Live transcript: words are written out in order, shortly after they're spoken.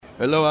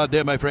Hello out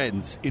there, my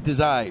friends. It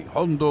is I,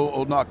 Hondo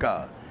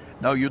Onaka.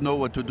 Now you know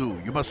what to do.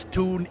 You must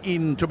tune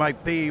in to my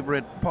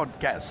favorite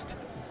podcast,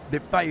 The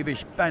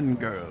Five-ish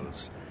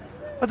Fangirls.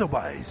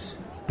 Otherwise,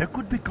 there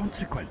could be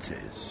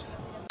consequences.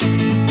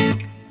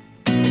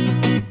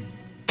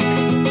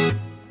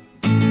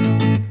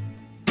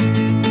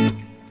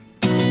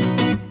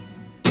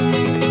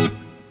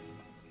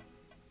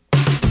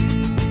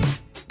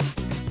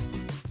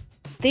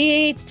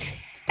 The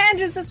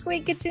tangents this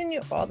week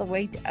continue all the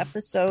way to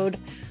episode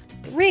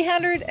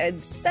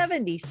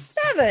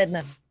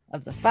 377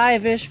 of the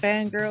Five-ish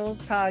Fangirls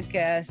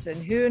podcast.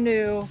 And who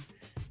knew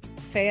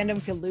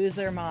fandom could lose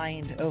their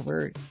mind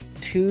over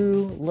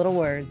two little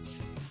words?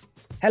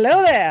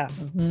 Hello there.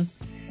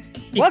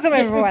 Welcome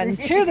everyone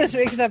to this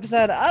week's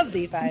episode of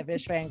the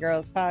Five-ish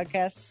Fangirls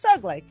podcast. So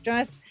glad to join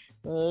us.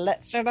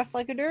 Let's start off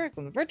like a Derek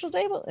on the virtual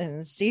table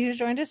and see who's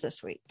joined us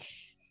this week.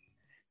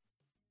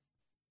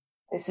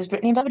 This is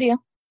Brittany Bobadilla.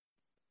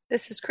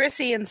 This is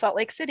Chrissy in Salt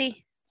Lake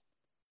City.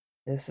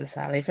 This is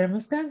Sally from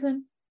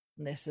Wisconsin.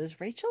 This is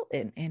Rachel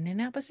in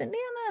Indianapolis,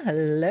 Indiana.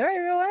 Hello,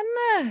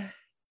 everyone.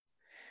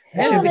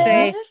 Hello Should we there.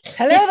 say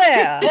hello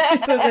there?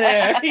 Hello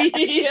there.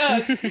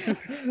 Yes.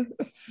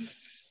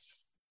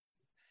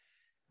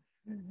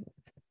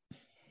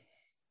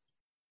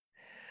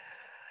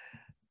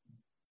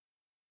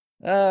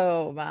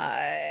 Oh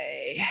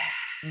my.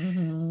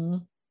 Mm-hmm.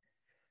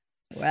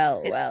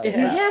 Well. If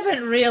you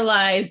haven't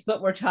realized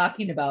what we're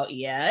talking about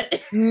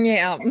yet.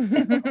 Yeah.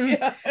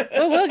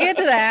 Well, we'll get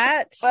to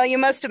that. Well, you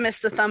must have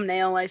missed the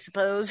thumbnail, I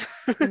suppose.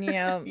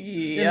 Yeah.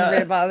 Didn't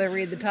really bother to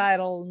read the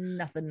title.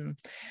 Nothing.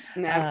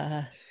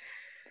 No.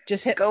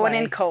 Just hit going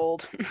play. in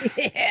cold.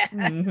 Yeah.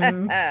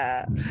 Mm-hmm.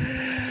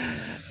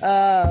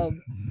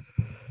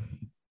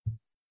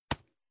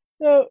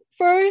 So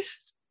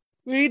first,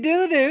 we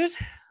do the news.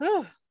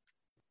 Oh.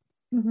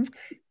 Mm-hmm.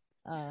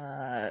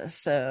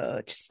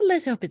 So just a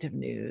little bit of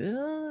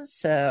news.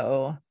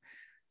 So,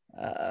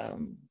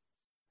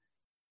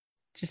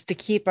 just to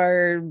keep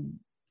our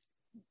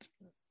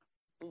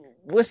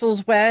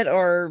whistles wet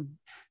or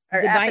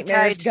Our the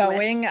nightmares appetite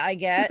going, I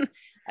guess.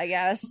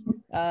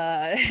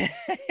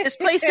 Just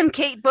play some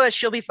Kate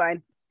Bush, you'll be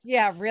fine.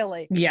 Yeah,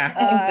 really. Yeah.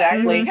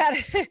 Exactly.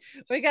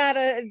 We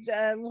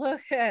gotta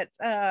look at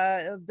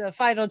the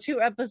final 2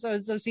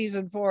 episodes of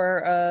season 4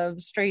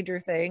 of Stranger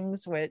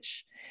Things,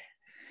 which,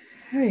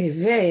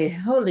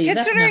 Holy,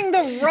 considering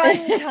the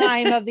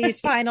runtime of these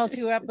final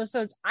 2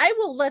 episodes, I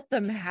will let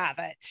them have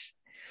it,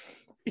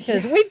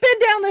 because we've been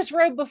down this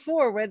road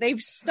before where they've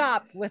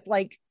stopped with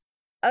like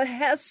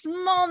a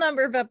small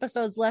number of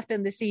episodes left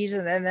in the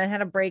season and then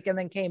had a break and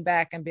then came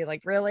back and be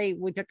like, really,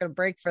 we took a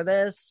break for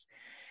this.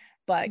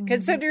 But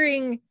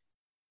considering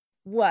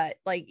what,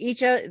 like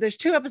there's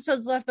 2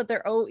 episodes left, but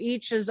they're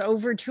each is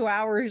over 2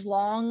 hours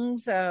long,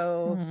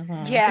 so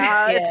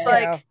Yeah, it's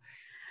like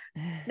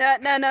no.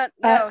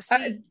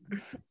 See,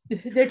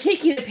 they're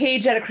taking a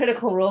page out of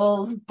Critical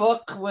Role's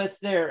book with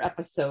their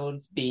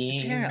episodes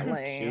being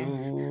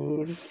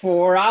Apparently.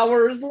 4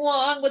 hours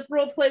long with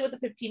role play with a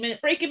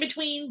 15-minute break in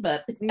between.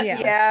 But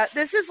yeah,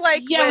 this is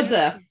like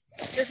yowza.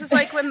 This is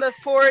like when the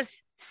 4th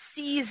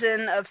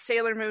season of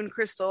Sailor Moon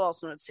Crystal,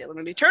 also known as Sailor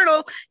Moon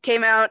Eternal,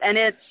 came out, and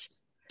it's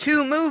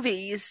 2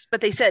 movies,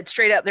 but they said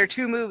straight up they're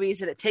 2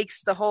 movies, and it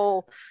takes the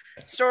whole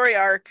story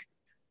arc.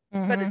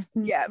 But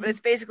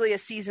it's basically a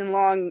season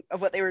long of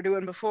what they were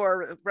doing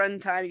before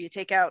runtime. You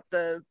take out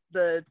the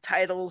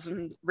titles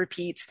and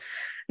repeats,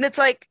 and it's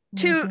like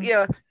 2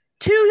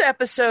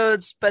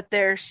 episodes, but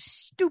they're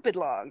stupid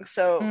long.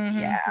 So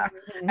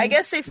I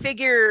guess they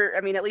figure,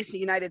 I mean, at least in the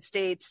United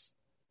States,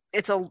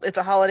 it's a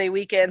holiday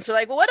weekend. So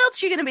like, well, what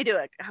else are you going to be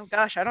doing? Oh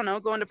gosh, I don't know.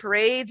 Going to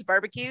parades,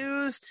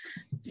 barbecues,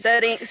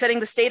 setting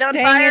the state on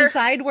fire.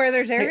 Inside where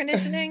there's air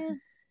conditioning.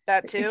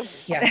 That too.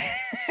 Yeah.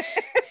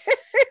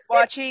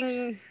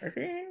 Watching,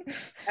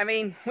 I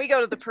mean, we go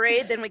to the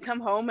parade, then we come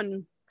home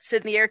and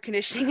sit in the air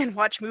conditioning and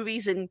watch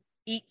movies and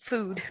eat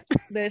food.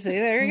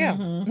 There you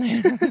go.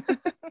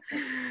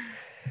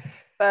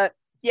 But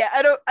yeah,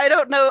 I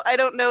don't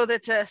know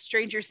that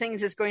Stranger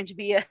Things is going to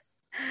be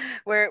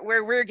where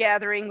we're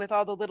gathering with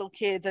all the little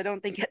kids. I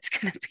don't think it's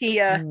going to be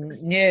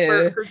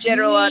for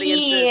general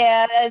audiences.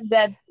 Yeah,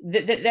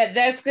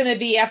 that's going to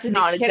be after the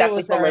Not kiddos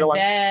exactly for are in little ones.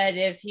 bed.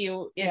 If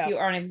you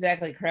aren't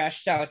exactly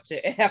crashed out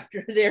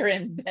after they're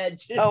in bed.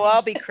 Oh,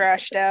 I'll be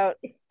crashed out.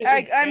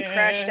 I'm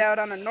crashed out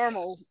on a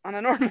normal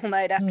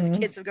night after the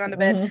kids have gone to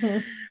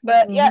bed.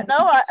 But yeah,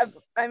 no,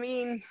 I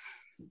mean,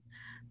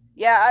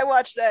 yeah, I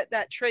watched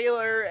that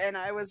trailer and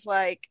I was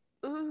like,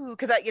 ooh,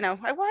 because I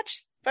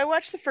watched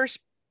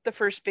the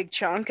first big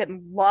chunk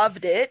and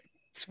loved it.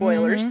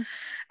 Spoilers.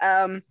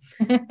 But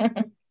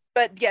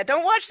yeah,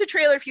 don't watch the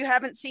trailer if you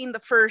haven't seen the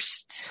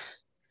first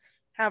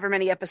however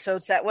many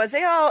episodes that was.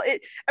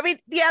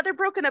 They're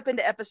broken up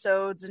into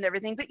episodes and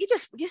everything, but you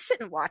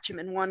sit and watch them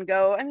in one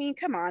go. I mean,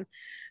 come on.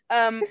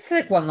 It's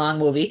like one long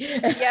movie.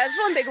 Yeah, it's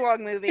one big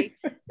long movie.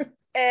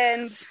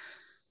 And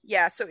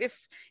yeah, so if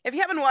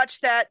you haven't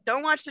watched that,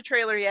 don't watch the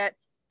trailer yet.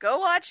 Go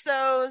watch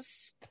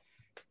those.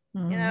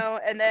 you know,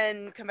 and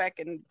then come back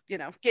and, you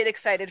know, get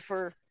excited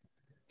for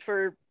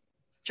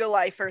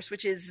July 1st,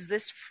 which is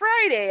this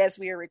Friday as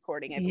we are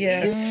recording, I believe.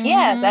 Yes.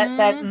 Yeah,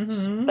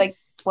 that's Mhm. like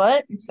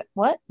what?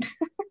 What?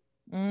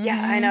 Yeah,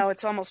 I know,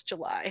 it's almost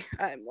July.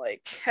 I'm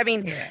like, I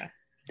mean, Yeah.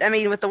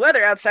 with the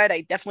weather outside,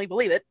 I definitely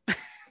believe it. But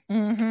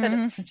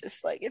Mhm. it's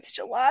just like, it's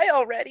July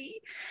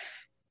already.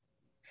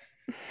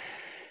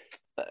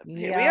 But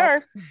here we Yep.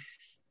 are.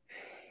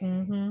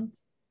 Mm-hmm.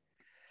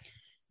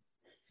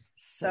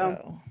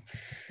 So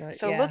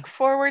but look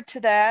forward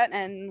to that,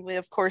 and we,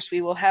 of course,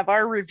 we will have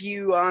our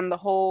review on the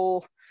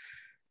whole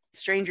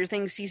Stranger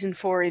Things season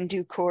 4 in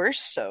due course.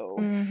 So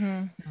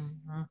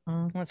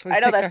once we I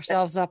know picked that-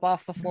 ourselves up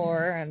off the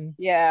floor and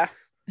yeah,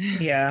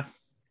 Yeah.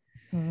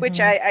 which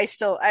I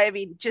still, I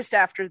mean, just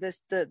after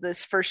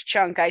this first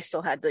chunk, I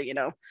still had to, you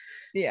know,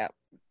 yeah.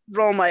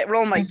 roll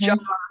my jaw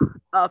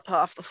up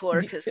off the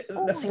floor because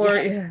the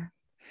floor.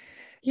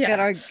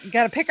 Yeah.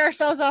 Gotta pick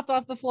ourselves up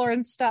off the floor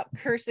and stop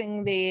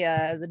cursing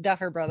the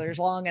Duffer Brothers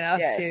long enough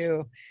Yes.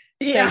 to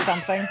Yeah. say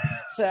something.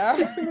 So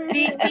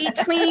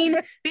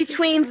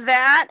between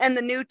that and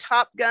the new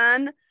Top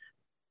Gun,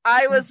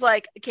 I was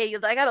like, okay,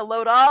 I gotta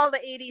load all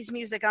the 80s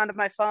music onto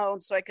my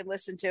phone so I can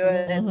listen to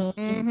it. And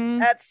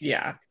Mhm. that's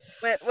Yeah.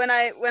 when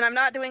I'm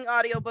not doing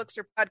audiobooks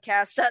or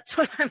podcasts, that's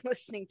what I'm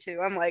listening to.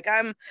 I'm like,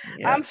 I'm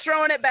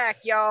throwing it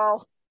back,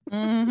 y'all.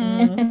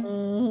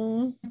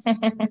 Mhm.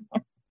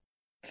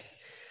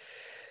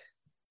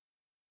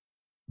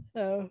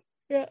 So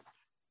yeah.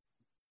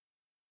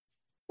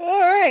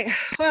 All right.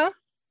 Well,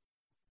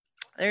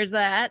 there's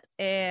that.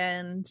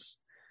 And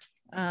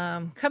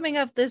coming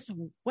up this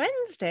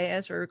Wednesday,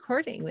 as we're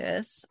recording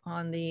this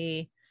on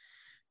the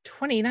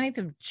 29th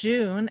of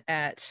June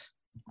at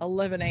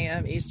 11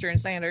 a.m. Eastern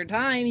Standard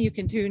Time, you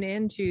can tune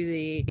in to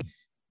the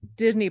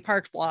Disney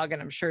Parks blog,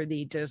 and I'm sure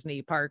the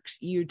Disney Parks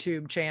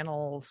YouTube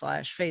channel /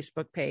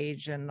 Facebook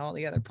page and all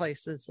the other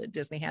places that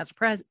Disney has a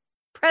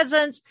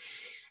presence,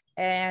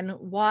 and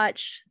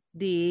watch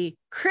the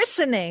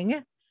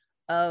christening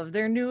of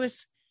their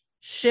newest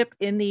ship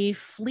in the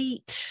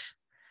fleet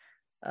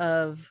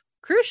of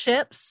cruise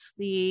ships,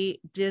 the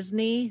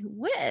Disney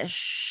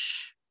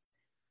Wish.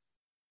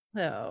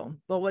 So,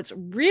 but what's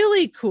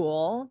really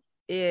cool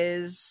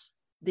is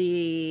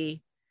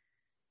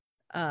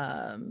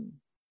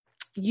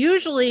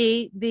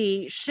usually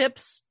the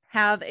ships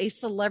have a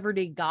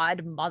celebrity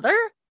godmother.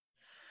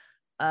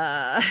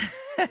 So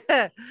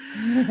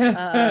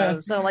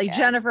like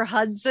Jennifer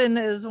Hudson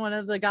is one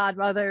of the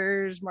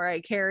godmothers.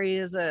 Mariah Carey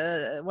is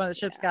one of the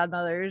ship's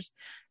godmothers.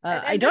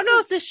 And I don't know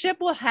if this ship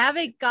will have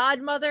a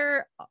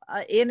godmother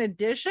in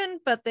addition,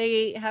 but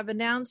they have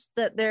announced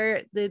that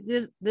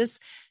this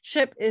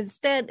ship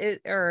instead,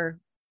 or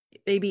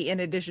maybe in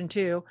addition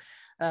to,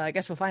 I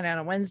guess we'll find out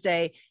on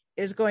Wednesday,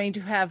 is going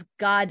to have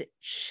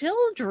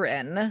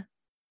godchildren.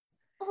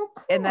 Oh,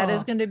 cool. And that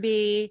is going to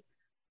be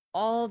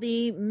all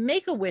the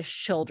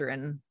Make-A-Wish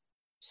children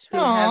who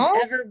have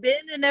ever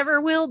been and ever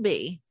will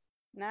be.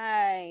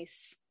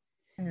 Nice.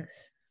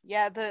 Yes.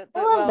 Yeah, I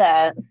love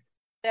that.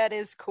 That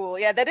is cool.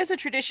 Yeah, that is a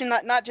tradition,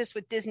 not just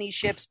with Disney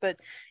ships, but,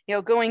 you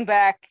know, going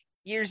back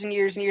years and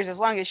years and years, as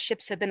long as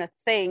ships have been a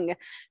thing,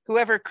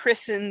 whoever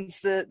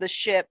christens the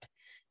ship,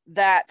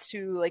 that's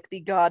who, like,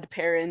 the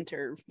godparent,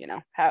 or, you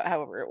know,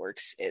 however it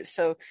works is.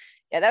 So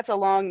yeah, that's a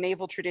long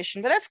naval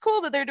tradition, but that's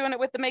cool that they're doing it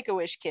with the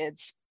Make-A-Wish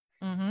kids.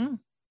 Mm-hmm.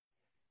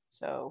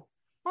 So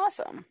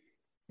awesome.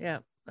 Yeah.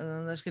 And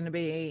then there's going to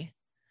be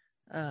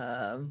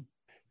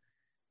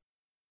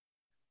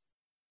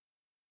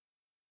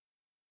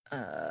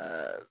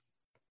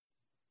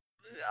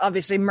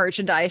obviously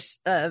merchandise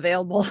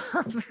available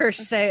for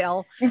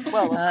sale.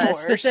 Well, of course.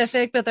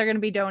 Specific, but they're going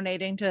to be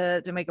donating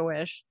to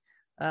Make-A-Wish.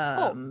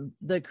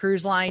 The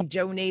cruise line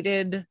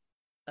donated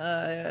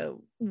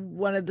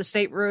one of the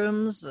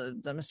staterooms.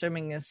 I'm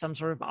assuming is some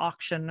sort of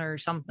auction or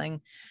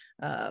something.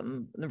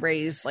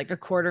 Raised like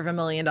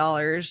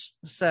 $250,000.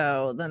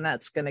 So then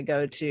that's going to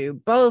go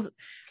to both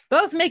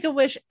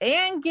Make-A-Wish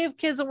and Give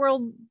Kids the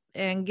World,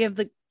 and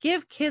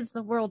Give Kids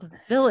the World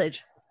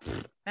Village.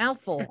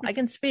 Mouthful. I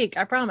can speak,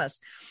 I promise.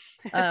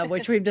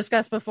 Which we've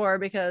discussed before,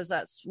 because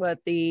that's what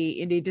the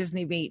Indie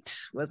Disney Meet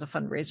was a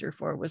fundraiser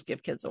for, was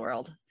Give Kids the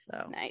World.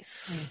 So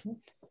nice. Mm-hmm.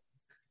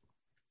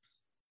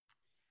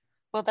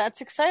 Well,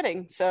 that's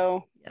exciting.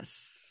 So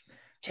yes.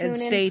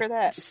 Tune in for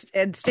that.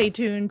 And stay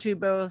tuned to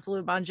both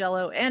Lou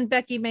Bongello and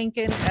Becky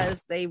Menken,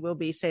 as they will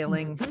be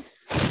sailing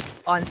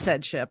on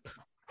said ship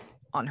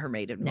on her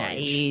maiden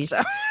voyage.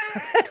 So.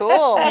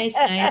 Cool.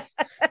 Nice.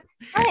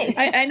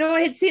 I know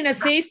I had seen a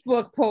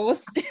Facebook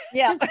post.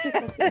 Yeah.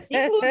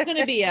 Who's going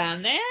to be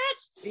on that?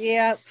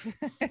 Yep.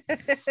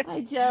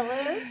 I'm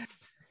jealous.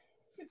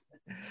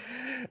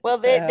 Well,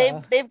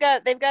 they've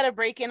got to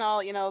break in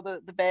all, you know,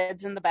 the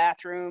beds and the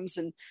bathrooms,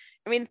 and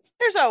I mean,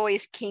 there's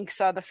always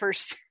kinks on the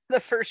first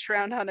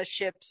round on a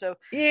ship. So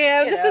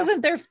yeah, this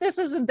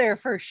isn't their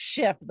first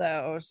ship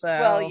though. So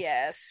well,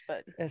 yes,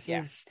 but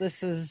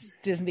this is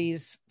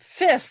Disney's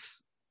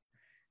 5th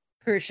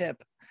cruise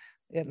ship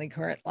in the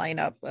current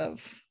lineup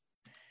of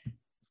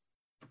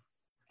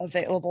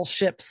available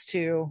ships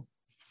to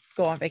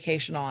go on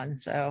vacation on.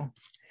 So,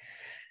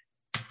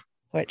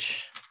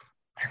 which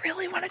I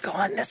really want to go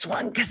on this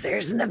one because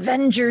there's an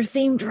Avenger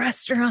themed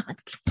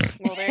restaurant.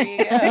 Well, there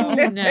you go.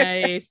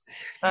 Nice.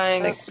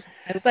 Nice.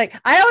 It's like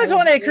I always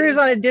wanted to cruise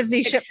on a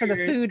Disney ship for the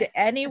food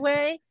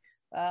anyway,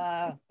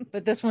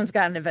 but this one's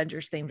got an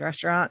Avengers themed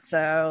restaurant,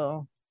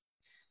 so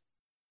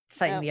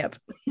sign me up.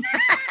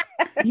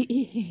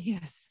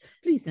 Yes,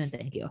 please and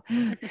thank you.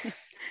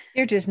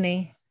 You're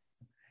Disney.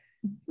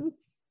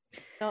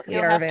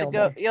 You'll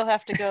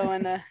have to go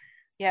and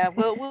yeah,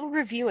 we'll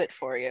review it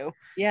for you.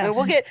 Yeah,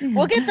 we'll get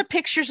the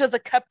pictures of the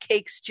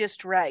cupcakes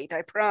just right.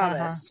 I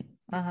promise.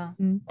 I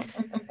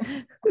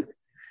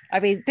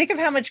mean, think of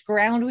how much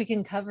ground we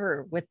can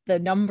cover with the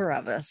number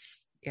of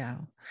us. Yeah.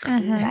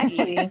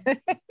 Exactly.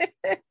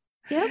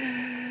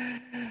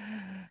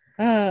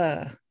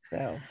 Yep.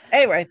 So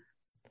anyway,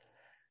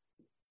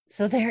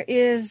 so there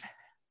is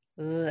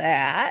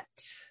that.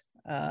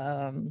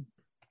 And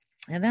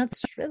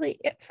that's really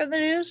it for the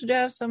news. We do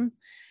have some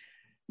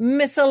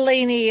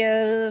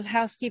miscellaneous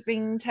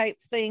housekeeping type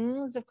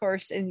things. Of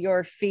course, in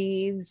your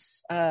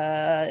feeds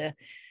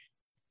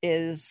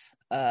is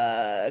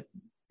the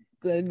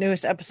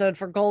newest episode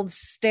for Gold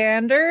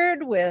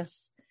Standard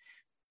with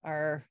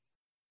our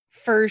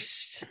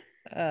first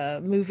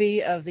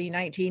movie of the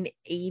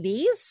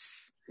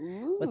 1980s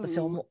with the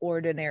film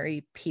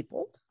Ordinary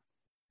People.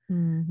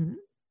 Mm-hmm.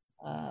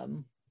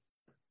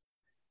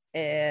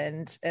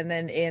 And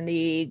then in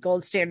the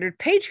Gold Standard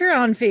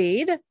Patreon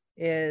feed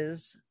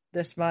is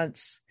this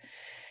month's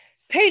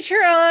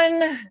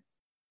Patreon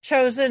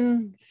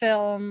chosen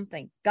film.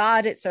 Thank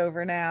God it's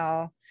over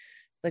now.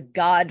 The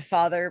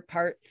Godfather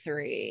Part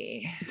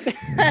 3.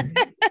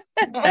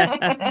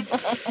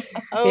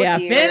 Oh, yeah,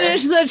 dear.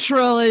 finish the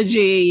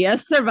trilogy.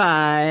 Yes,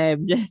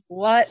 survived.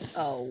 What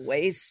a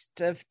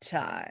waste of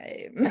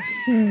time.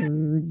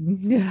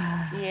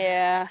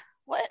 Yeah.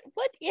 What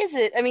is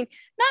it? I mean,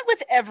 not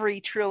with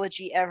every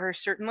trilogy ever,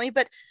 certainly,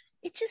 but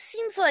it just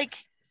seems like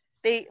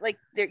they're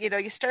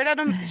you start out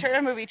a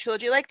movie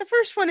trilogy. Like the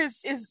first one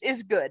is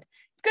good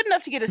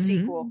enough to get a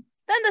sequel.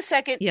 Then the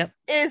second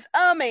is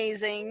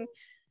amazing,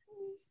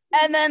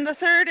 and then the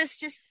third is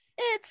just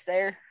it's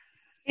there.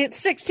 It's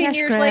 16 Cash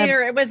years grab.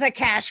 later. It was a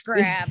cash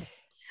grab.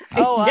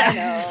 Oh, Yeah. I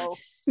know.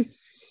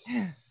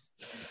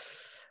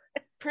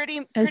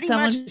 Pretty As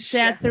someone much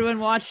sat through and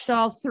watched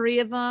all three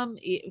of them,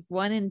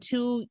 1 and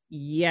 2,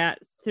 yeah,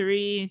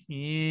 3,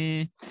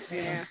 Yeah.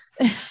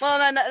 Well,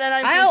 then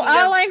I'm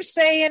All I'm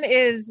saying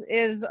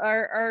is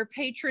our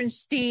patron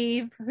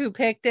Steve, who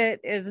picked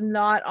it, is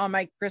not on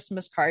my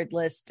Christmas card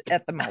list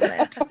at the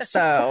moment.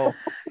 So,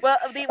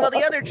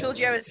 the other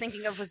trilogy I was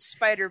thinking of was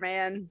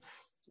Spider-Man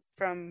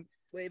from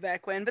way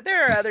back when, but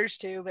there are others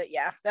too. But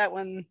yeah, that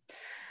one,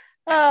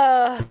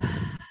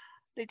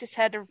 they just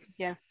had to,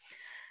 yeah.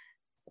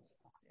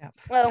 Yep.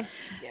 Well,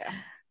 yeah.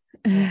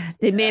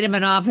 They made him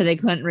an offer they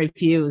couldn't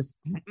refuse.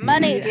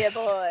 Money, dear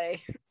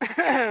boy.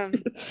 yeah.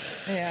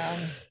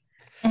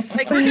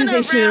 Like we're gonna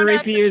They should have round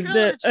out the refused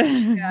it.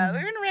 trilogy. Yeah,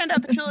 we're gonna round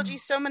out the trilogy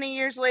so many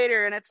years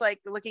later, and it's like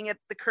looking at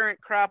the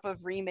current crop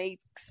of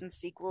remakes and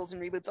sequels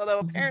and reboots. Although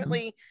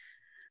apparently,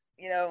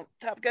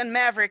 Top Gun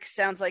Maverick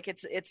sounds like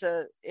it's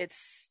a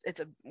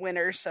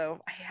winner.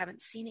 So I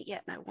haven't seen it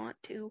yet, and I want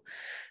to.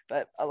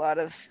 But a lot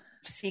of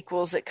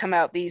sequels that come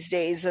out these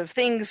days of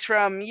things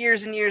from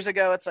years and years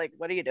ago, it's like,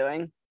 what are you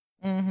doing?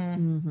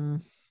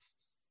 Yep.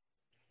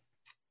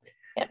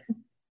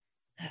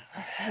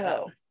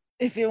 So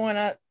if you want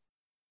to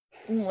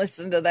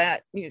listen to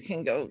that, you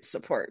can go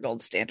support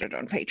Gold Standard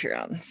on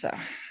Patreon. So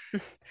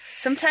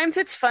sometimes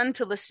it's fun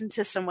to listen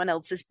to someone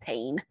else's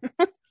pain.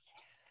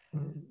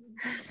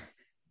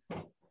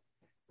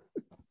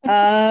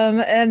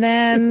 And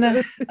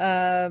then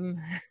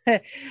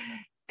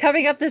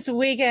coming up this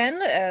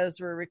weekend, as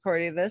we're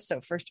recording this,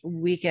 so first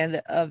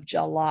weekend of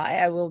July,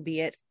 I will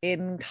be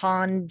In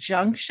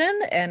Conjunction,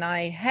 and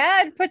I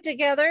had put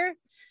together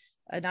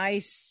a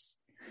nice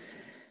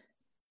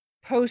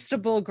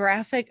postable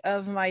graphic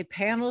of my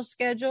panel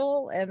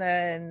schedule, and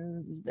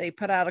then they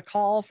put out a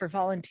call for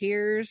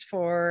volunteers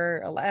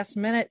for a last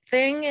minute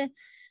thing,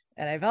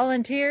 and I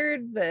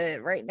volunteered,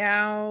 but right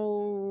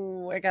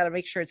now I got to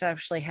make sure it's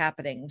actually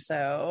happening.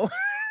 So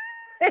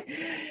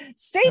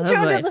stay tuned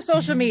to the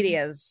social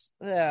medias.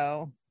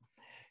 So,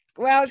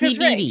 well, because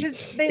they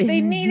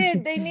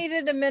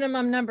needed a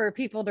minimum number of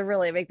people to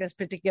really make this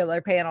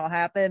particular panel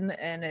happen,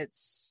 and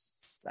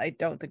I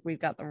don't think we've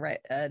got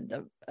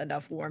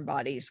enough warm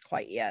bodies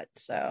quite yet.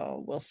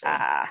 So we'll see.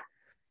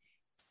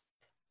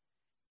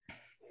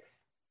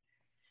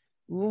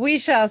 We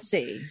shall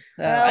see.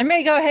 So I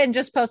may go ahead and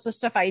just post the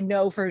stuff I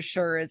know for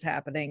sure is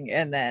happening,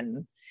 and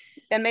then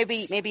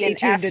maybe an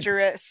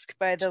asterisk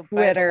by the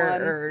Twitter by the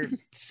one. or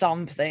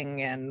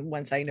something. And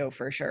once I know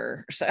for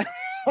sure, so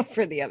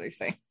for the other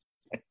thing.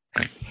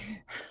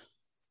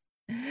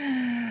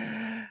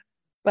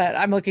 But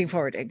I'm looking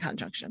forward to In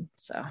Conjunction.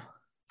 So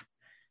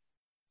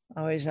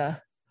always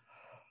a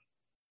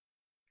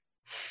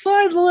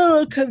fun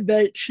little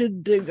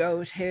convention to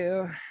go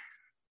to.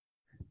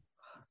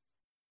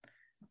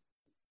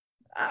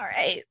 All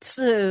right,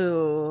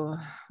 so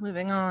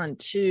moving on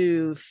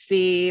to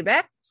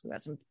feedback. So we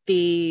got some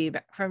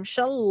feedback from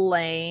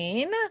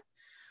Shalane.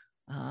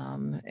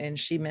 And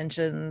she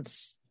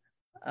mentions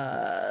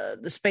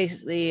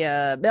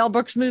the Mel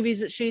Brooks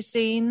movies that she's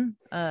seen,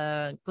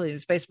 including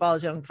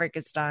Spaceballs, Young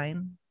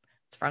Frankenstein.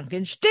 It's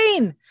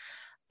Frankenstein.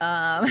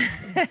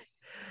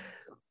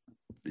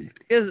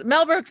 Because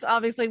Mel Brooks,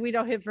 obviously, we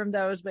know him from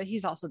those, but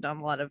he's also done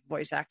a lot of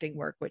voice acting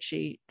work, which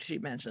she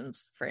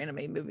mentions for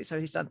anime movies. So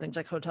he's done things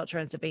like Hotel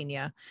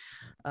Transylvania,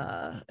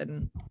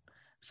 and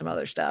some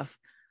other stuff.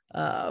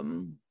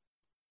 And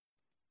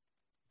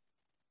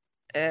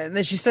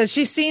then she said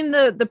she's seen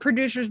the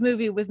Producers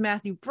movie with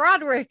Matthew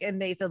Broderick and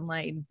Nathan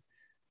Lane.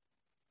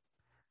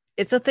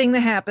 It's a thing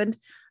that happened.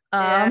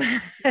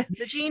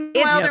 The Gene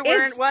Wilder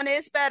one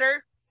is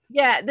better.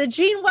 Yeah, the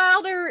Gene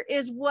Wilder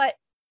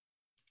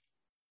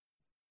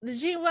the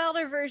Gene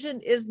Wilder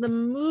version is the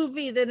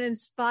movie that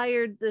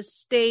inspired the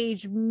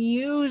stage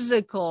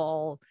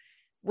musical,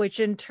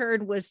 which in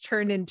turn was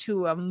turned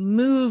into a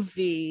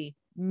movie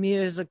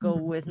musical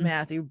with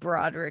Matthew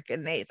Broderick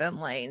and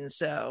Nathan Lane.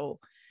 So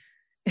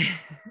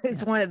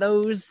it's one of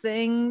those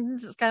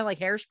things. It's kind of like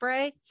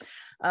Hairspray.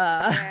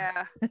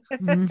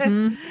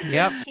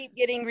 Just keep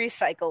getting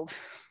recycled.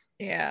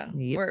 Yeah,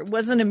 where it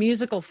wasn't a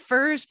musical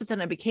first, but then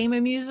it became a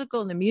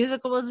musical, and the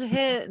musical was a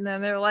hit. And then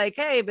they're like,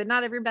 "Hey, but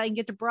not everybody can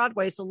get to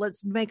Broadway, so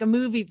let's make a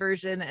movie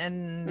version."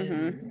 And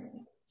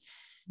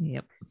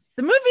the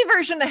movie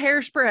version of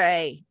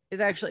Hairspray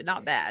is actually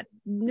not bad.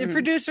 The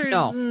producers,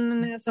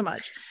 not so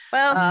much.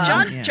 Well,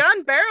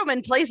 John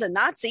Barrowman plays a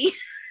Nazi.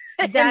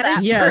 That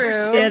is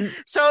true. And,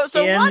 so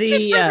watch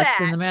it for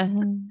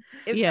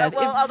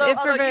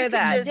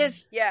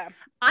that.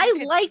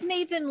 I like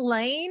Nathan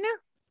Lane.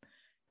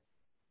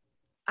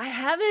 I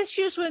have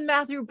issues with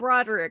Matthew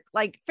Broderick.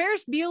 Like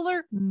Ferris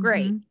Bueller,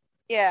 great.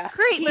 Yeah.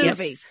 Great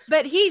movie.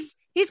 But he's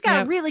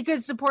got a really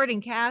good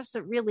supporting cast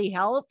that really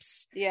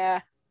helps.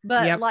 Yeah.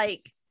 But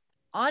like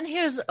on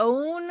his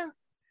own,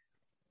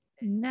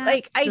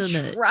 I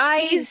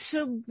tried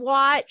to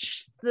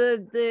watch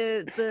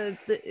the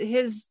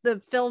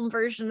film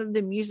version of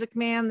The Music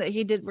Man that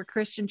he did with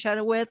Christian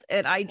Chenoweth,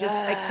 and I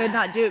could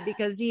not do it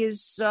because he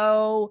is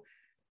so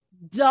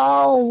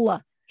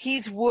dull.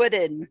 He's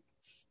wooden.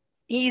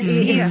 He's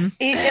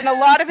in a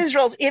lot of his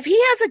roles. If he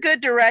has a good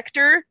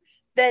director,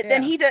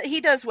 then he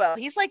does well.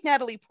 He's like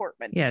Natalie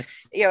Portman.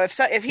 Yes,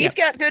 if he's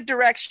got good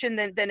direction,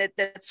 then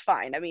that's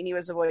fine. I mean, he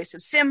was the voice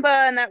of Simba,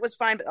 and that was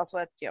fine. But also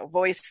that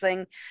voice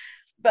thing.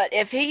 But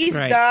if he's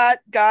got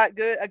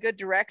a good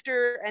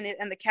director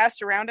and the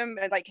cast around him,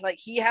 and like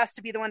he has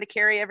to be the one to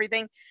carry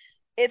everything,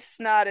 it's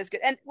not as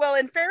good. And well,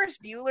 in Ferris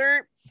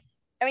Bueller,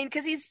 I mean,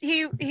 because he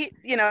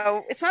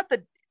it's not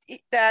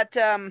that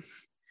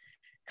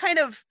kind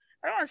of.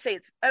 I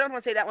don't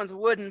want to say that one's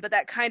wooden, but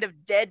that kind of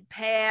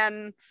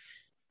deadpan.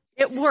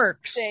 It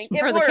works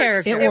for the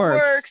character. It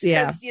works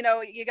because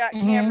you got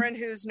Cameron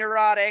who's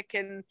neurotic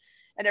and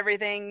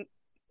everything,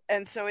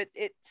 and so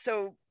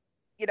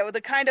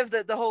the kind of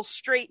the whole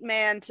straight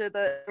man to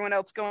everyone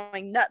else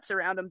going nuts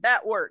around him,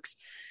 that works.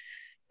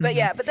 But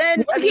but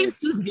then Organs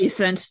is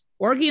decent.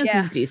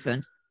 Is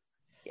decent.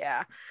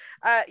 Yeah.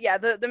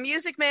 The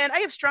Music Man,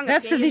 I have strong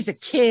opinions. That's because he's a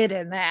kid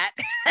in that.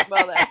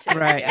 Well, that too.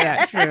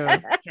 Right, true.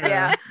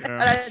 Yeah. True.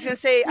 And I was going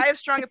to say, I have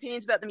strong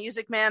opinions about The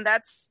Music Man.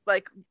 That's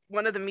like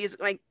one of the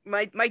music, like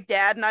my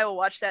dad and I will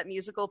watch that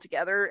musical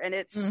together, and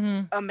it's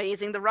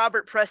amazing. The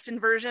Robert Preston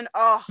version,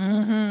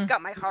 it's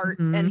got my heart,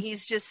 and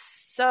he's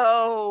just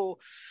so,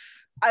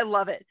 I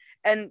love it.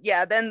 And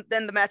then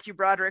the Matthew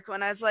Broderick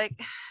one, I was like,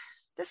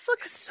 this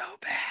looks so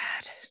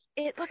bad.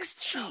 It looks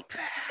cheap.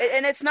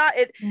 And it's not,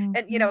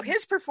 and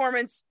his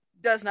performance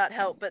does not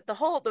help, but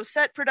the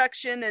set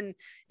production and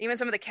even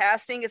some of the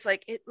casting, it's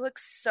like it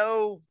looks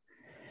so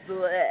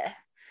bleh.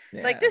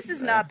 It's like, this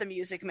is not The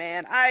Music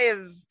Man. I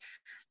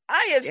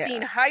have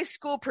seen high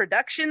school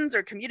productions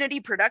or community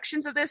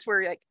productions of this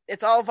where like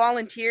it's all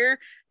volunteer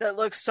that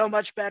looks so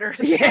much better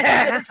than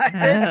this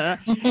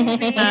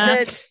movie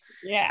that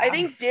I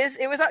think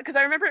it was because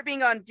I remember it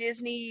being on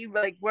Disney,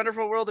 like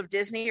Wonderful World of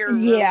Disney or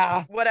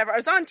whatever. I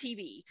was on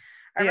TV.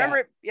 I remember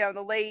it, in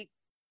the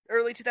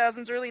early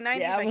 2000s, early 90s.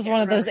 Yeah, it was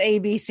one of those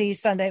ABC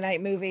Sunday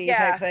night movie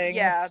type things.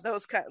 Yeah,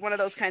 one of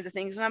those kinds of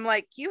things. And I'm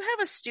like, you have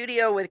a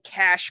studio with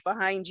cash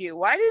behind you.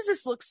 Why does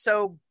this look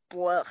so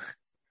blah?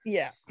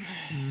 Yeah.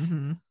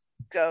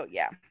 So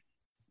yeah.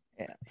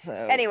 So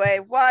anyway,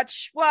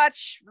 watch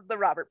the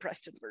Robert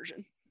Preston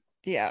version.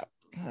 Yeah.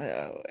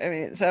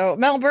 So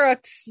Mel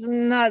Brooks,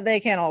 they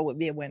can't all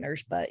be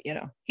winners, but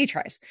he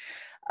tries.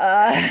 From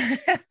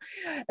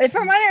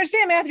what I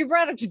understand, Matthew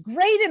Broderick's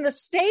great in the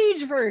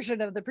stage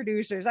version of The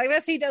Producers. I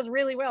guess he does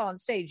really well on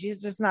stage.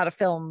 He's just not a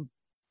film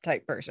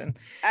type person.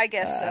 I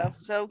guess so.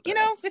 So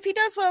if he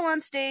does well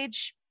on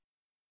stage,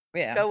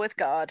 go with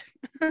God.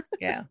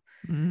 Yeah.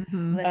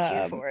 Let's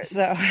cheer for it.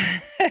 So,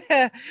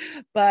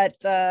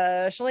 but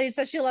Shalane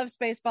says she loves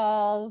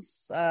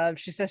Spaceballs.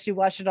 She says she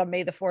watched it on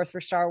May the 4th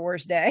for Star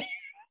Wars Day.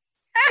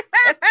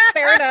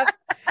 Fair enough.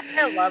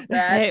 I love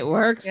that. It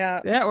works.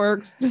 Yeah, that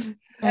works.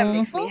 That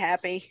makes me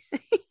happy.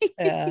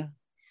 Yeah.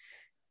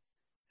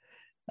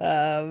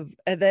 And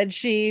then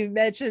she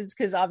mentions,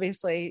 because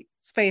obviously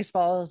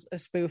Spaceballs a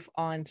spoof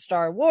on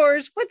Star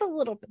Wars with a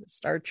little bit of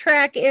Star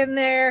Trek in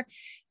there.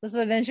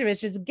 So then she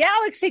mentions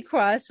Galaxy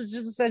Quest, which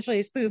is essentially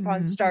a spoof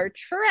on Star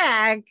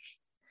Trek.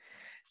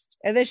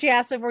 And then she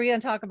asks if we're going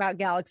to talk about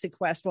Galaxy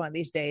Quest one of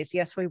these days.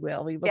 Yes, we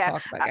will. We will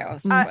talk about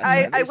Galaxy Quest.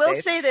 I will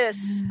say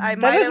this. That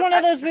was one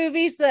of those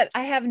movies that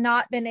I have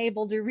not been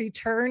able to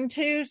return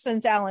to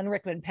since Alan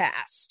Rickman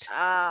passed.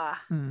 Now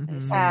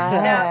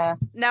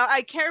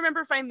I can't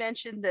remember if I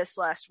mentioned this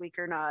last week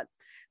or not,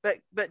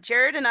 but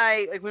Jared and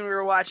I, like when we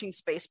were watching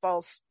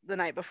Spaceballs the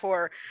night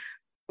before,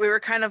 we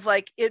were kind of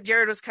like,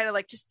 Jared was kind of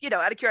like, just,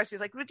 out of curiosity,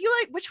 he's like,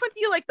 which one do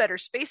you like better,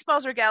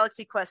 Spaceballs or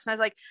Galaxy Quest? And I was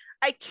like,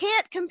 I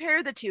can't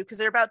compare the two because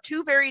they're about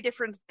two very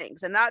different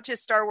things, and not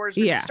just Star Wars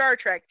versus Star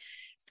Trek.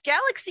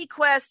 Galaxy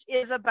Quest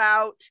is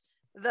about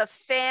the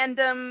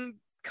fandom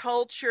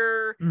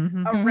culture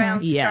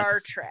around Star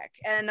Trek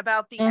and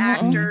about the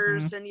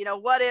actors and,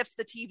 what if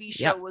the TV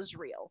show was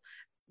real?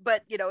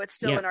 But it's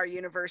still in our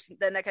universe, and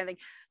then that kind of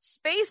thing.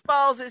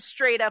 Spaceballs is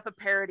straight up a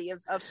parody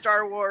of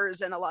Star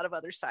Wars and a lot of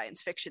other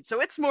science fiction,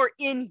 so it's more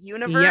in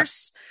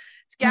universe.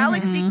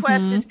 Galaxy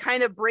Quest is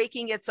kind of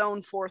breaking its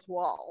own fourth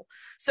wall,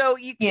 so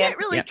you can't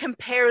really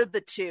compare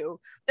the two.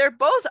 They're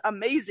both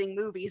amazing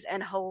movies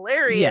and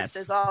hilarious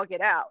as all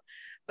get out,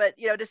 but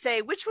to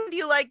say which one do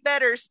you like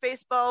better,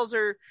 Spaceballs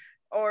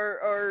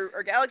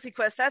or Galaxy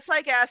Quest, that's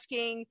like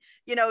asking,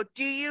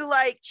 do you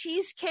like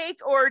cheesecake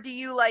or do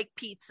you like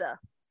pizza?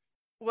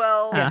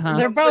 Well,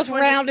 they're both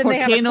round and they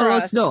have a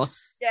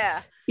crust.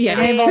 Yeah.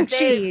 They have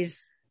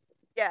cheese.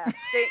 Yeah.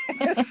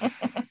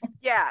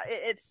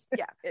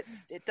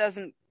 It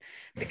doesn't,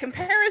 the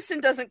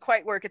comparison doesn't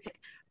quite work. It's like,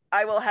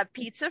 I will have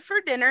pizza for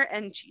dinner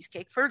and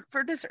cheesecake for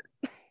dessert.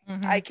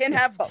 I can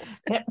have both.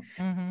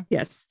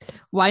 Yes.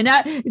 Why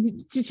not?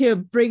 To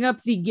bring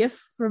up the gift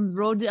from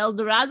Road to El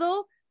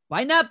Dorado,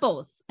 why not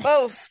both?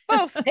 Both.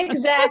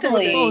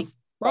 Exactly.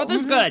 Both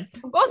is good.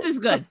 Both is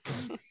good.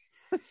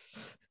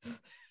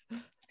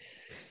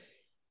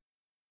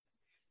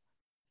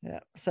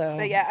 Yeah. So,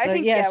 but I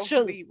think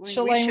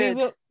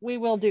Shalane, we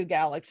will do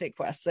Galaxy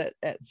Quest at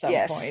some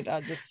point.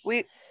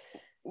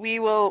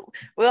 We'll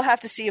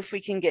have to see if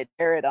we can get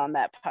Jared on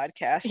that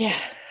podcast.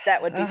 Yes,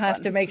 that would be. I'll fun.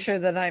 have to make sure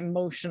that I'm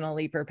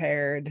emotionally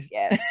prepared.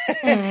 Yes,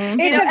 it's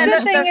a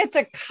good thing. It's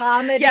a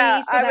comedy.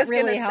 Yeah, so that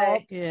really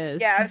helps.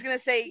 Yeah, I was gonna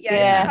say it's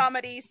a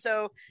comedy,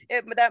 so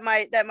that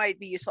might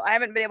be useful. I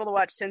haven't been able to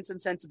watch Sense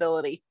and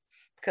Sensibility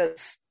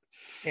because.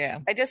 Yeah,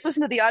 I just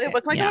listened to the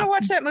audiobook. Like, I want to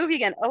watch that movie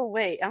again. Oh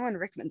wait, Alan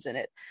Rickman's in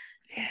it.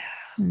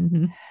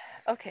 Yeah.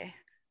 Okay.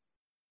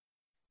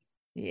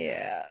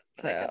 Yeah.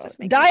 So,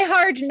 Die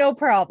Hard, no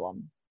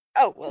problem.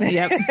 Oh well.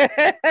 Yep.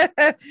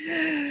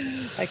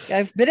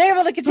 I've been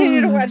able to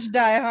continue to watch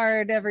Die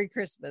Hard every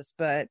Christmas,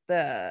 but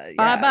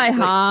bye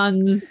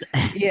Hans.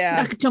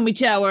 Yeah. Nakatomi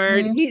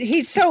Tower.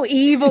 He's so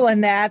evil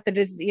in that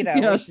is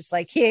it's just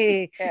like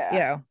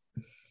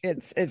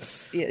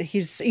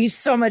he's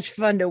so much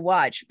fun to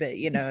watch, but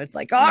it's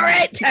like, all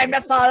right, time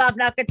to fall off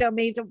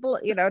Nakatomi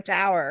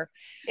Tower.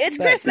 It's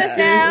Christmas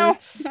now.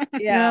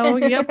 Yeah.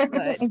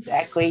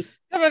 Exactly.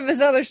 Some of his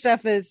other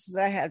stuff is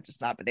I have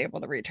just not been able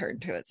to return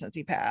to it since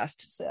he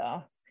passed.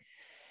 So,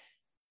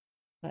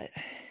 but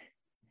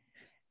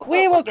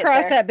we will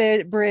cross that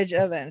bridge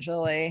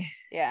eventually.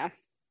 Yeah.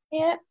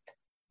 Yeah.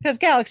 Because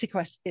Galaxy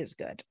Quest is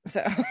good.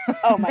 So.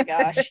 Oh my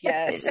gosh!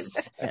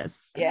 Yes.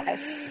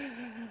 Yes.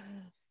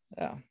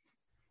 Oh.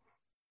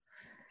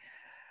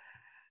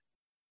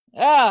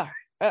 Oh,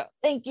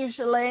 thank you,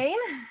 Shalane,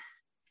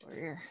 for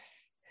your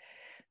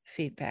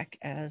feedback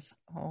as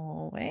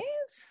always.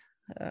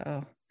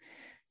 Oh,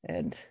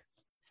 and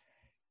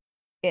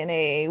in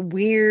a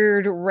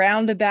weird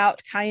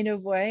roundabout kind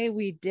of way,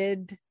 we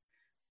did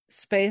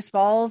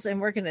Spaceballs,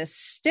 and we're going to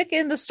stick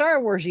in the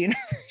Star Wars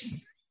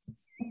universe.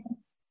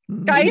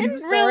 We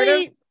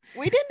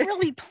didn't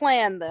really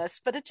plan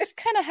this, but it's just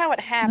kind of how it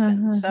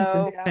happened.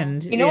 So,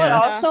 you know what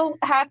also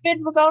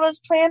happened without us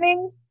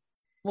planning?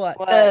 What?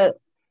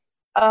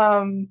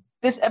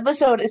 This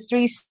episode is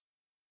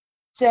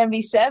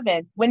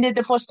 377. When did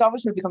the first Star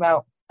Wars movie come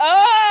out?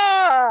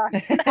 Oh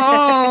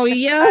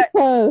yeah.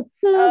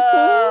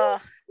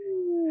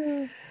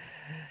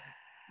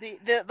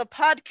 The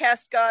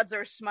podcast gods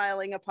are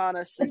smiling upon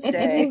us this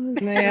day.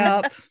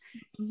 Yep.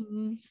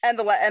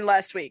 And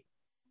last week.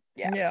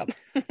 Yeah.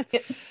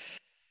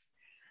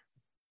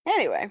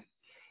 Anyway.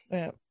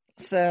 Yeah.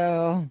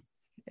 So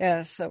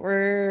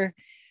we're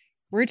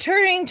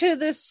returning to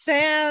the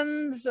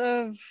sands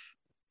of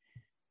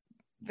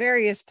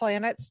various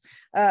planets.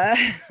 Of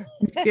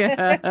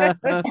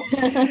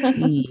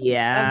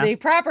the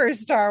proper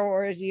Star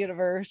Wars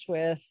universe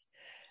with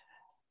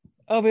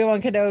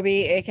Obi-Wan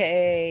Kenobi,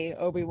 aka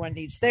Obi-Wan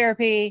needs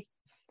therapy.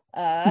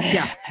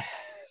 Yeah.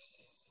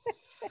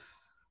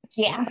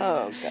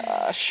 Oh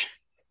gosh.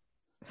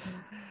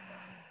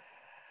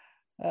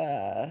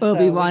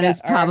 Obi-Wan is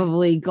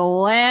probably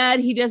glad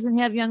he doesn't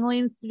have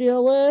younglings to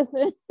deal with.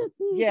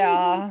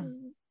 Yeah.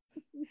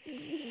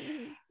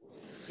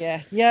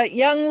 Yeah.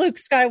 Young Luke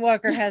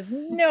Skywalker has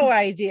no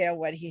idea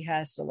what he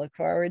has to look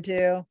forward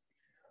to.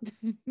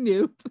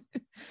 Nope.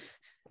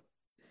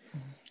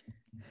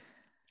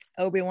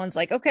 Obi-Wan's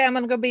like, okay, I'm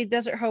gonna go be a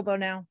desert hobo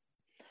now.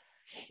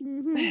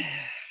 Mhm.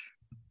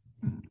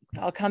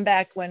 I'll come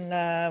back when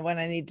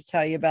I need to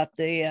tell you about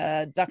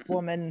the duck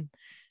woman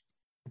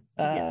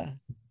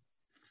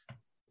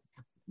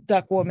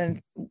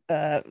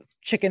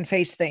chicken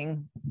face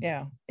thing,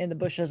 in the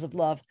bushes of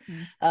love.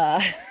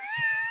 Oh,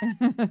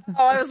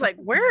 I was like,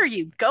 where are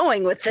you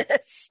going with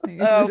this?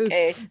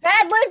 Okay.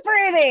 Bad lip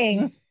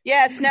reading.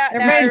 Yes, now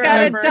Everybody's I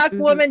got a remember. duck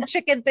woman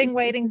chicken thing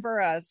waiting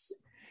for us.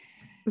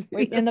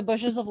 Waiting in the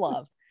bushes of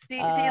love. See,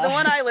 the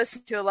one I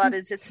listen to a lot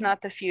is It's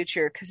Not the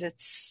Future, because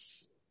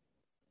it's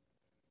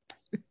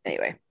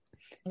anyway.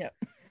 Yep.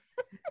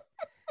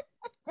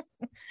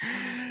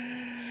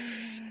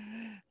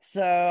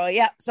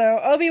 So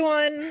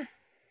Obi-Wan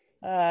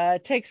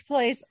takes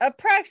place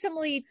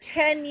approximately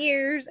 10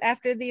 years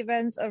after the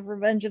events of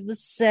Revenge of the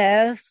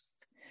Sith.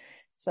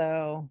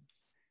 So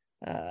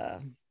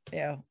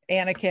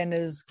Anakin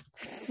is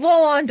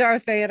full on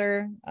Darth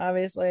Vader,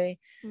 obviously.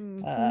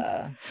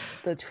 Mhm.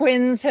 The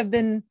twins have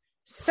been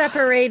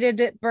separated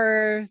at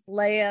birth.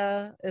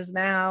 Leia is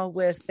now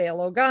with Bail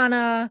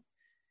Organa,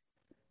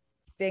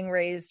 being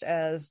raised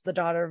as the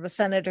daughter of a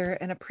senator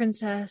and a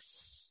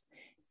princess.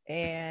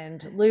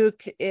 And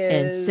Luke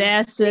is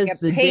Sass being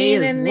says a the day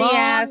pain is in the long.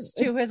 ass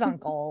to his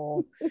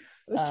uncle.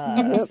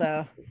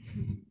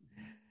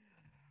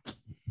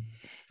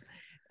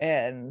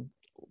 And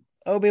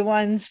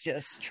Obi-Wan's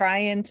just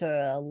trying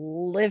to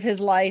live his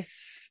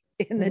life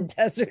in the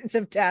deserts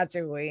of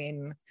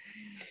Tatooine.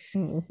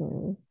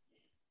 Mhm.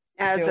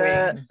 As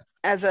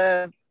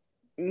a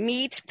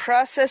meat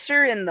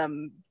processor in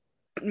the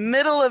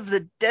middle of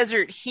the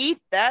desert heat,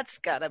 that's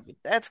gotta be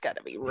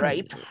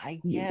ripe.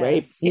 I guess.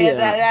 Right? Yeah,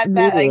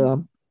 that like Yeah.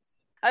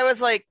 I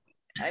was like,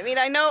 I mean,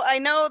 I know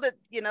that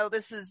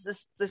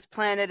this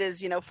planet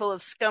is full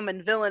of scum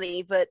and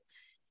villainy, but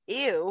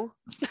ew.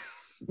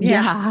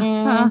 Yeah.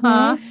 Mhm.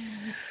 Uh-huh.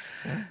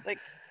 Like,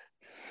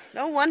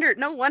 no wonder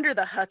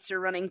the Hutts are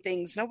running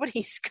things.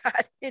 Nobody's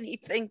got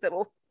anything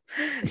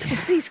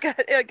nobody's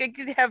got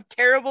have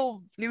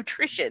terrible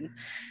nutrition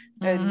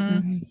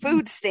and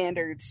food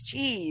standards.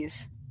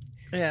 Jeez.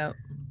 Yeah.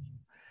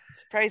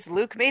 Surprised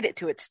Luke made it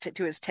to his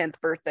 10th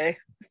birthday.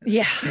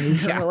 Yeah.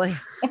 Yeah. Really.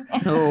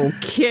 No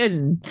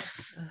kidding.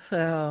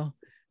 So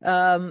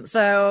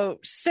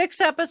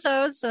 6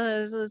 episodes,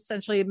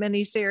 essentially a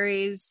mini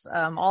series,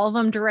 all of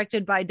them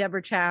directed by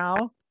Deborah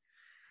Chow,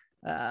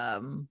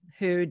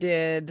 who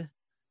did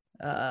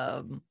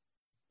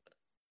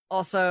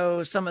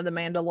also some of The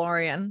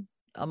Mandalorian,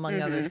 among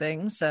other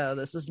things. So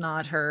this is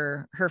not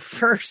her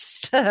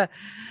first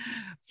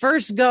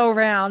first go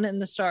round in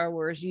the Star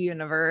Wars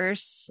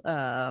universe.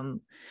 I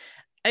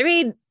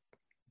mean,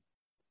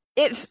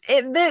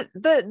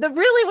 the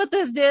really what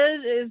this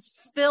did is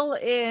fill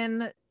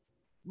in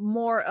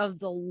more of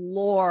the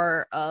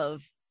lore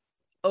of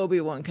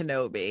Obi-Wan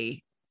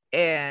Kenobi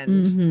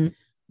and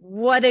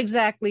what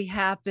exactly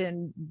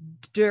happened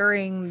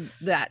during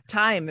that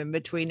time in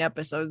between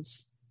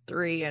episodes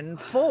 3 and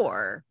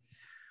 4.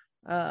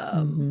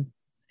 And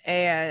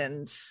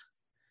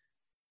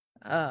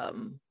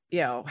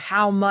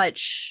how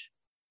much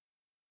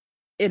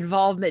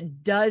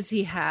involvement does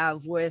he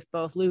have with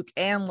both Luke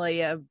and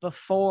Leia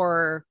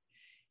before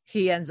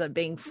he ends up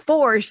being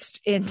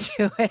forced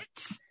into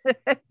it?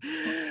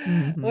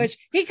 Which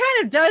he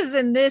kind of does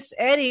in this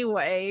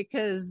anyway,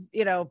 because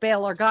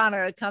Bail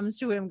Organa comes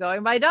to him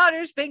going, my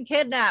daughter's been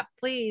kidnapped,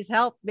 please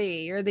help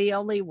me, you're the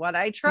only one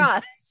I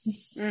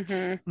trust.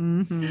 You're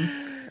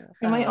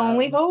my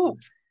only hope.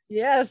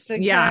 Yes,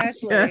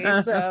 exactly.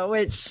 Yeah. So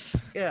which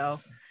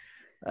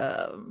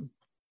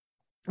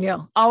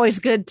always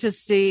good to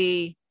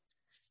see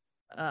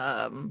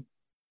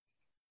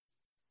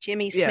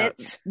Jimmy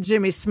Smits.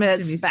 Jimmy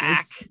Smits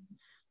back.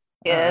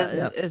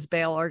 Yes, as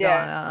Bail Organa.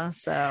 Yeah.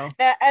 So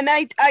and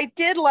I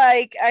did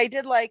like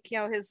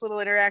his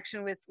little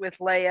interaction with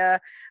Leia.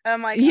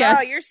 I'm like,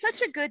 oh, you're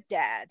such a good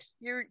dad.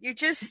 You're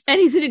just, and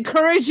he's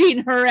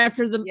encouraging her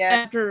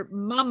after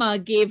Mama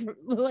gave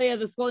Leia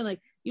the scolding,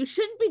 like, you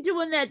shouldn't be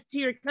doing that to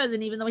your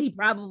cousin, even though he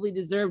probably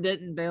deserved it.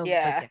 And Bail's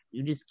like,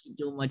 you just keep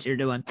doing what you're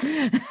doing.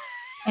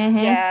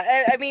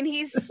 Yeah, I mean,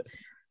 it's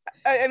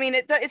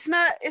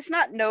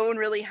not known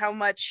really how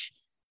much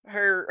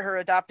her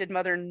adopted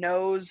mother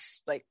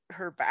knows, like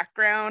her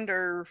background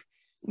or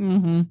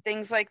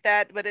things like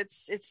that, but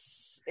it's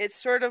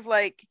sort of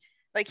like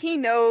he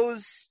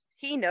knows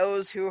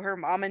who her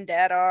mom and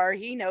dad are.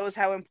 He knows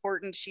how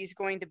important she's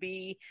going to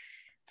be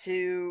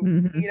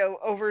to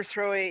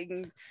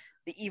overthrowing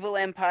the evil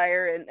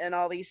empire and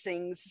all these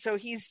things. So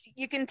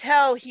you can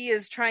tell he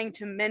is trying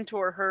to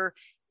mentor her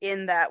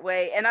in that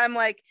way. And I'm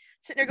like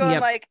sitting there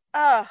going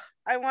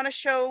I want a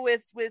show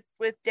with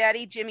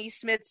Daddy Jimmy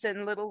Smits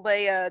and little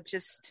Leia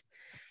just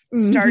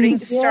starting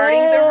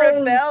the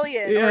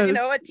rebellion, yes. or you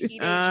know, a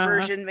teenage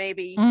version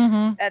maybe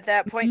at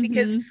that point,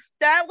 because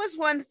that was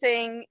one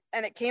thing,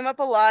 and it came up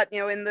a lot, you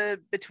know, in the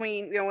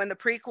between the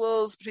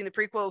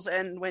prequels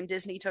and when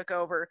Disney took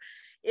over,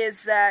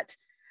 is that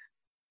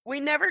we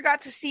never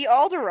got to see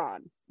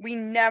Alderaan. We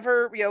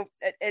never, you know,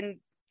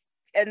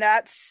 and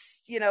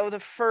that's, you know, the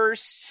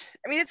first,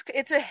 I mean,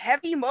 it's a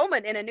heavy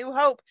moment in A New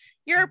Hope.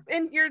 Your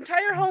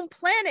entire home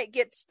planet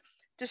gets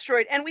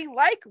destroyed, and we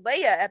like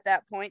Leia at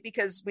that point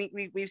because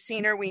we've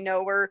seen her, we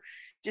know her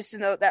just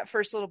in that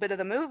first little bit of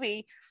the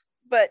movie,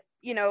 but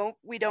you know,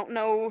 we don't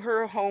know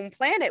her home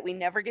planet. We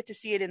never get to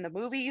see it in the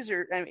movies,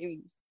 or I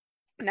mean,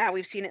 now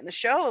we've seen it in the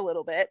show a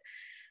little bit,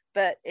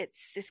 but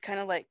it's kind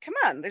of like, come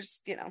on,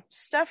 there's, you know,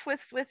 stuff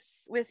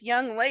with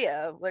young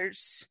Leia.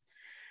 There's,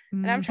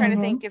 and I'm trying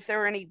to think if there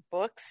were any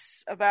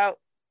books about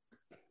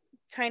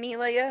tiny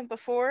Leia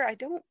before. I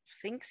don't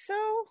think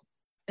so.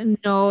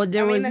 No,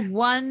 there was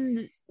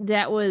one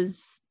that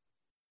was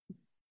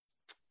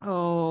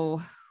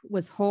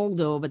with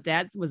Holdo, but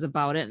that was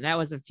about it, and that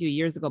was a few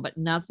years ago. But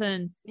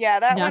nothing. Yeah,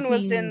 that one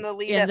was in the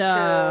lead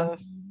up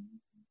to.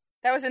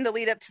 That was in the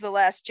lead up to The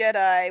Last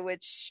Jedi,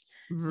 which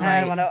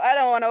I don't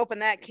want to open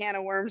that can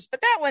of worms.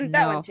 But that one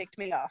ticked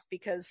me off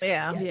because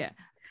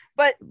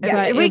But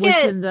we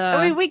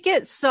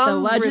get some the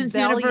Legends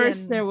rebellion.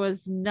 universe. There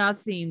was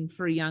nothing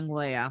for young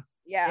Leia.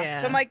 Yeah.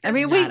 So I'm like, I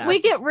mean,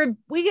 we get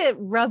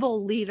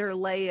rebel leader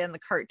Leia in the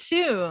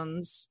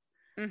cartoons,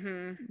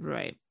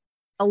 right?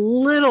 A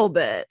little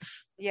bit,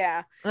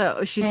 yeah.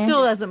 Oh, she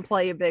still doesn't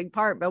play a big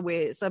part, but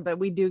we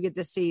do get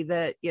to see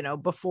that, you know,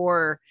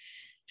 before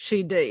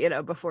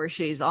before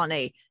she's on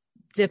a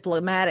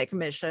diplomatic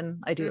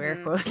mission. I do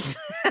air quotes.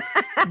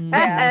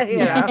 But, you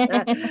know,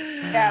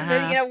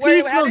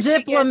 peaceful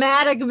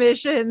diplomatic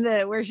mission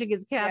where she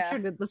gets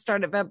captured at the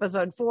start of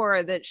episode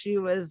 4. That she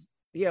was,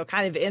 you know,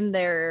 kind of in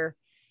there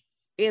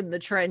in the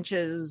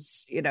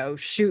trenches, you know,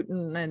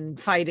 shooting and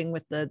fighting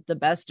with the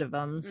best of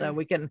them. So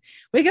we can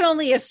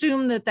only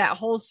assume that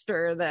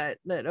holster that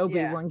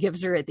Obi-Wan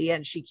gives her at the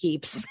end, she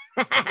keeps.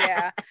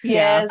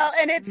 Yes.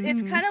 And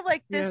it's kind of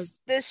like this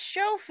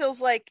show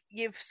feels like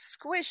you've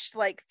squished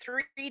like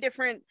 3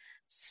 different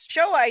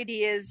show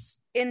ideas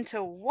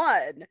into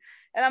one,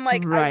 and I'm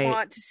like, I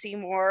want to see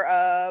more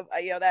of,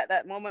 you know,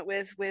 that moment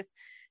with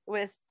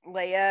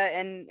Leia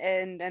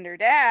and her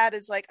dad.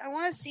 Is like, I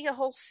want to see a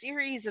whole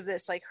series of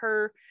this, like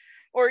her,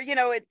 or you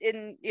know,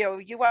 in you know,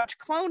 you watch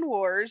Clone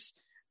Wars,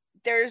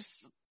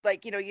 there's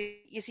like, you know,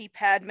 you see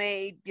Padme,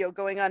 you know,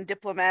 going on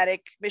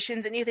diplomatic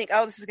missions, and you think,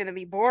 oh, this is going to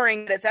be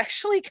boring, but it's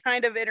actually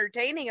kind of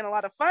entertaining and a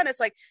lot of fun. It's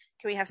like,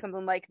 can we have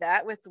something like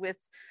that with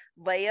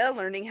Leia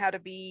learning how to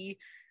be,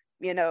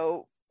 you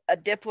know, a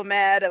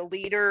diplomat, a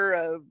leader,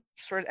 a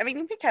sort of, I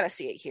mean, we kind of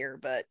see it here,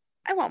 but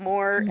I want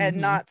more, and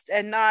not,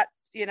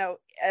 you know,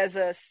 as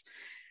a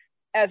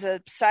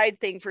side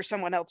thing for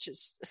someone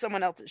else's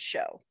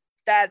show.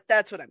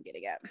 That's what I'm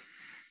getting at.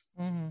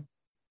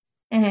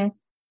 Yeah.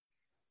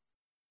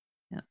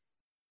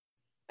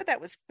 But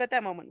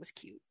that moment was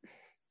cute.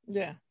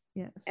 Yeah.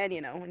 Yes. And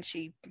you know, when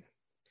she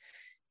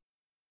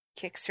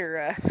kicks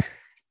her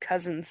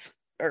cousins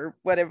or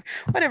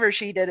whatever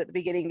she did at the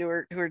beginning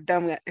to her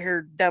dumb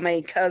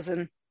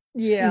cousin.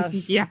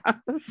 Yes. Yeah.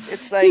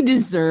 It's like, you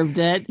deserved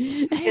it.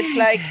 It's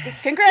like,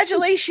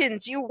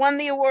 congratulations, you won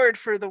the award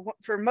for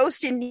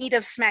most in need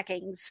of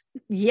smackings.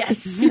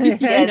 Yes.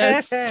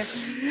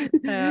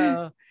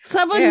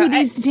 Someone who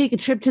needs to take a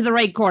trip to the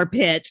right core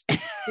pit.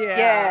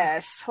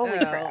 Yes. Holy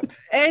crap.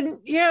 And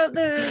you know,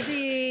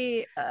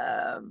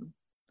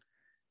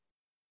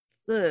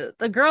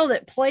 the girl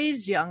that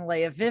plays young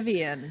Leia,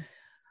 Vivian.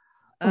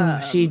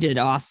 She did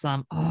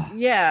awesome.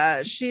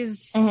 Yeah,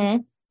 she's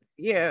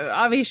you know,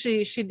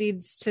 obviously she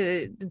needs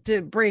to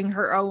bring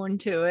her own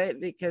to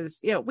it, because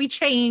you know, we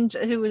change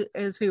who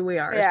we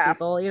are as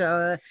people, you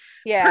know,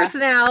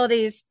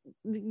 personalities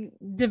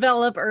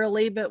develop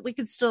early, but we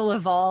could still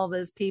evolve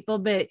as people.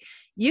 But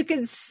you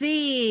can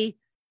see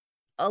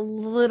a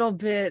little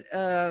bit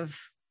of,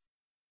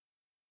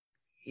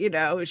 you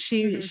know,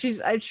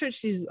 she's, I'm sure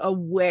she's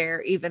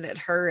aware even at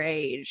her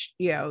age,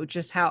 you know,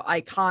 just how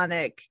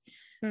iconic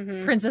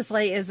Princess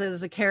Leia is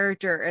as a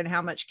character, and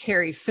how much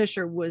Carrie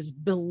Fisher was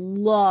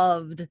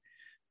beloved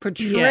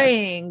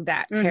portraying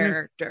that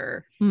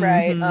character.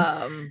 Right.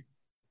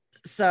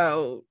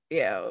 So, you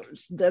know,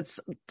 there's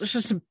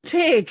just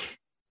big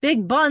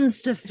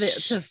buns to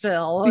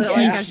fill.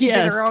 Like, she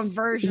did her own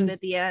version at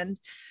the end.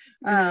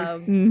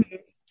 But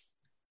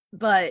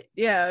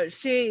yeah,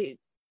 this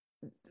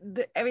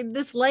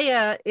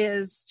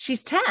Leia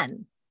she's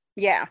 10.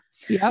 Yeah.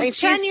 I mean,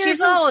 10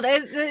 years old,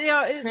 and you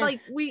know,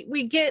 like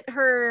we get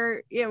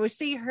her, you know, we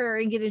see her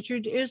and get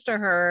introduced to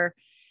her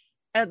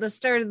at the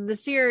start of the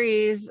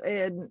series,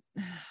 and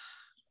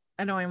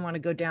I don't even want to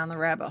go down the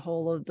rabbit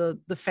hole of the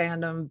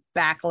fandom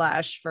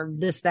backlash for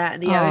this, that,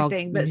 and the other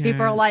thing, but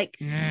people are like,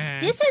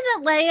 this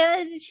isn't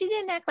Leia. She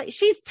didn't act like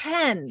she's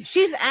 10.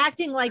 She's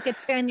acting like a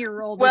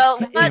 10-year-old. Well,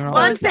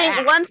 one thing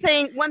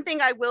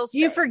I will say,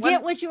 you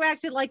forget what you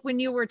acted like when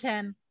you were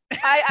 10.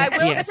 I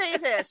will say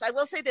this. I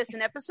will say this.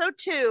 In episode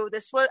 2,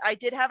 I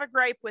did have a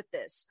gripe with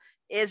this.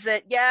 Is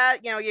that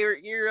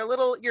you're a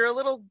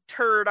little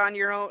turd on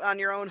your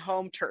own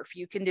home turf.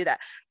 You can do that.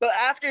 But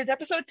after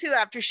episode 2,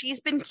 after she's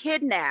been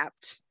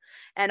kidnapped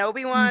and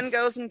Obi-Wan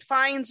goes and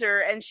finds her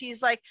and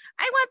she's like,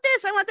 I want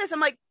this. I'm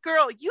like,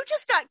 girl, you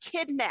just got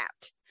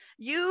kidnapped.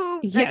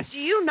 Do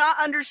you not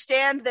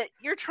understand that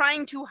you're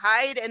trying to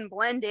hide and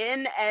blend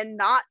in and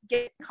not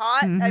get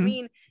caught? I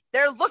mean,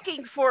 they're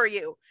looking for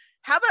you.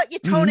 How about you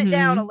tone it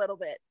down a little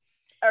bit?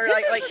 Or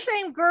this is the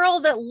same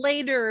girl that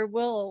later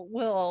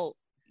will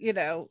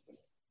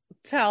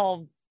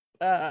tell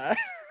Grand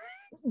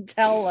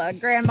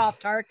Moff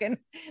Tarkin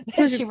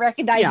that she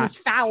recognizes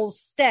foul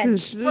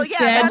stench. Well, yeah,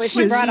 that's when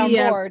she brought on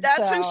board.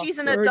 That's when she's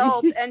an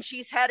adult and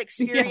she's had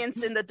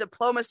experience in the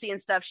diplomacy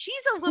and stuff.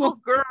 She's a little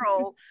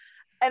girl.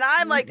 And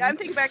I'm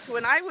thinking back to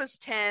when I was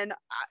 10,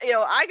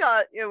 I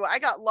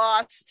got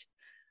lost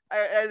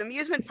at an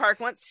amusement park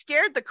once,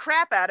 scared the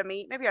crap out of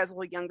me. Maybe I was a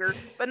little younger,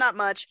 but not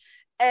much.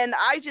 And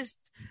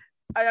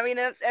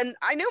and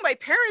I knew my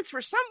parents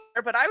were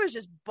somewhere, but I was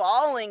just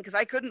bawling because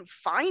I couldn't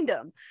find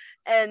them.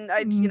 And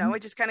I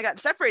just kind of got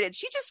separated.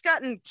 She just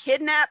gotten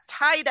kidnapped,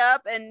 tied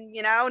up. And,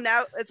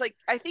 now it's like,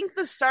 I think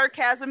the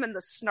sarcasm and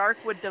the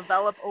snark would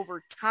develop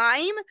over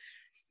time.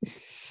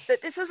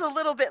 But this is a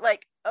little bit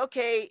like,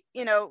 okay,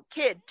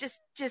 kid, just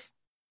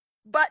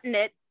button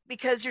it.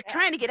 Because you're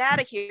trying to get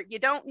out of here. You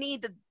don't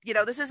need to,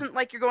 this isn't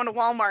like you're going to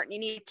Walmart and you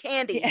need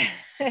candy.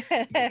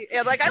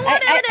 Yeah. Like, I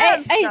want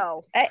M&Ms.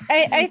 No.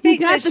 I think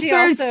you got that the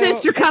third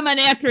sister coming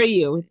after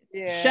you.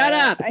 Yeah, shut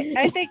up.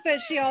 I think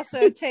that she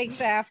also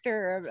takes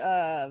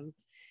after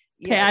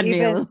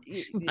Padme.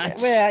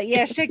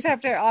 She takes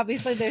after,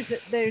 obviously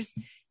there's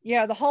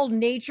the whole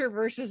nature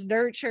versus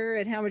nurture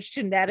and how much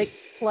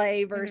genetics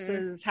play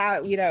versus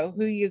how,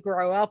 who you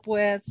grow up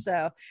with.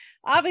 So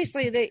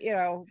obviously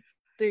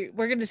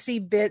we're going to see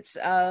bits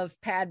of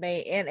Padme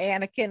and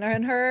Anakin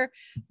in her,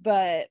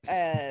 but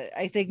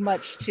I think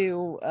much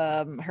to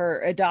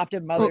her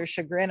adoptive mother's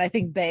chagrin, I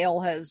think Bail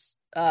has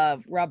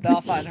rubbed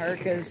off on her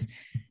because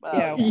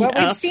what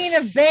we've seen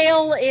of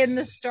Bail in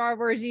the Star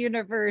Wars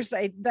universe,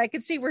 I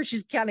could see where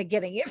she's kind of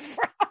getting it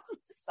from.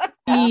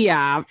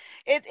 Yeah,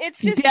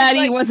 it's just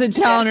Daddy wasn't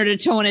telling her to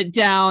tone it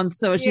down,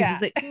 so she's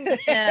just like,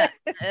 yeah.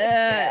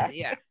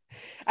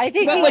 I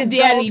think what would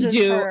Daddy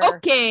do? Her.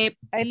 Okay,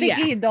 I think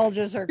he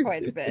indulges her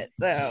quite a bit.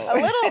 So a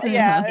little,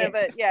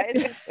 but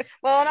it's just,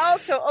 and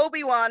also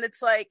Obi-Wan.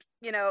 It's like,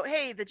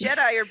 hey, the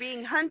Jedi are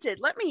being hunted.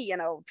 Let me,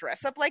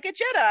 dress up like a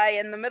Jedi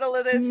in the middle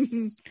of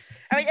this.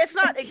 I mean, it's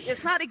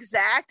not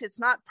exact, it's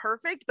not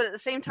perfect, but at the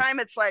same time,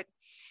 it's like,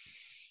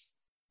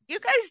 you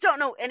guys don't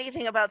know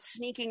anything about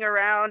sneaking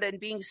around and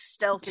being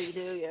stealthy,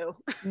 do you?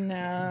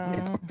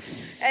 No.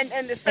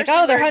 And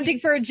especially they're hunting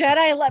for a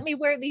Jedi. Let me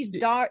wear these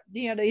dark,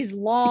 these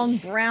long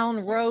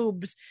brown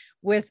robes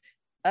with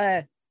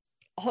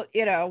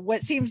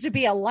what seems to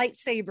be a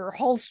lightsaber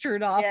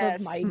holstered off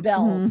of my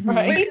belt,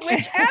 right?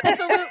 Which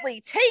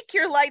absolutely, take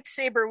your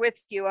lightsaber with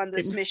you on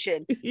this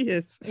mission.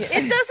 Yes.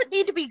 It doesn't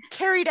need to be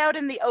carried out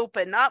in the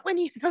open, not when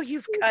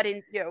you've cut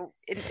in,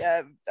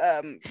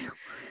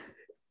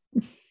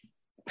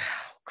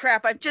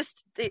 crap, I've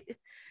just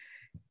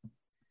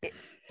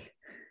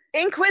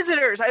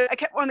Inquisitors. I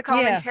kept wanting to call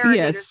them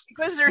interrogators. Yes.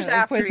 Inquisitors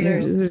after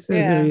Inquisitors.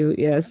 you.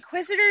 Yes.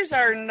 Inquisitors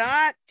are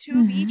not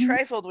to be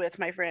trifled with,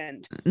 my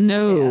friend.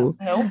 No.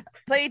 Nope.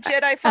 Play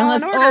Jedi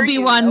Fallen Order. Unless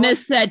Obi-Wan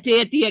missed that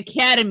day at the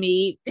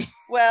Academy.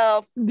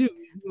 Well,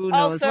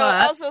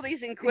 also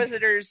these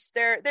Inquisitors,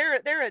 they're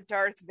a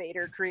Darth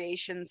Vader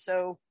creation,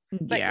 so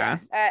yeah.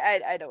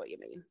 I know what you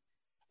mean.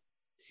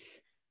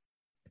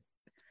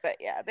 But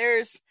yeah,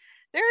 there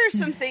are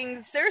some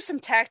things, there are some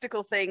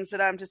tactical things that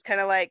I'm just kind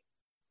of like,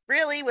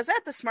 really, was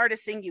that the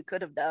smartest thing you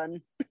could have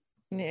done?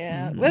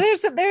 Yeah. Well,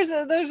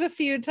 there's a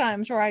few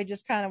times where I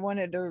just kind of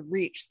wanted to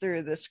reach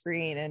through the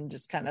screen and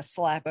just kind of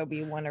slap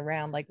Obi-Wan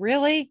around, like,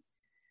 really?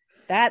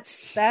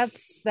 That's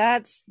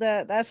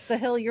the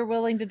hill you're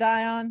willing to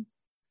die on?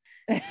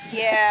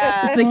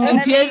 Yeah.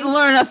 Like you didn't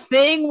learn a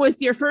thing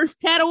with your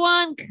first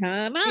Padawan?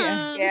 Come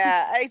on.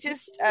 Yeah.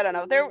 I don't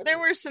know. There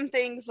were some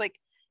things like,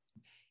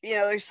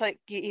 there's like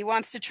he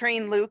wants to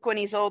train Luke when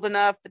he's old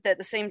enough, but at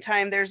the same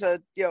time, there's a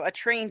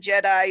trained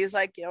Jedi who's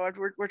like,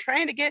 we're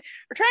trying to get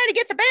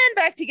the band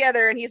back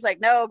together, and he's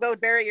like, no, go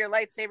bury your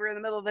lightsaber in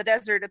the middle of the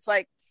desert. It's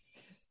like,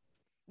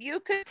 you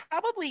could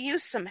probably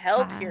use some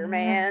help here,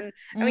 man.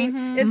 I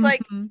mean, it's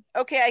like,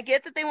 okay, I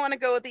get that they want to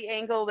go with the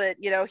angle that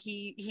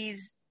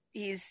he's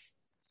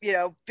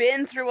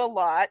been through a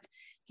lot.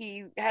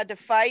 He had to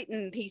fight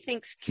and he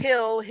thinks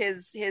kill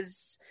his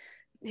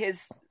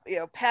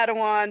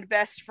Padawan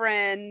best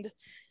friend,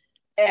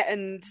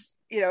 and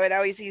and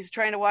now he's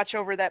trying to watch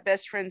over that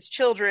best friend's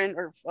children,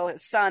 or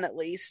his son at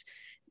least.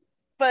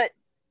 But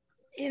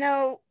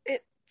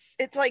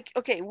it's like,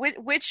 okay,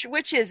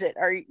 which is it?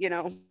 Are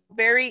go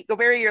bury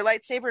your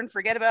lightsaber and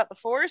forget about the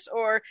Force,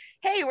 or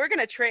hey, we're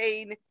gonna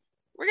train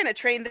we're gonna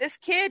train this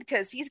kid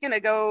because he's gonna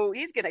take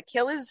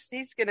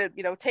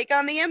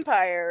on the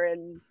Empire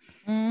and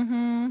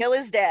kill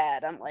his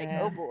dad. I'm like,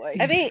 oh boy.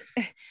 I mean,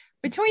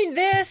 between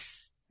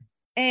this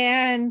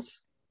and,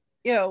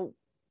 you know,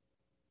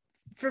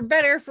 for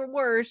better for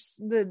worse,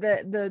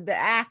 the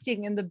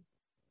acting and the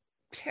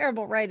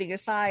terrible writing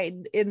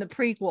aside, in the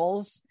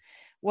prequels,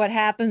 what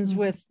happens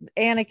with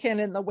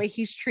Anakin and the way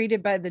he's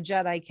treated by the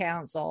Jedi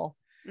Council,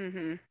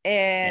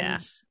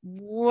 and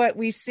what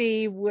we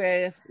see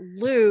with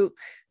Luke,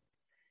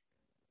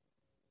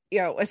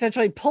 you know,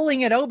 essentially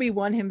pulling at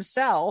Obi-Wan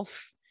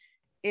himself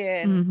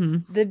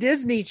in the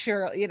Disney,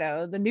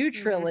 the new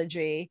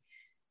trilogy.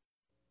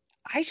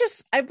 I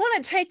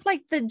want to take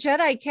like the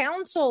Jedi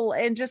Council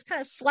and just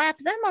kind of slap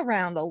them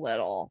around a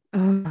little.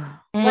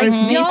 Like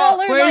y'all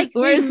are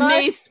where's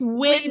Mace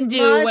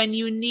Windu when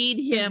you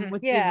need him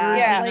with the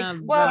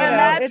version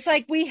of it's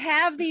like we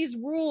have these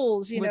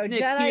rules, you know,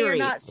 Jedi are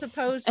not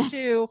supposed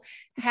to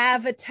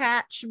have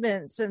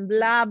attachments and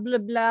blah blah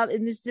blah,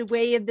 and this is the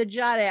way of the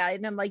Jedi.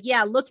 And I'm like,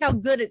 yeah, look how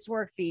good it's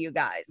worked for you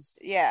guys.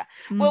 Yeah.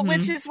 Well,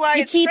 which is why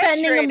you keep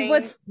ending them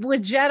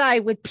with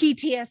Jedi with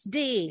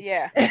PTSD.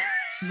 Yeah.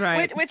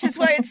 Right. Which is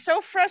why it's so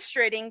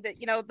frustrating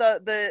that, you know,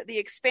 the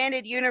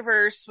expanded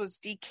universe was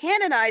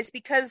decanonized,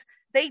 because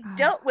they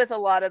dealt with a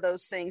lot of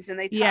those things, and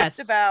they talked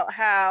about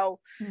how,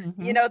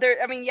 you know, they're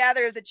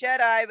the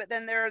Jedi, but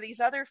then there are these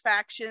other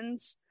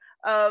factions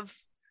of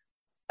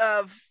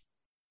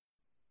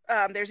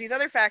there's these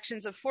other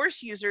factions of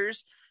Force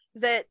users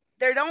that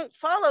they don't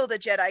follow the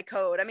Jedi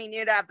code. I mean,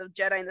 you'd have the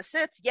Jedi and the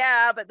Sith,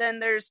 but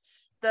then there's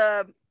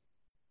the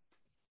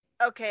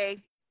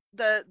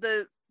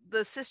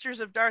Sisters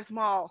of Darth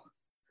Maul.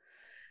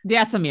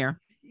 Dathomir.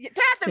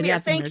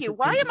 Dathomir, thank you.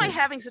 Why am I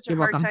having such a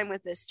hard time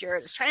with this?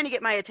 Jared is trying to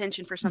get my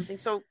attention for something.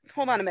 So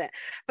hold on a minute.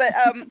 But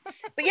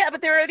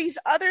but there are these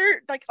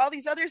other, like, all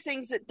these other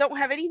things that don't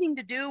have anything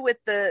to do with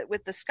the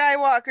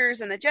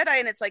Skywalkers and the Jedi.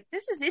 And it's like,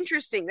 this is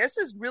interesting. This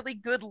is really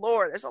good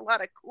lore. There's a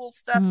lot of cool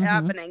stuff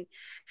happening.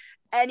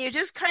 And you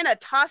just kind of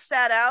toss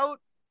that out,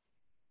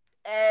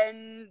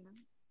 and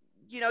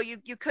you know, you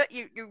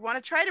want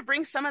to try to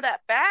bring some of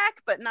that back,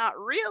 but not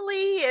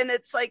really. And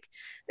it's like,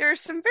 there are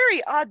some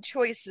very odd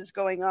choices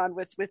going on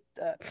with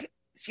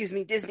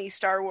Disney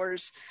Star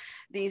Wars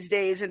these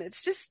days. And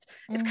it's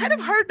kind of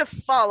hard to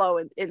follow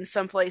in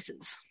some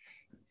places.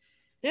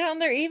 Yeah.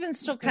 And they're even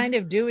still kind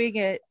of doing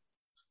it.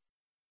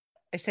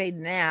 I say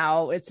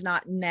now, it's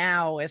not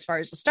now as far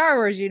as the Star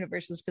Wars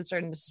universe is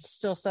concerned. This is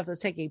still stuff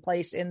that's taking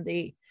place in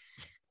the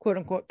quote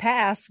unquote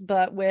past,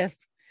 but with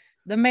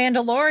the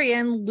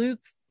Mandalorian,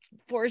 Luke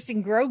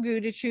forcing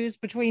Grogu to choose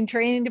between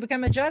training to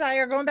become a Jedi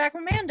or going back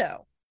with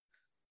Mando.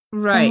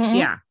 Right.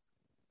 Yeah.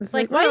 It's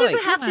like, why does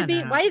it have to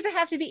be? Why does it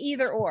have to be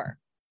either or?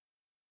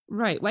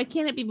 Right. Why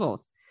can't it be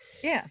both?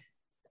 Yeah.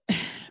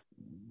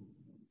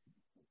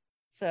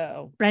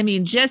 So, I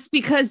mean, just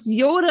because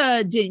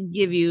Yoda didn't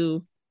give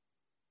you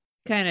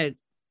that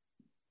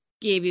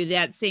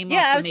same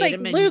I was like,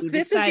 Luke,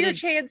 this is your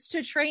chance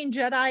to train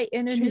Jedi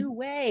in a new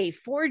way.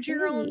 Forge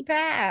your own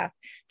path.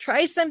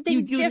 Try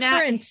something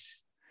different.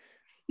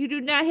 You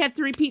do not have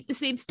to repeat the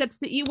same steps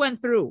that you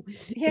went through.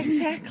 Yeah,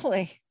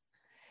 exactly.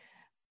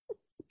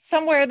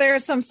 Somewhere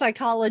there's some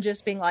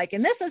psychologist being like,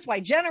 and this is why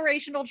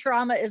generational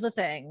trauma is a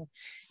thing.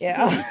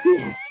 Yeah.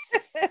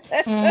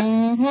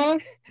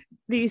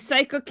 The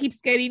cycle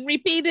keeps getting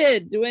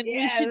repeated when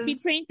we should be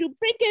trained to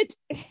break it.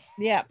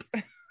 Yep.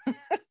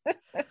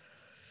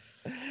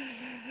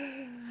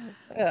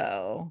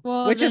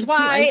 Which is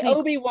why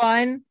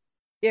Obi-Wan,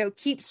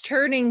 keeps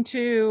turning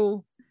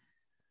to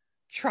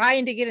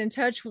trying to get in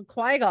touch with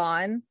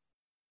Qui-Gon,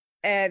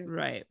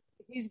 and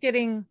he's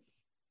getting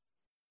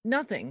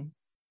nothing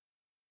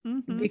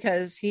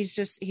because he's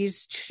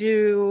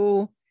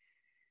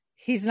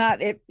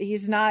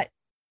not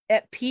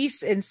at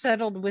peace and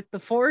settled with the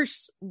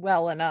Force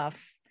well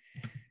enough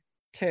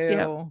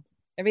to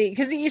I mean,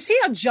 because you see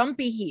how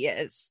jumpy he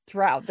is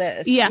throughout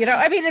this. Yeah.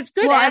 I mean, it's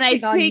good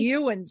acting on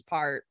Ewan's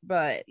part,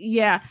 but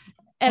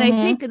and I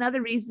think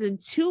another reason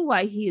too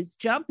why he is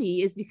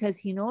jumpy is because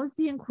he knows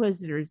the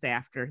Inquisitor's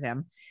after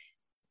him.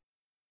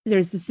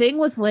 There's the thing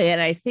with Leia,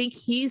 and I think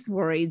he's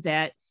worried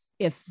that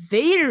if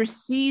Vader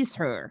sees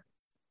her,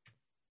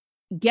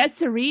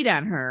 gets a read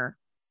on her,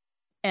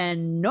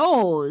 and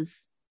knows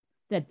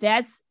that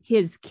that's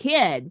his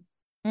kid,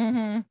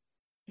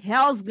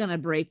 hell's gonna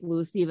break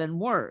loose even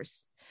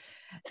worse.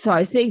 So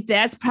I think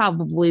that's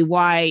probably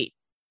why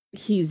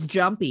he's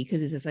jumpy,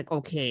 because it's just like,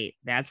 okay,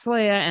 that's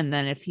Leia, and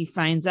then if he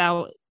finds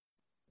out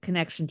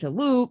connection to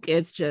Luke,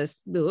 it's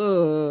just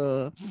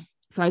ugh.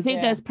 So I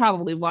think that's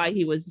probably why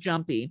he was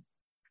jumpy.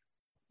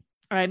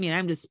 I mean,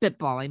 I'm just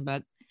spitballing,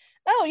 but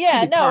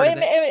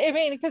I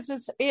mean, because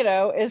it's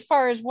as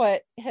far as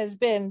what has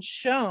been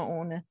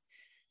shown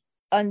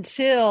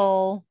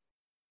until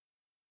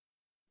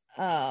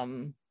I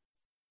mean,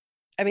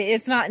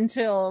 it's not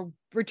until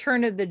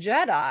Return of the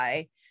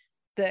Jedi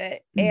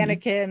that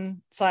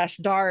Anakin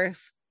 /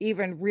 Darth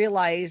even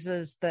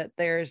realizes that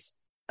there's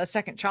a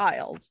second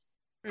child.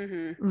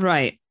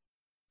 Right.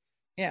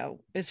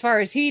 as far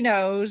as he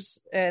knows,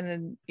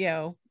 and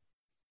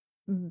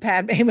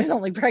Padme was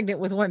only pregnant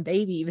with one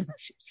baby, even though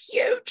she was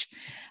huge.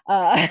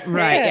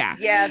 Right.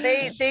 Yeah.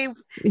 They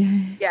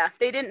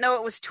didn't know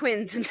it was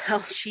twins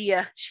until she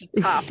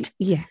popped.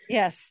 Yeah.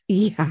 Yes.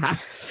 Yeah.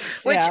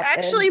 Which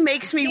actually and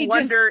makes me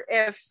wonder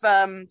if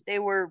they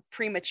were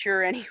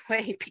premature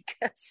anyway,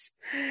 because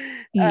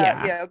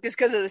just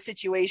because of the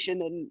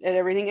situation and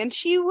everything. And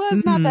she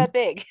was not that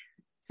big.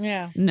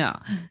 Yeah. No.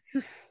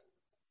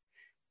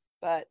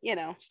 But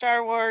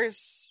Star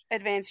Wars,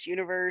 Advanced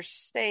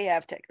Universe, they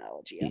have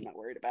technology. I'm not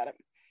worried about it.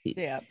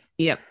 Yeah.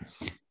 Yep.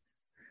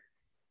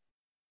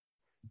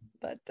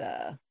 But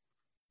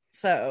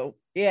so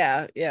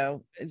I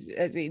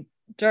mean,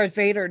 Darth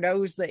Vader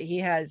knows that he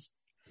has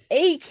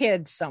a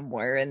kid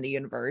somewhere in the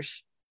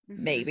universe,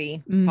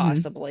 maybe,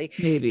 possibly,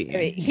 maybe. I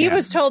mean, he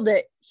was told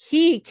that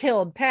he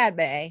killed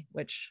Padme,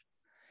 which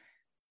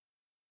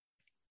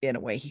in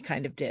a way he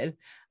kind of did.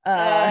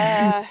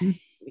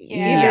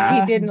 Even if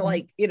he didn't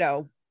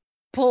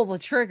pull the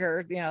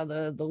trigger,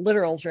 the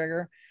literal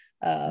trigger.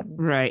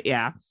 Right.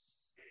 Yeah.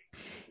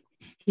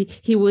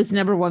 He was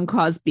number one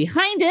cause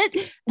behind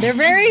it. They're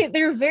very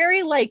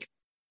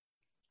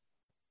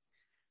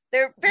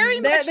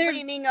much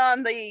leaning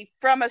on the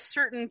from a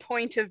certain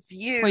point of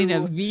view.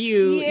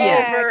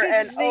 Yeah, over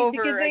and over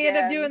because they again.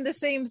 end up doing the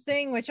same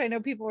thing, which I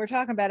know people were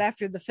talking about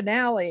after the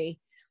finale,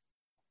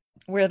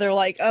 where they're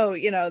like, oh,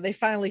 they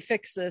finally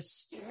fixed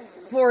this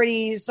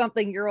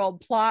 40-something-year-old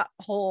plot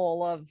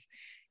hole of,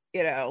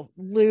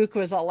 Luke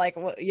was all like,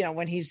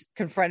 when he's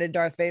confronted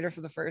Darth Vader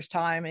for the first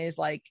time, and he's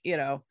like,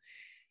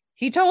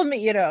 he told me,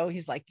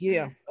 he's like,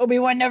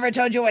 Obi-Wan never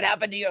told you what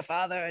happened to your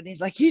father. And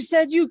he's like, you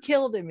said you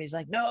killed him. He's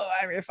like, no,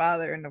 I'm your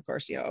father. And of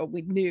course,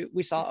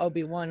 we saw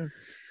Obi-Wan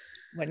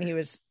when he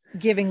was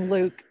giving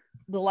Luke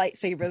the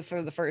lightsaber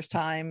for the first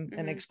time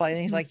and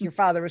explaining, he's like, your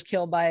father was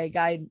killed by a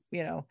guy,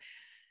 named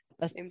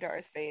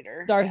Darth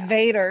Vader.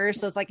 Vader.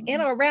 So it's like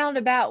in a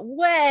roundabout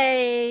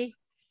way.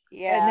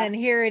 Yeah. And then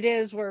here it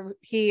is where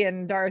he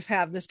and Darth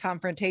have this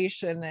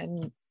confrontation,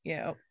 and,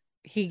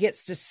 he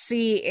gets to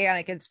see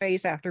Anakin's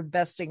face after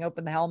busting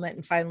open the helmet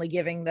and finally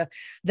giving the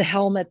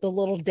helmet the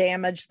little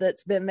damage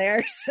that's been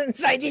there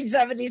since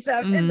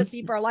 1977. And the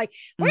people are like,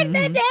 where did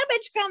that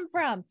damage come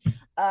from?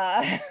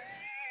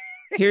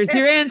 Here's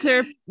your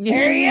answer.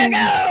 There you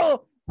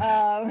go.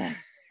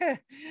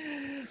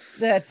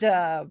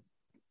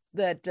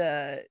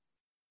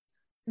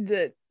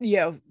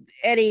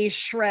 Any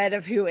shred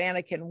of who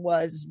Anakin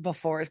was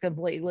before is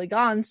completely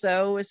gone.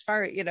 So as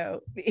far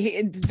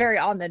it's very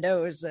on the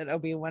nose that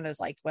Obi-Wan is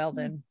like, well,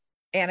 then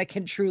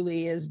Anakin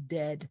truly is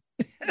dead.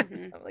 So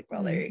I'm like,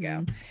 well, there you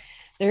go.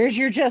 There's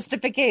your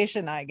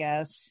justification, I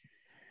guess.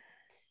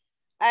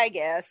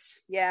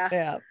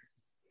 Yeah.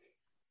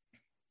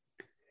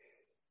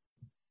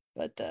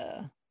 But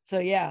so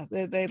yeah,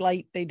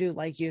 they do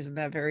like using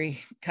that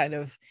very kind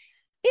of,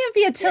 if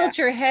you tilt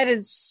your head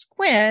and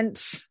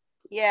squint.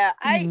 Yeah,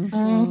 I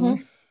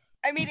mean,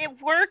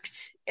 it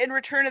worked in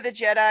Return of the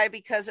Jedi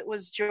because it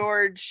was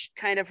George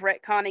kind of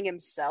retconning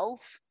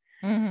himself.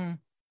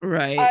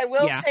 Right. I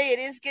will say it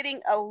is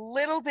getting a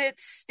little bit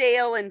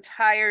stale and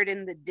tired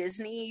in the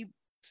Disney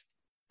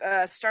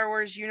Star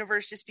Wars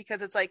universe, just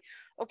because it's like,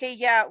 okay,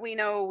 yeah, we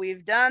know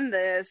we've done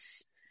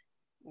this.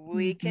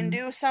 We can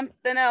do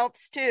something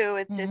else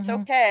too. It's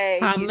okay.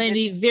 How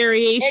many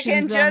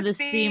variations on this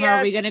theme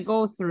are we going to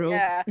go through?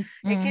 Yeah, it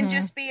can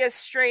just be a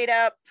straight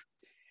up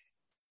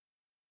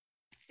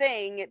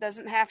thing. It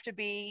doesn't have to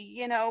be,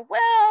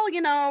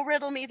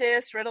 riddle me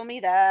this, riddle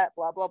me that,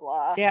 blah blah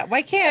blah. Yeah,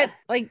 why can't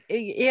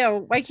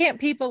why can't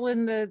people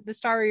in the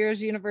Star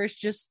Wars universe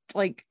just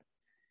like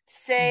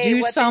say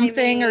do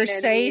something or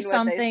say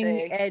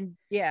something and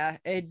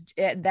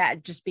that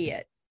just be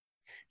it?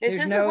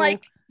 This isn't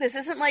like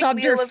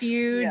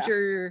subterfuge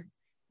or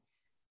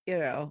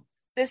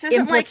this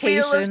isn't like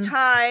Wheel of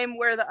Time,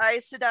 where the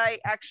Aes Sedai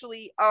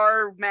actually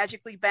are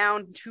magically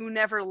bound to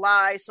never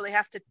lie, so they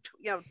have to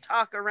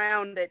talk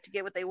around it to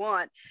get what they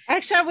want.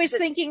 Actually, I was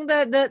thinking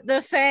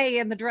the Fae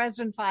and the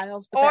Dresden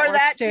Files, but or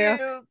that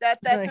too.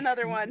 That's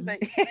another one.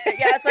 But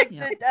yeah, it's like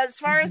as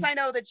far as I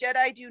know, the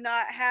Jedi do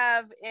not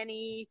have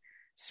any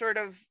sort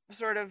of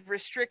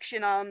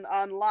restriction on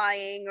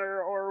lying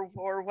or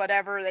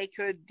whatever. They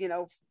could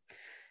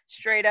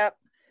straight up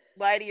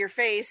lie to your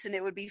face and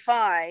it would be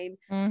fine.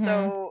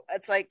 So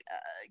it's like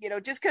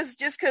just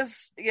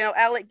because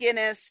Alec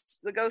Guinness,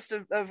 the ghost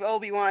of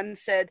Obi-Wan,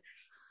 said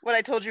what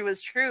I told you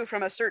was true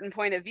from a certain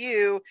point of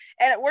view,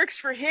 and it works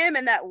for him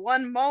in that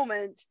one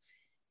moment,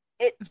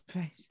 it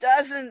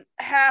doesn't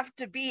have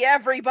to be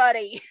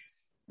everybody.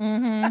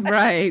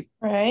 Right.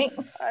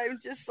 I'm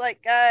just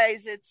like,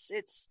 guys,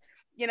 it's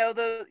not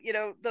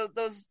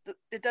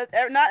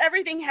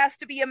everything has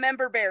to be a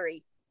member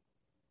berry.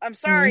 I'm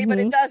sorry, but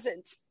it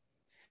doesn't.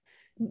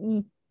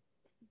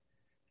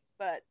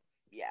 But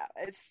yeah,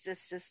 it's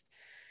just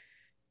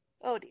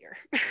oh dear.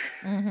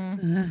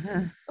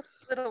 a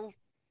little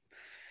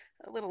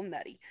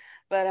nutty,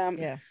 but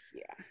yeah.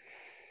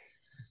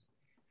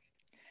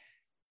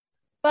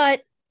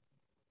 But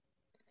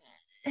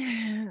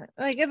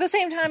like at the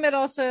same time, it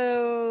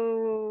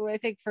also, I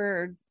think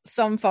for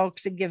some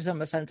folks, it gives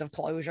them a sense of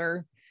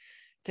closure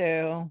too.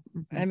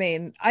 Mm-hmm. I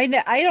mean,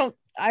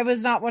 I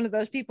was not one of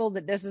those people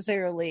that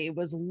necessarily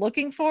was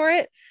looking for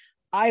it.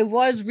 I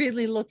was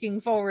really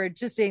looking forward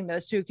to seeing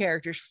those two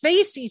characters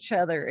face each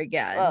other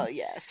again. Oh,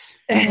 yes.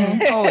 Oh,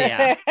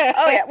 yeah.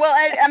 Oh, yeah. Well,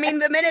 I mean,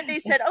 the minute they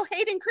said, "Oh,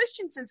 Hayden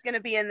Christensen's going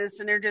to be in this,"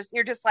 and you're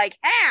just like,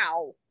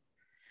 how?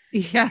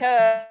 Yeah.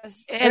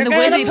 Because And the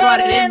way they brought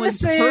it in was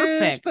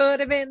perfect.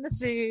 Put him in the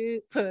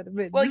suit. Put him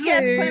in well, the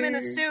yes, suit. put him in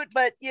the suit,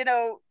 but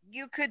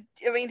you could.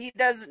 I mean,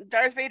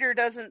 Darth Vader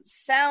doesn't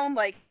sound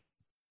like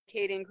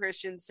Hayden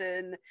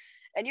Christensen,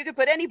 and you could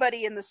put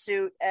anybody in the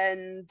suit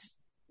and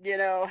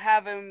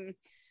have him,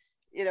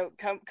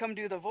 come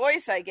do the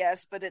voice, I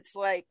guess. But it's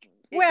like,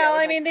 well,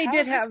 I mean, they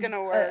did have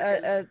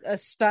a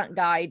stunt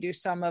guy do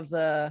some of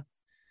the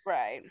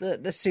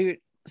the suit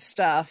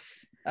stuff.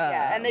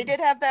 Yeah, and they did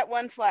have that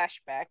one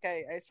flashback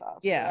I saw. So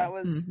yeah, that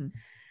was, and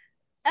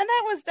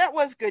that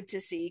was good to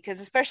see,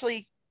 because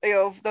especially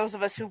those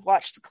of us who've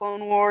watched the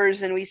Clone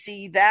Wars and we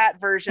see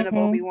that version of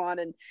Obi-Wan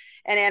and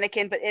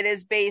Anakin, but it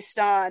is based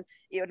on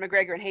Ewan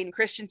McGregor and Hayden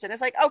Christensen.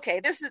 It's like, okay,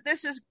 this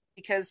is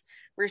because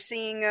we're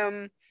seeing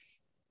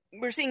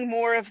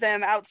more of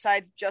them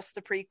outside just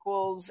the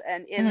prequels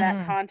and in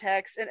that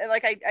context. And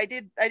like I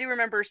do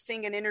remember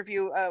seeing an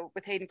interview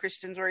with Hayden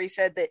Christensen where he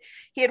said that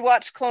he had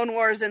watched Clone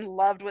Wars and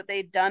loved what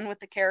they'd done with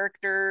the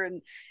character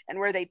and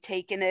where they'd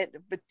taken it,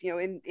 but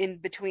in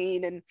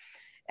between, and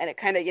it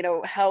kind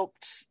of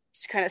helped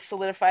kind of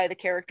solidify the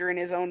character in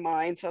his own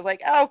mind. So I was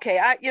like, oh, okay,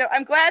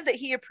 I'm glad that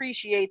he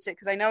appreciates it,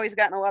 because I know he's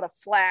gotten a lot of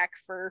flack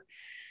for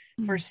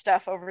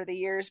stuff over the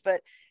years,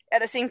 but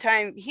at the same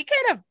time, he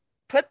kind of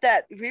put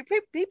that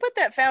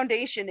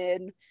foundation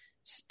in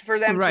for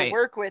them to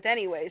work with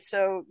anyway.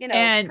 So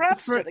and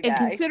props to the guy.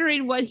 And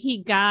considering what he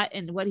got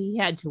and what he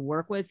had to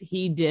work with,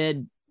 he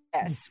did.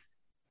 Yes,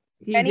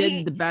 he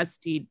did the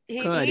best he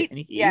could.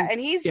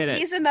 And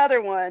he's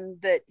another one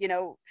that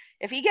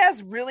if he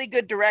has really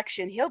good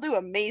direction, he'll do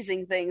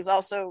amazing things.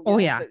 Also,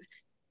 we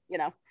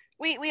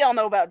all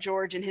know about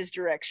George and his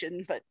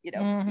direction, but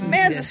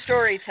man's a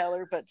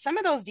storyteller. But some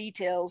of those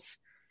details,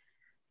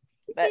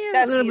 but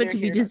that's a little bit to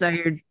be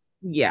desired.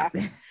 Yeah,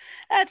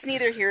 that's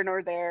neither here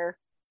nor there.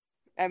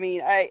 I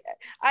mean, I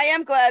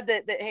am glad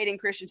that Hayden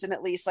Christensen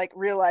at least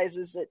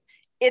realizes that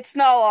it's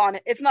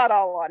not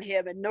all on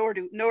him, and nor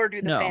do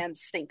the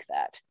fans think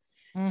that.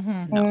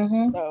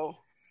 So,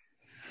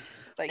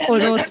 for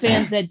those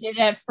fans that did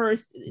at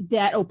first,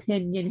 that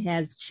opinion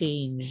has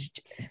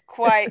changed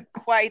quite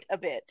a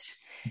bit.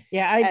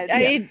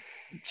 Yeah,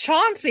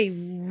 Chauncey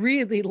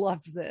really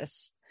loved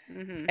this,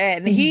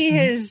 and he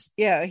is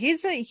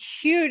he's a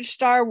huge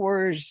Star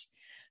Wars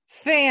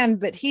fan,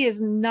 but he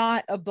is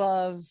not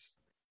above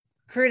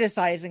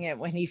criticizing it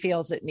when he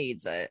feels it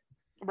needs it.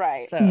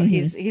 Right. So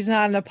he's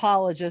not an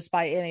apologist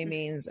by any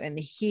means, and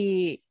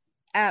he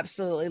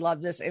absolutely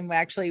loved this, and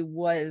actually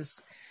was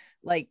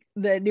like,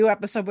 the new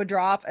episode would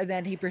drop and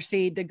then he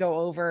proceeded to go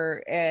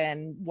over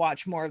and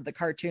watch more of the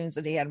cartoons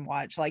that he hadn't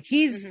watched. Like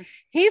he's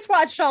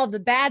watched all the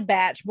Bad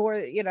Batch more,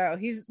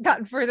 he's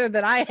gotten further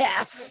than I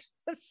have.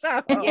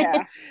 So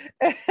yeah.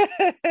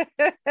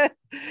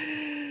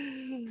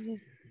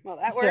 Well,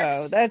 that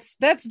works. So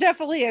that's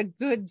definitely a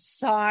good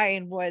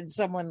sign when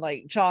someone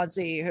like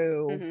Chauncey,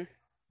 who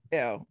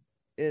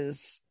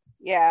is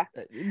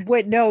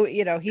would know,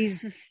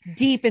 he's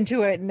deep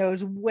into it and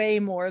knows way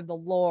more of the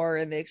lore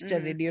in the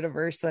extended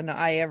universe than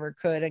I ever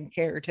could and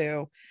care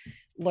to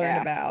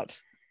learn about.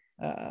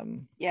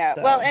 So.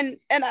 Well, and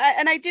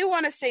I do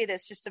want to say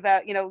this just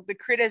about the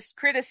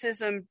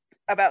criticism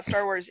about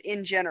Star Wars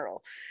in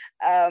general,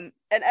 and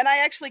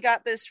I actually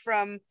got this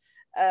from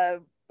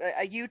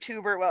a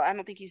YouTuber. Well, I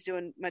don't think he's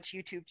doing much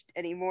YouTube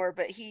anymore,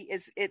 but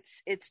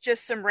it's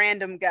just some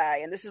random guy.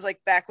 And this is like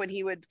back when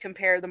he would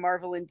compare the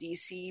Marvel and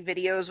DC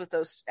videos with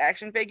those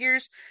action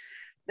figures.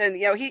 Then,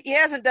 he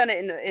hasn't done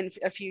it in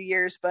a few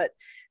years, but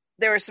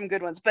there were some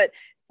good ones. But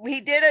he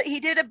did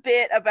a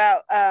bit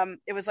about,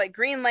 it was like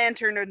Green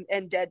Lantern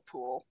and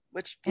Deadpool,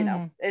 which,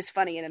 is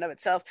funny in and of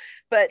itself.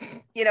 But,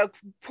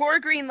 poor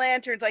Green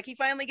Lantern's like, he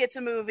finally gets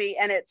a movie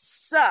and it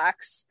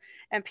sucks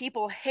and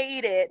people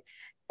hate it.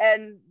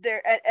 And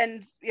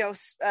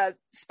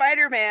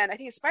Spider-Man, I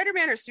think it's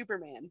Spider-Man or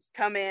Superman,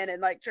 come in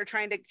and they're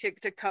trying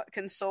to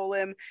console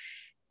him,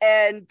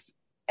 and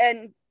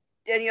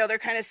they're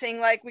kind of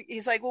saying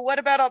he's like, well, what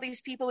about all these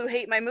people who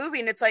hate my movie?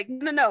 And it's like,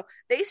 no,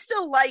 they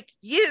still like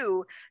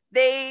you.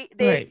 They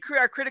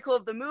are critical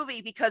of the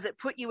movie because it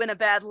put you in a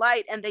bad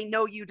light, and they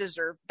know you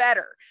deserve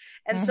better.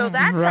 And so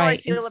that's how I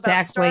feel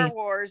about Star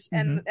Wars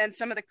and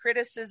some of the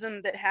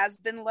criticism that has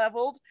been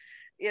leveled.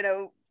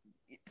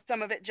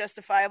 Some of it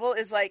justifiable,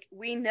 is like,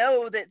 we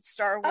know that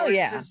Star Wars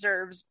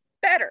deserves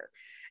better.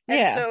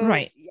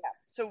 And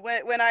so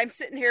when I'm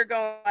sitting here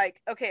going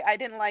like, okay, I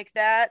didn't like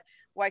that,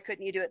 why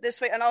couldn't you do it this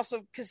way? And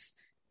also because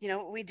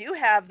we do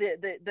have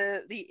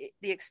the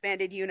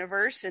expanded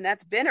universe, and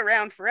that's been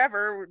around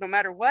forever, no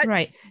matter what.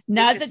 Right.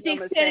 Not that the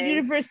expanded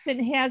universe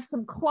didn't have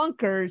some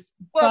clunkers.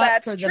 Well,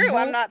 that's true.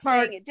 I'm not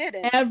saying it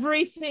didn't.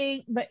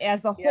 Everything, but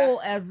as a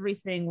whole,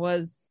 everything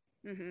was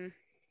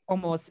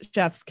almost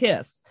chef's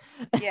kiss.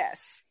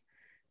 Yes.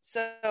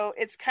 So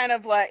it's kind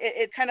of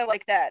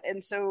like that,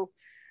 and so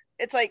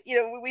it's like,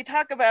 we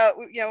talk about,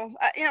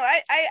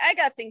 I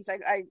got things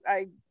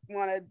I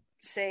want to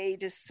say,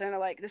 just kind of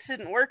like, this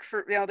didn't work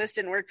for me, this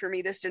didn't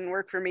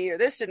work for me, or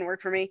this didn't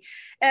work for me.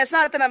 And it's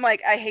not that I'm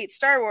like, I hate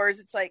Star Wars.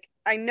 It's like,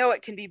 I know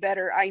it can be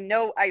better. I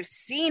know I've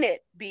seen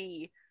it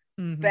be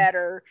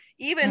better,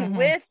 even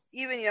with,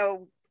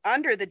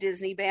 under the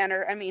Disney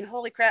banner. I mean,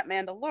 holy crap,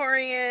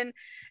 Mandalorian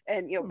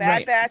and,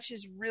 Bad Batch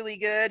is really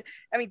good.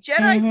 I mean,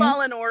 Jedi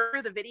Fallen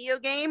Order, the video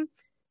game,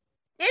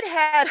 it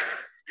had,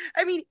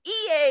 I mean,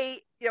 EA,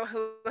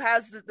 who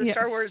has the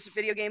Star Wars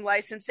video game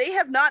license, they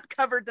have not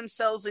covered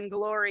themselves in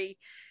glory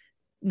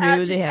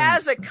as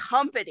a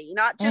company,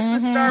 not just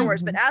with Star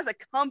Wars, but as a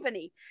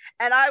company.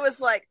 And I was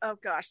like, oh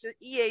gosh, the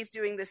EA's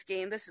doing this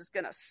game. This is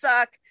going to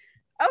suck.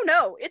 Oh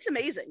no, it's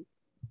amazing.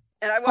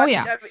 And I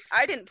watched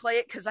I didn't play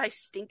it because I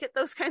stink at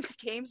those kinds of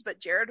games,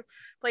 but Jared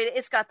played it.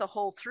 It's got the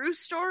whole through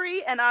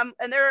story, and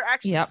there are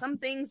actually some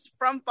things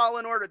from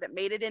Fallen Order that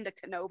made it into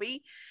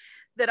Kenobi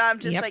that I'm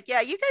just like,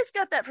 yeah, you guys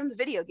got that from the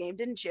video game,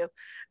 didn't you?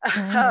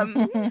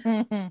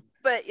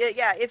 But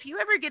yeah, if you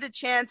ever get a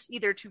chance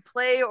either to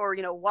play or,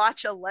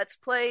 watch a Let's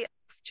Play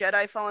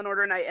Jedi Fallen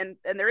Order, and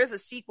there is a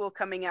sequel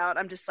coming out,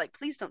 I'm just like,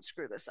 please don't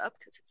screw this up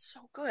because it's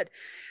so good.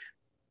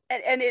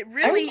 And it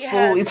really I'm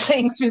slowly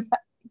playing through that.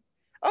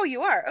 Oh,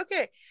 you are?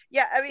 Okay.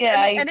 Yeah, I mean,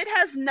 and it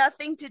has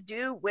nothing to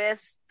do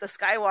with the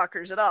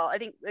Skywalkers at all. I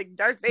think like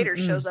Darth Vader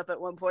shows up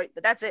at one point,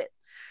 but that's it.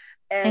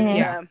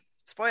 And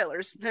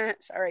spoilers,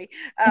 sorry.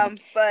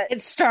 But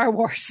it's Star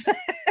Wars.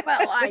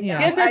 Well, I know.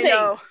 I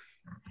know.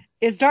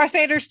 Is Darth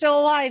Vader still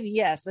alive?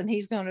 Yes, and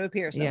he's going to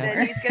appear somewhere.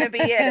 Then he's going to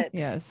be in it.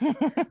 Yes.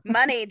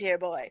 Money, dear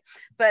boy.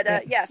 But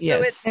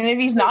so it's, and if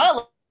he's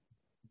not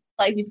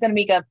alive, he's going to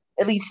make at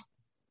least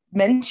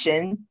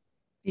mention.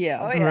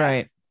 Yeah. Oh, yeah.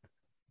 Right.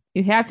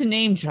 You have to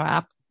name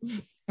drop.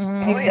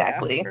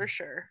 Exactly. Yeah, for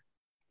sure.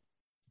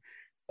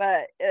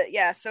 But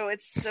so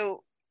it's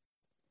so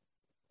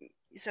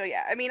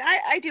yeah. I mean,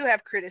 I do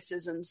have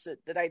criticisms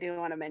that I do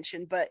want to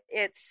mention, but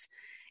it's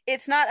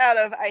not out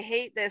of I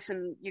hate this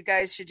and you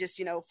guys should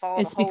just fall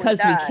in the hole. It's because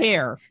we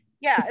care.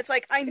 Yeah, it's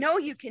like, I know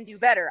you can do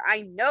better.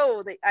 I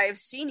know that I've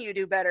seen you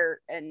do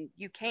better, and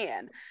you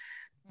can.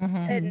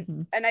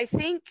 And I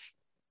think,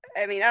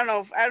 I mean, I don't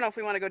know if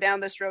we want to go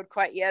down this road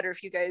quite yet, or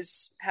if you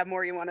guys have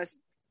more you want to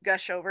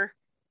gush over.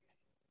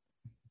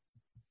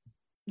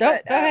 No,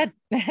 go ahead.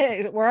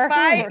 We're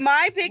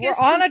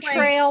on a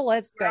trail.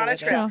 Let's go. We're on a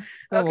trail.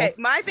 Okay,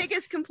 my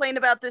biggest complaint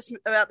about this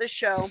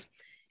show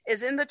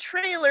is in the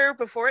trailer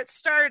before it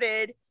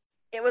started.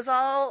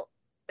 The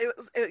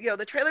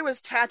trailer was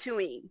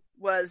Tatooine,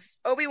 was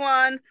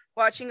Obi-Wan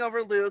watching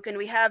over Luke, and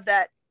we have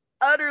that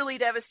utterly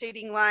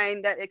devastating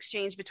line, that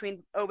exchange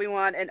between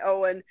Obi-Wan and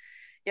Owen,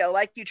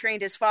 like you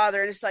trained his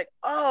father, and it's like,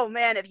 oh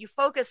man, if you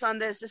focus on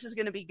this is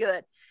going to be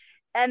good.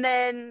 And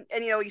then,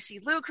 you see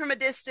Luke from a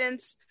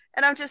distance,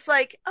 and I'm just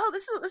like, oh,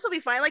 this will be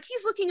fine. Like,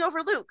 he's looking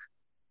over Luke.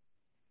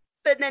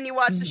 But then you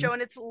watch the show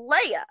and it's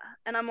Leia,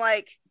 and I'm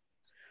like,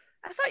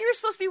 I thought you were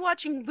supposed to be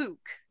watching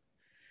Luke.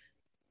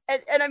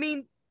 And I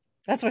mean,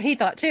 that's what he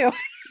thought too.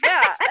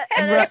 Yeah.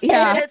 And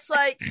it's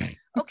like,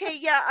 okay,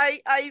 yeah,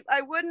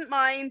 I wouldn't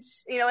mind,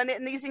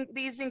 and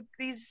these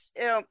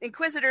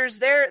Inquisitors,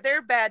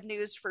 they're bad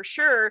news for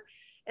sure.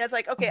 And it's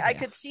like, okay, I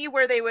could see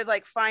where they would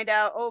like find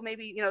out, oh,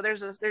 maybe,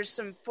 there's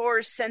some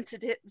Force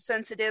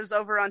sensitives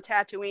over on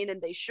Tatooine,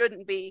 and they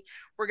shouldn't be.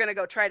 We're going to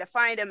go try to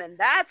find them, and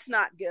that's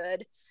not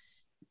good.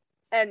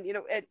 And,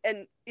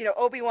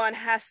 Obi-Wan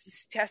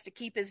has to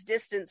keep his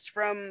distance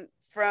from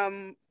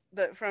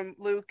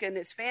Luke and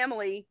his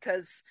family,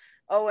 because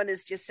Owen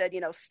has just said,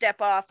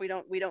 step off. We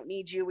don't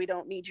need you. We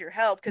don't need your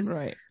help. Because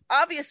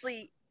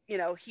obviously,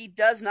 he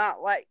does not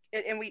like,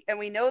 and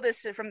we know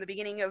this from the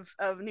beginning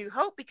of New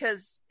Hope,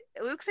 because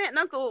Luke's aunt and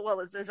uncle, well,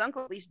 his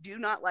uncle at least, do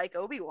not like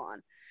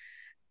Obi-Wan.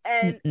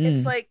 And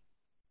it's like,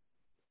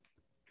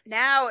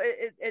 now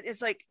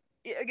it's like,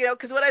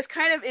 because what I was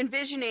kind of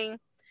envisioning,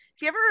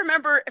 if you ever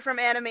remember from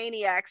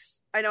Animaniacs,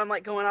 I know I'm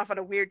like going off on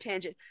a weird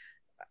tangent,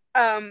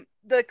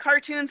 the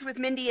cartoons with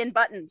Mindy and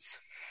Buttons.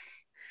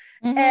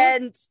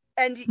 And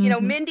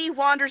Mindy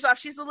wanders off.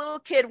 She's a little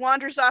kid,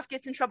 wanders off,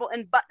 gets in trouble,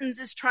 and Buttons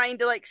is trying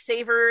to like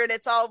save her, and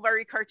it's all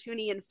very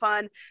cartoony and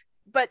fun.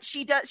 But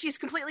she's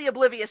completely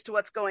oblivious to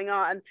what's going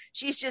on.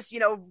 She's just,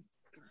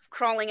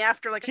 crawling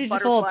after like she's a butterfly.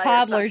 Just a little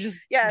toddler, just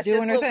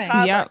doing her thing.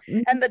 Toddler.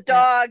 Yep. And the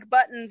dog,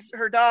 Buttons,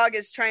 her dog,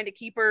 is trying to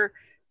keep her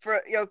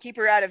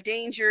out of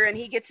danger, and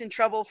he gets in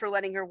trouble for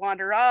letting her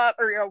wander off,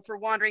 or for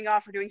wandering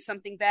off or doing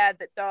something bad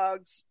that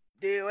dogs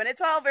do. And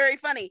it's all very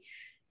funny.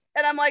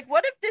 And I'm like,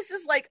 what if this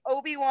is like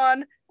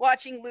Obi-Wan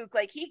watching Luke?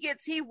 Like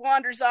he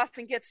wanders off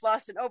and gets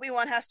lost, and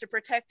Obi-Wan has to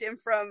protect him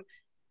from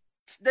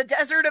the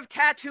desert of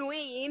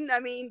Tatooine. I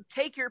mean,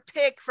 take your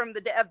pick from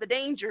of the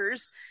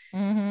dangers.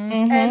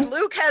 And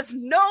Luke has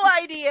no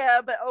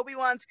idea, but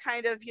Obi-Wan's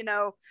kind of,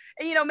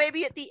 and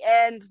maybe at the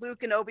end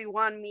Luke and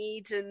Obi-Wan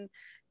meet, and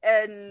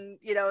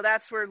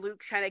that's where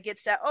Luke kind of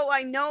gets that,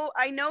 I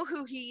know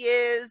who he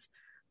is.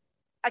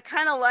 I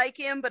kind of like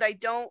him, but I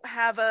don't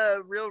have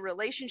a real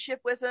relationship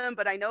with him,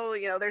 but I know,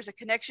 there's a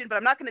connection, but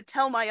I'm not going to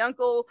tell my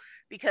uncle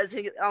because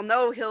I'll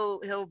know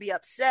he'll be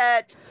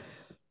upset.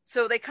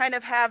 So they kind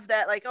of have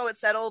that, like,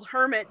 it's that old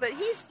hermit, but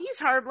he's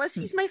harmless.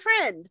 He's my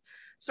friend,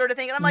 sort of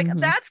thing. And I'm like,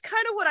 that's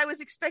kind of what I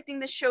was expecting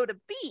this show to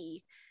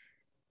be.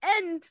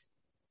 And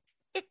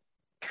it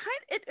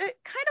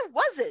kind of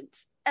wasn't.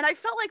 And I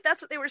felt like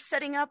that's what they were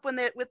setting up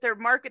with their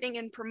marketing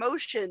and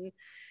promotion.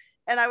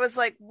 And I was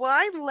like,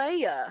 why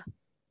Leia?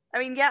 I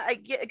mean, yeah, I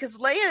get, because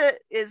Leia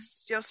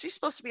is, she's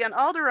supposed to be on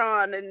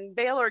Alderaan and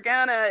Bail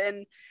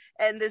Organa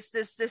and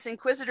this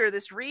Inquisitor,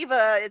 this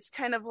Reva. It's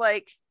kind of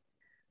like,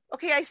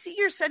 okay, I see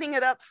you're setting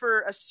it up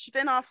for a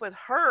spinoff with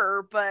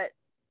her, but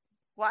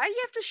why do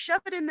you have to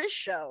shove it in this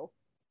show?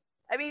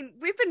 I mean,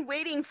 we've been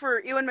waiting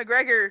for Ewan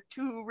McGregor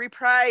to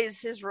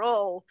reprise his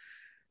role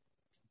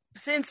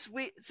since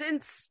we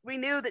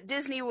knew that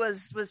Disney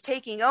was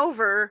taking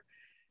over.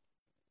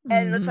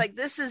 And it's like,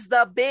 this is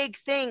the big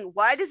thing.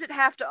 Why does it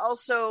have to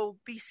also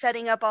be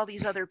setting up all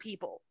these other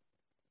people?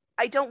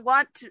 I don't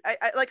want to.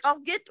 I'll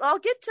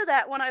get to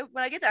that when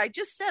I get there. I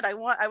just said I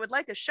would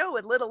like a show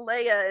with little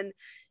Leia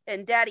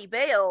and Daddy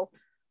Bail,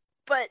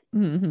 but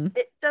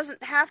it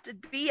doesn't have to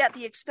be at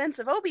the expense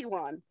of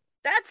Obi-Wan.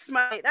 That's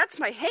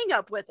my hang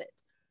up with it.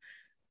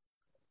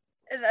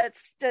 And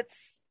that's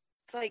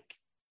like,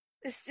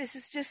 this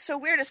is just so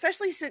weird,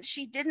 especially since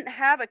she didn't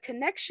have a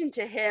connection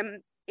to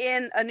him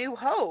in A New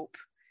Hope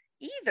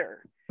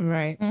either.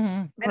 Right.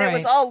 And it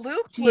was all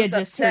Luke she was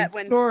had upset just heard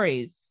when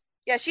stories.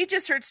 Yeah, she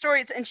just heard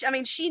stories, and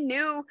she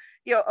knew,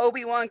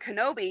 Obi-Wan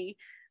Kenobi,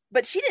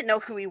 but she didn't know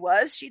who he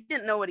was. She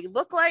didn't know what he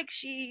looked like.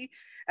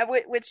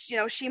 Which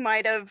she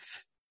might have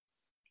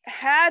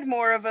had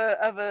more of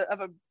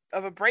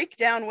a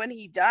breakdown when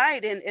he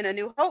died in A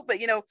New Hope, but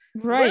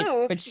right,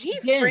 Luke, but he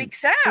didn't.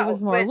 freaks out. It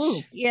was more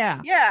Luke,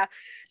 yeah.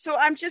 So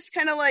I'm just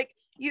kind of like,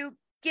 you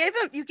gave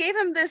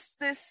him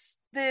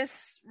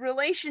this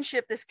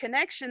relationship, this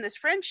connection, this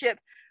friendship,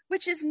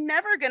 which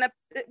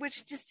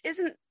just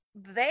isn't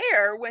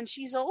there when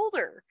she's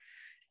older,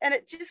 and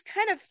it just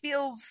kind of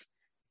feels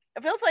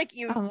like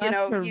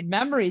her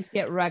memories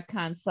get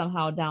retconned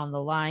somehow down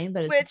the line,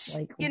 but it's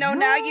like,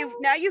 now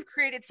you've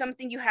created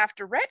something you have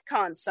to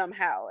retcon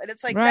somehow, and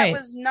it's like, right. That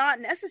was not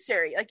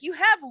necessary. Like, you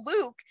have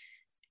Luke,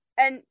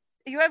 and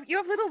you have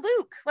little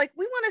Luke. Like,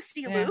 we want to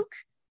see Luke.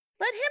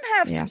 Let him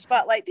have some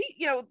spotlight.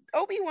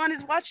 Obi-Wan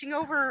is watching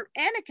over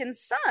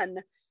Anakin's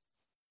son,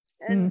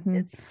 and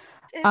it's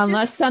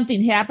unless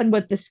something happened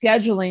with the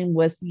scheduling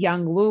with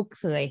young Luke,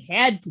 so they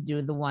had to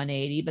do the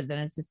 180. But then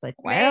it's just like,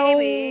 well,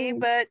 maybe.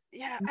 But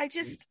yeah, I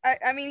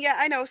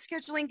know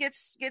scheduling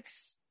gets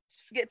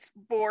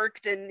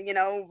borked,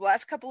 and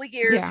last couple of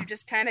years you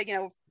just kind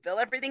of fill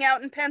everything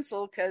out in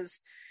pencil because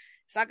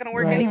it's not going to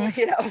work anyway.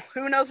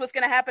 Who knows what's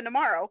going to happen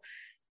tomorrow?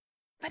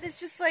 But it's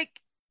just like,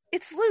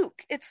 it's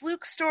Luke. It's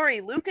Luke's story.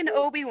 Luke and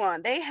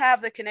Obi-Wan, they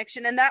have the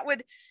connection, and that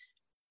would.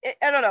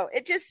 I don't know.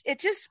 It just,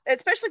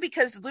 especially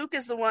because Luke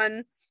is the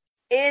one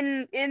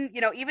in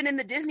even in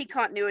the Disney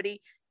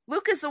continuity,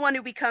 Luke is the one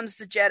who becomes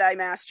the Jedi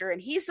Master,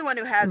 and he's the one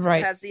who has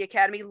the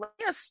Academy.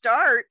 Leia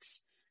starts,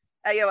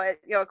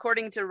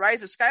 according to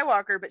Rise of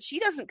Skywalker, but she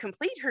doesn't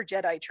complete her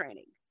Jedi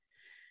training.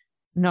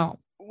 No,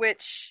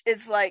 which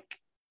is like,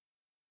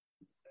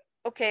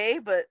 okay,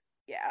 but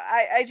yeah,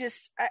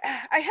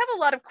 I have a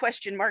lot of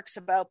question marks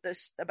about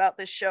this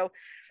show,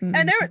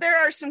 and there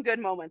are some good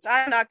moments.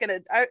 I'm not gonna.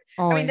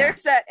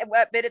 There's that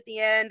bit at the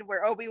end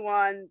where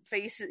Obi-Wan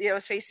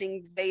is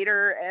facing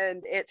Vader,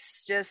 and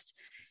it's just,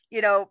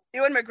 Ewan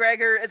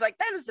McGregor is like,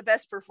 that is the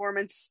best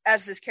performance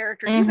as this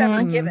character you've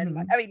ever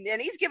given. I mean,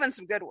 and he's given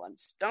some good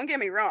ones. Don't get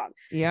me wrong.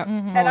 Yeah,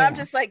 and I'm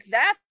just like,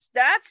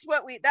 that's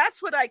what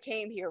I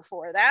came here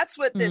for. That's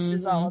what this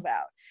is all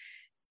about.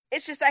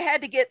 It's just, I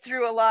had to get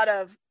through a lot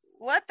of,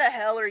 what the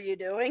hell are you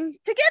doing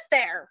to get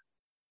there?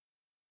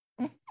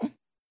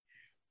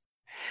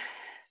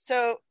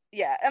 So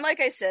yeah, and like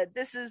I said,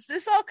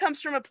 this all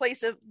comes from a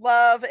place of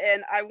love,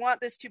 and I want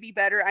this to be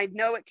better. I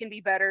know it can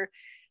be better,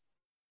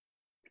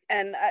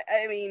 and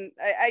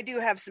I do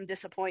have some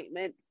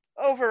disappointment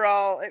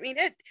overall. I mean,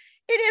 it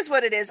is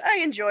what it is. I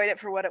enjoyed it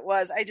for what it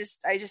was. I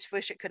just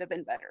wish it could have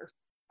been better.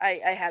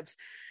 I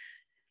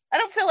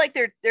don't feel like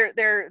they're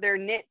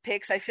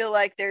nitpicks. I feel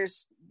like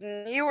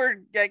you were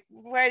like,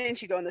 why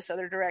didn't you go in this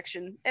other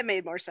direction? It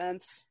made more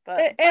sense,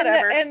 but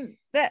whatever. And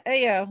that,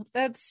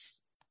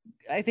 that's,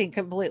 I think,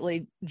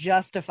 completely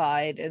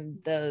justified in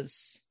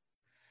those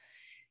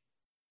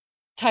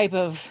type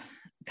of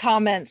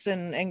comments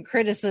and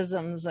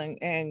criticisms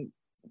and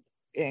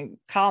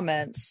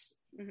comments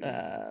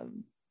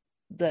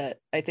that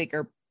I think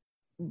are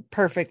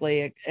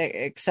perfectly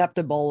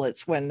acceptable.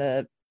 It's when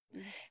the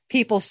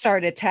people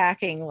start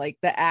attacking like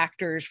the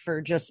actors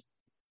for just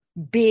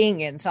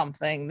being in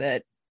something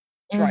that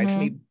drives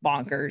me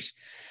bonkers.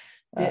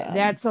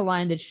 That's a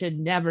line that should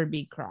never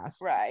be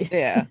crossed. Right.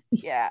 Yeah.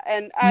 Yeah.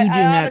 And You do I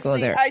not honestly, go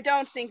there. I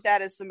don't think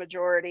that is the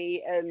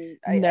majority. And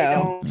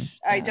No.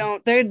 I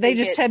don't. They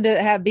just tend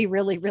to be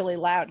really, really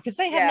loud because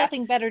they have Yeah.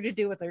 nothing better to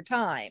do with their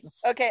time.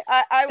 Okay.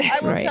 I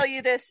will Right. tell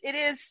you this. It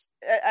is,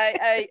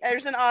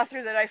 there's an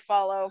author that I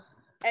follow,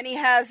 and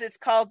it's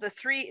called the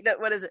three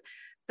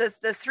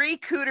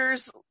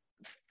Cooters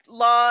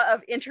Law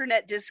of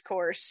Internet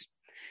Discourse.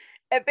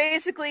 And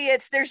basically,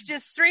 there's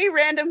just three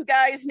random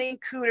guys named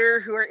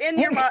Cooter who are in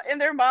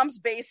their mom's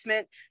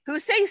basement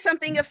who say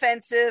something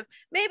offensive.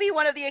 Maybe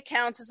one of the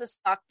accounts is a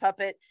sock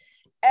puppet,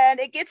 and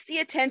it gets the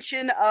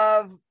attention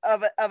of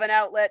an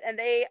outlet, and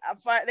they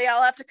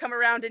all have to come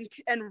around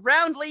and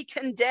roundly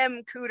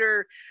condemn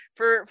Cooter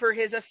for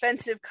his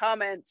offensive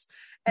comments.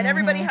 And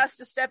everybody has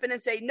to step in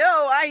and say,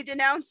 no, I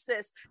denounce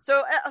this.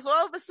 So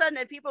all of a sudden,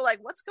 and people are like,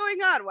 what's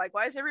going on? Like,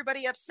 why is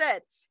everybody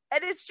upset?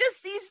 And it's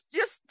just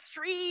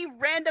three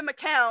random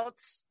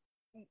accounts,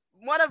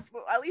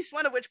 at least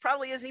one of which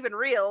probably isn't even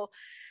real.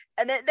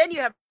 And then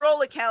you have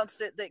troll accounts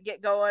that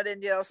get going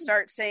and,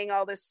 start saying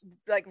all this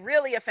like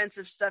really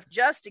offensive stuff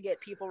just to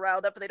get people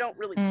riled up, but they don't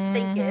really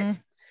think it.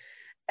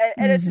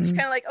 And it's just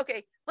kind of like,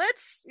 okay,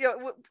 let's,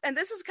 and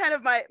this is kind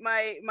of my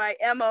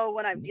MO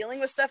when I'm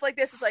dealing with stuff like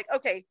this. It's like,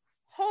 okay,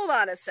 hold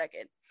on a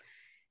second.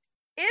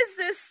 Is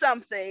this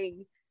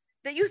something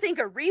that you think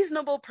a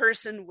reasonable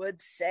person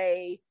would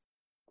say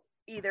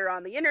either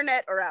on the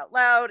internet or out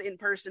loud, in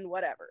person,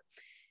 whatever?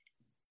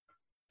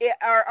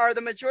 Are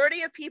the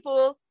majority of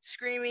people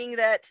screaming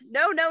that,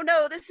 no,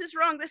 this is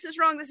wrong,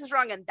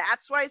 and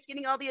that's why it's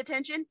getting all the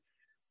attention?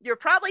 You're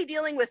probably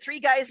dealing with three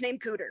guys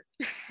named Cooter.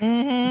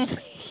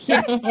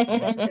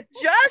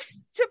 Just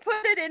to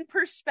put it in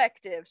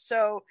perspective.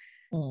 So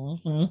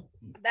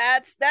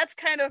that's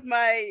kind of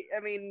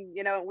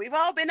we've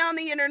all been on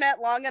the internet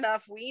long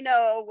enough. We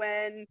know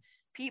when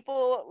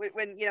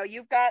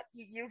you've got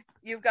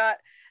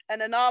an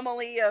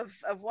anomaly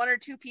of one or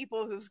two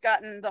people who's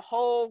gotten the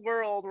whole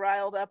world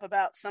riled up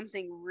about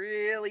something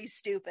really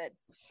stupid.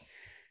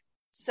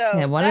 So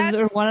yeah,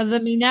 one of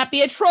them may not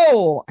be a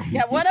troll.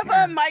 Yeah, one of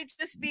them might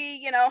just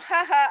be,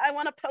 haha, I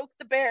want to poke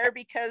the bear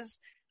because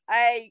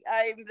I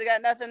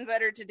got nothing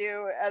better to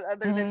do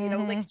other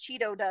than lick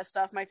Cheeto dust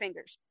off my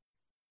fingers.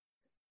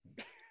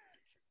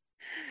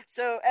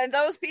 So, and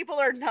those people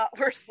are not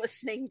worth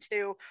listening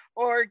to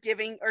or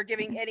giving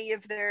any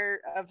of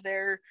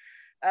their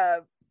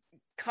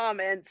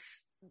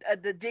comments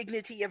the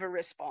dignity of a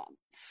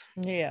response.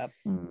 Yeah.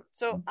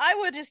 So I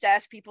would just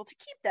ask people to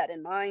keep that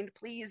in mind,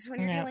 please, when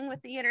you're dealing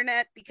with the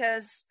internet,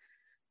 because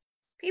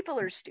people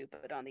are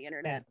stupid on the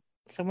internet.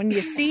 So when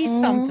you see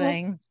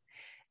something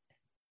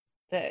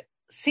that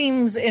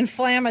seems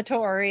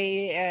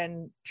inflammatory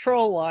and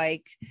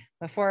troll-like,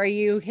 before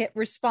you hit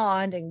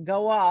respond and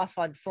go off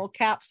on full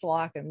caps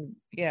lock and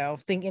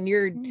thinking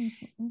you're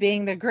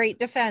being the great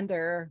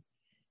defender,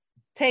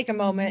 take a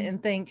moment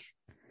and think,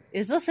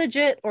 is this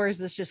legit or is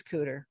this just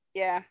Cooter?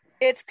 Yeah,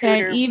 it's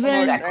Cooter.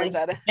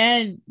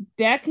 And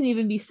that can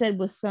even be said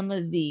with some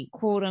of the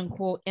quote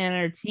unquote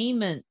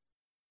entertainment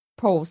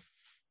posts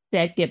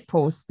that get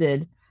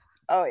posted.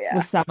 Oh yeah,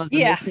 with some of them.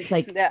 Yeah, it's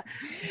like,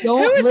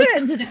 don't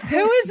listen to the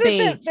who is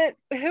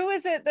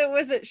it that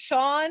was it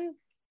Sean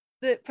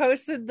that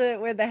posted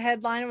where the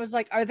headline was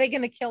like, are they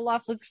going to kill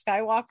off Luke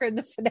Skywalker in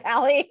the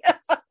finale?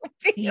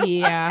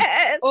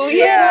 Yeah. Oh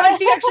yeah.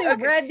 Once you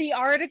actually read the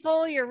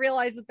article, you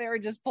realize that they were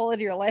just pulling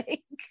your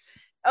leg.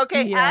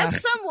 Okay,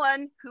 as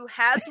someone who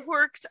has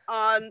worked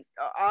on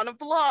a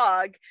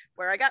blog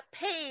where I got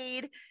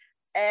paid,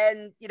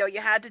 and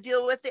you had to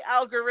deal with the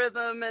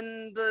algorithm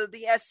and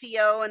the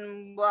SEO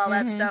and all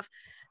that stuff.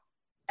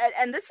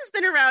 And this has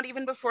been around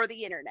even before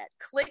the internet.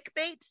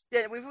 Clickbait,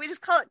 we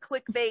just call it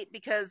clickbait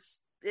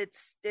because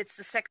it's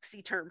the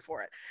sexy term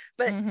for it.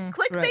 But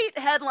clickbait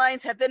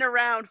headlines have been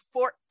around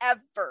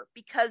forever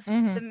because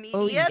the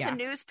media, the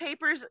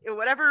newspapers,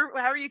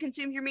 however you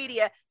consume your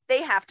media,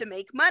 they have to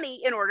make money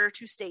in order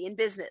to stay in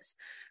business.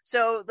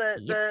 So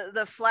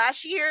the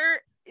flashier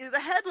the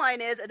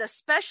headline is, and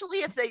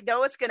especially if they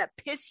know it's going to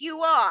piss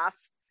you off,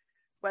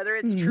 whether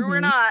it's true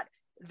or not,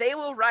 they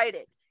will write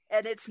it.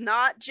 And it's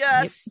not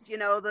just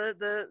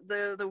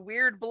the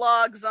weird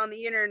blogs on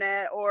the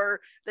internet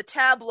or the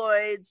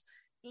tabloids.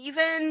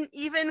 Even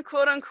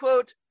quote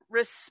unquote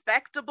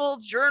respectable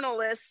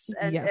journalists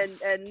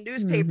and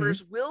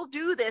newspapers will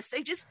do this.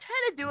 They just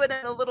tend to do it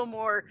in a little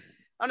more,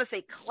 I want to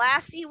say,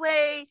 classy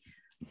way,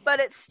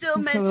 but it's still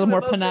meant to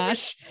evoke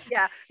panache.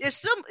 You're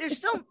still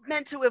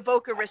meant to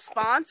evoke a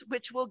response,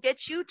 which will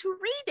get you to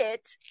read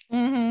it.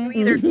 You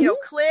either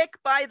click,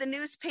 buy the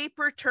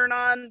newspaper, turn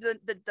on the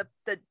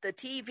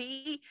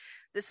TV.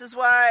 This is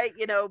why,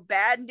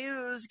 bad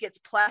news gets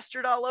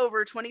plastered all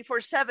over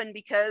 24/7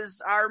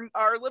 because our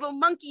little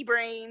monkey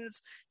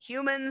brains,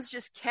 humans,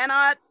 just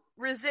cannot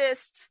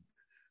resist.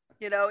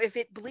 If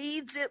it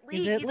bleeds, it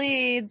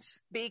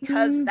leads.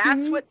 Because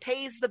that's what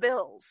pays the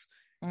bills.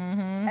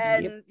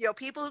 And,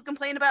 people who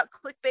complain about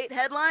clickbait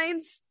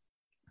headlines,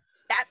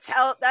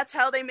 that's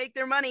how they make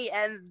their money,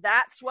 and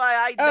that's why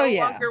I Oh, no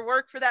yeah. longer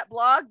work for that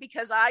blog,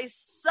 because I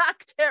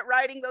sucked at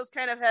writing those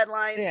kind of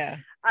headlines. Yeah.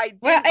 I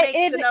didn't Well, make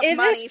in enough this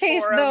money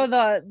case, for though,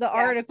 'em. the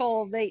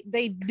article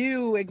they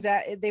knew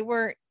exactly, they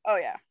weren't. Oh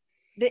yeah.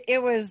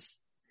 It was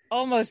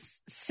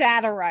almost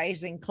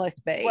satirizing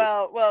clickbait.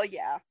 Well,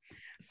 yeah.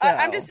 So,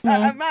 I'm just.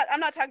 I'm not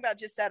talking about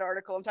just that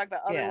article. I'm talking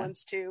about other Yeah.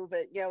 ones too.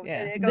 But yeah.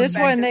 it goes This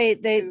back one to they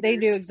Cougars.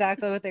 knew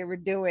exactly what they were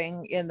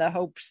doing in the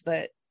hopes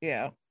that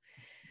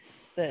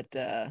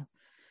that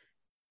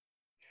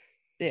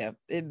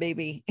it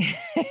maybe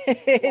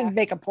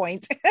make a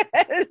point.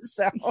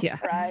 So Yeah.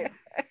 Right.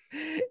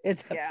 in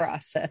the Yeah.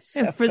 process.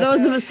 And So, for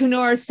those of us who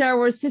know our Star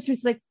Wars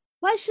sisters, like,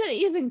 why should it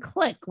even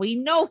click? We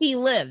know he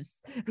lives.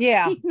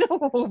 yeah. We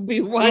know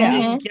Obi-Wan Yeah.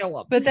 didn't kill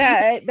him. But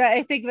that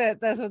I think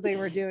that's what they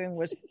were doing,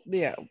 was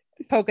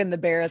poking the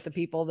bear at the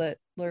people that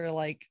were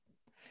like,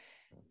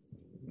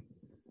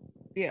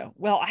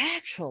 well,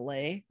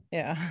 actually,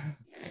 Well,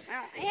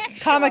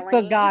 comic book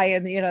actually, guy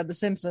and the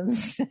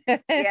Simpsons.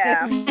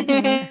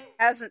 Yeah.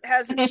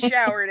 hasn't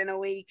showered in a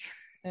week.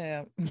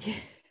 Yeah.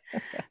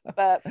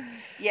 But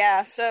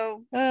yeah,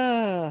 so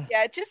Uh,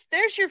 yeah, just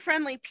there's your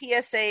friendly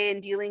PSA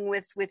in dealing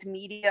with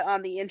media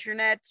on the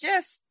internet.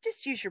 Just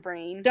use your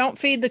brain. don't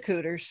feed the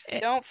cooters.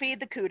 Don't feed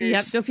the cooters.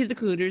 Yep, don't feed the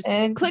cooters.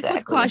 Click with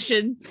Exactly.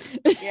 caution.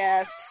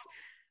 Yes.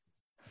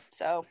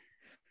 So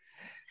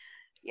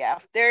yeah,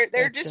 they're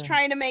But, just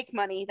trying to make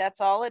money.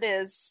 That's all it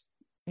is.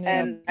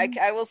 Yeah. And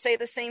I will say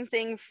the same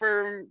thing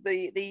for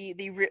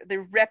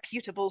the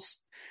reputable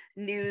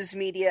news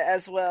media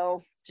as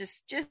well.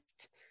 Just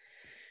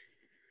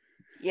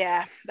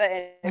yeah, but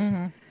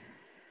Mhm.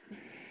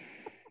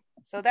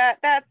 so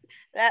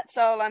that's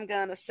all I'm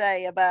gonna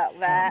say about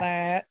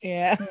that.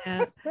 Yeah.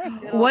 Yeah.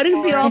 Little What did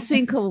we all Forrest.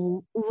 think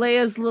of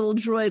Leia's little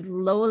droid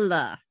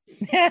Lola?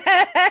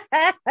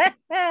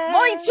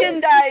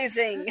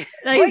 Merchandising.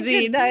 I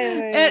mean,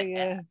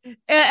 Yeah.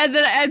 and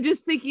then I'm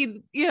just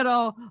thinking,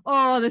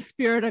 the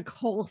spirit of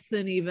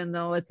Coulson, even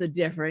though it's a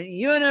different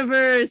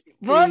universe.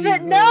 Well,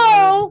 but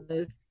no.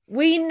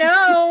 We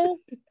know,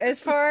 as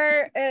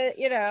far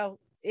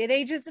in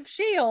Agents of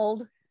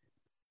S.H.I.E.L.D.,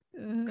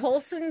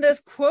 Coulson does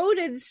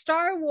quoted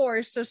Star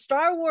Wars, so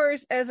Star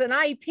Wars as an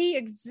IP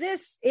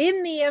exists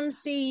in the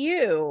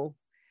MCU.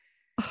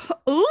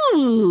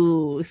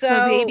 Ooh, so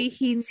So, maybe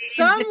he named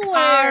the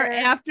car somewhere-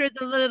 after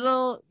the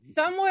little.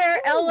 Somewhere,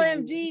 Ooh.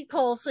 LMD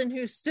Coulson,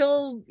 who's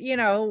still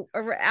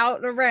out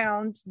and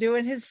around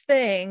doing his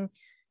thing,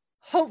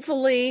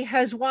 hopefully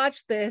has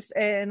watched this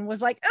and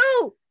was like,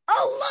 "Oh,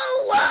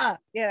 Lola,"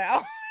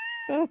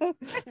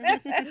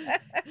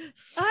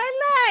 I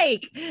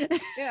like.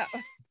 Yeah.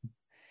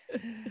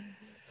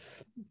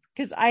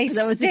 Because I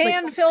That was just like,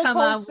 stand Phil come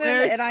on, Coulson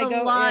where's and I the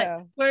go,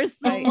 line? Where's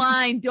the Right.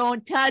 line?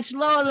 Don't touch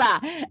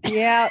Lola.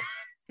 yeah.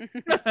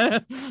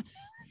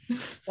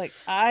 Like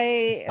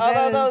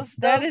Although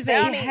that is a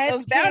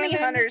those bounty headcanon.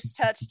 hunters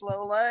touched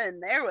Lola,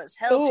 and there was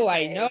hell. to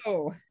pay.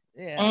 know.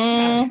 Yeah.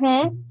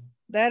 Mhm.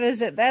 That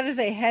is it. That is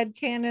a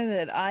headcanon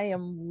that I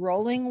am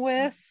rolling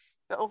with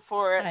Go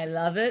for it. I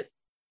love it.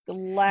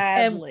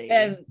 gladly.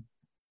 And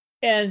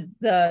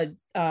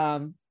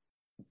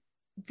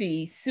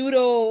the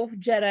pseudo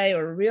Jedi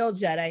or real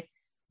Jedi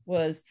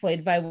was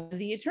played by one of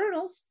the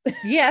Eternals.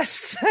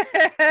 Yes.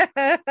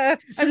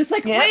 I'm just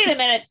like, Yeah. wait a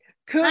minute.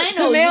 I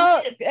know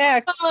Kumail, you. yeah,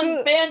 Come on,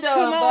 fandom,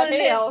 Kumail but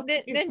hell.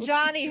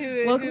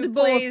 Nanjiani, Welcome who to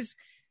both. plays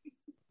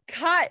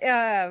crap.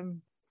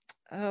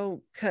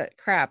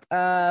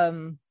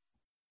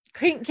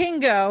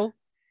 Kingo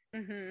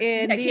Mhm.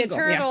 in Yeah, the Kingo, yeah.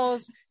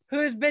 Eternals, who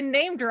has been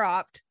name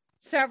dropped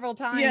several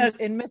times Yes.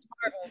 in Miss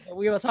Marvel, but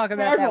we will talk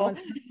about that Marvel.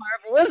 once Miss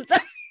Marvel is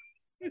done.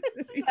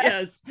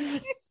 Yes.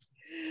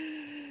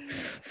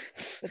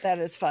 But that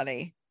is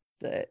funny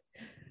that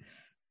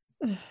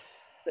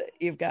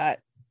you've got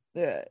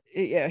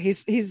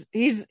he's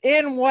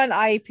in one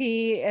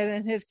IP and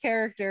then his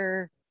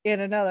character in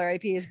another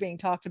IP is being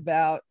talked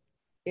about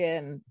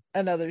in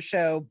another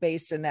show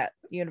based in that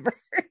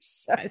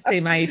universe. I say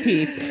my EP.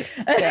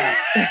 Yeah.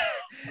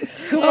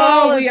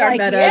 Oh, is we are like,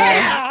 meta.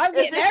 yeah, I'm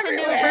Is getting this a new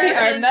everywhere. We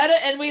are version?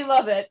 meta and we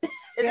love it. Is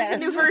this a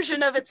new Yes.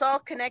 version of It's All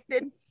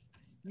Connected?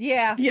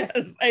 Yeah, Yes,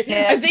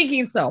 Yeah. I'm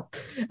thinking so.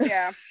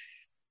 Yeah.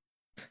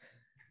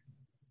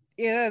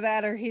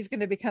 that or he's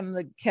going to become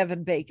the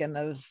Kevin Bacon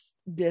of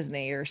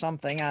Disney or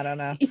something. I don't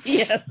know.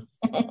 Yes.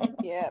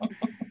 Yeah.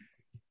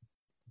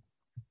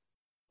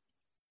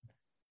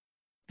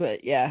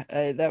 But yeah,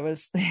 that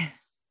was.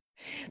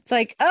 It's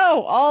like,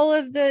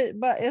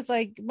 but it's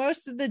like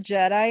most of the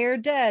Jedi are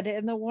dead,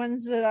 and the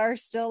ones that are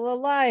still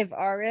alive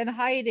are in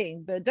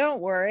hiding. But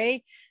don't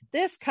worry,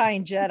 this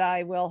kind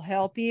Jedi will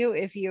help you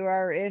if you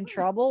are in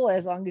trouble,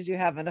 as long as you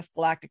have enough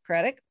galactic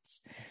credits.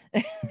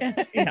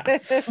 Yeah.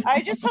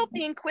 I just hope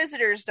the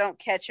Inquisitors don't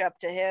catch up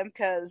to him,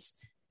 because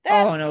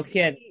Oh, no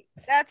kid.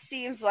 That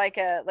seems like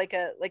a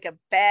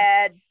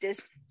bad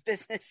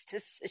business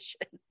decision.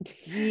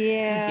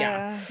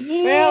 Yeah.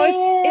 Well,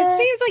 it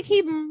seems like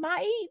he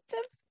might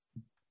have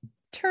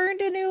turned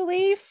a new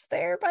leaf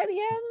there by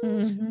the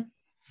end. Mhm.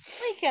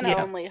 We can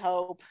Yeah. only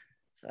hope.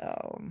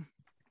 So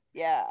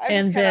Yeah, I'm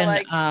And just kind then,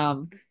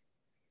 of like,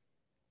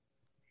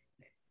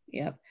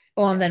 yep.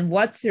 Well, and then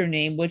what's her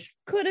name, which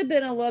could have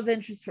been a love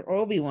interest for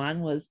Obi-Wan,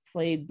 was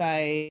played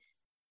by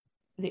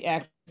the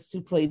actress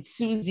who played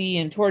Susie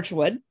in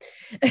Torchwood.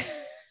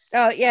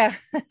 Oh yeah.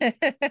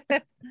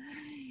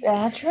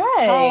 That's right.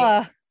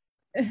 Paula.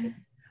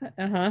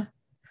 Uh-huh.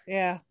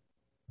 Yeah.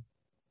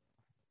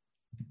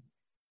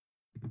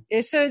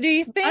 So do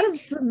you A lot of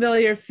think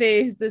familiar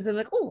faces and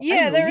like, oh, I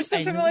yeah, know there you, were some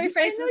I know familiar you,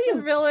 I know faces, some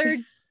you. familiar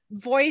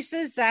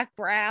voices. Zach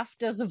Braff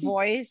does a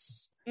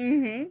voice,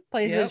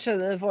 plays Yep.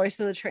 the voice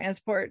of the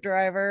transport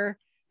driver.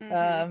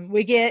 mhm.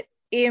 We get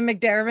Ian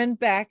McDiarmid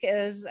back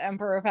as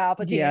Emperor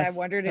Palpatine. Yes, I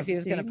wondered if he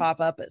was going to Palpatine.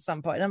 pop up at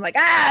some point. I'm like,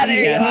 there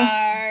you Yes.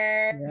 are.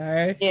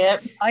 Yeah.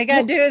 Yep. All you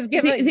gotta do is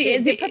give the-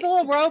 him the- put the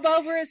little robe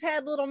over his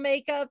head, little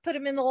makeup, put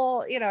him in the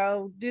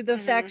little, do the Mhm.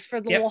 effects for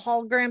the Yep. little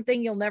hologram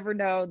thing. You'll never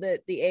know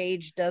that the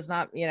age does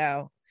not,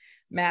 matter.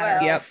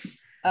 Well, Yep.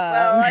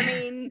 well, I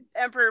mean,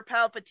 Emperor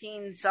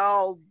Palpatine's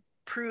all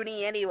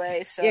pruny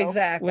anyway, so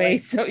exactly. Way,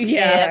 so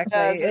yeah.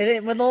 Exactly. doesn't-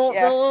 And with the little,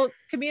 yeah. the little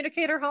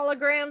communicator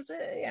holograms,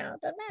 it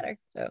doesn't matter.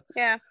 So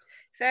yeah,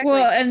 exactly.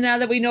 Well, and now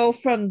that we know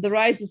from The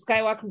Rise of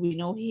Skywalker, we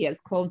know he has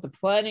clones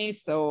aplenty,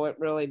 so it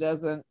really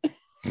doesn't.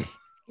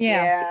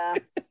 yeah.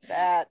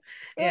 That.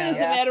 It doesn't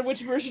Yeah. matter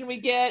which version we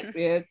get.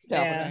 It's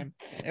Yeah.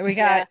 Palpatine. We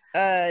got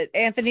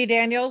Anthony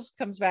Daniels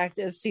comes back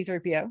as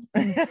C-3PO.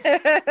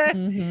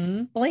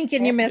 Mm-hmm. Blink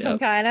and you miss him, Yep.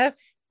 kind of.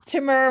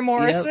 Tamara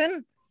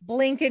Morrison,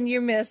 blink and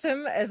you miss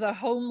him as a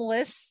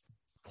homeless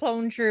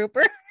clone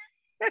trooper.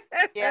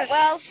 Yeah,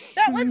 well,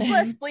 that one's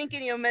less blink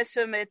and you'll miss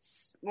him.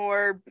 It's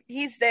more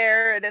he's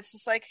there, and it's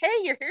just like, hey,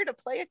 you're here to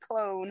play a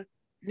clone.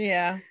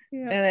 Yeah.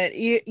 Yeah. And that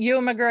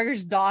Ewan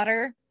McGregor's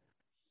daughter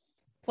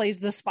plays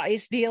the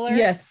spice dealer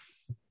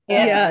Yes.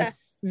 Yeah.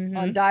 Yes. on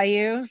Mhm.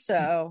 Dayu.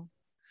 So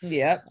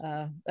Yep.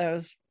 that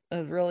was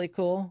really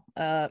cool.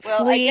 I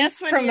Flea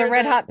guess when from the you're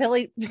Red the-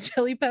 Hot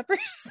Chili Peppers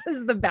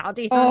is the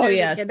bounty Oh, hunter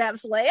yes. that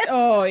kidnaps Leia.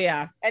 Oh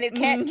yeah. And you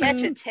can't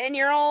catch a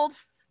 10-year-old.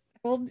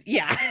 Well,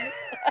 yeah.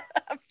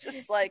 I'm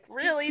just like,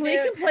 really, We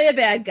dude? can play a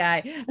bad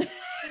guy.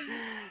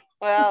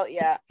 Well,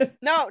 yeah.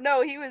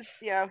 No, he was,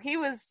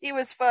 he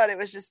was fun. It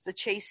was just the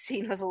chase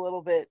scene was a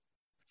little bit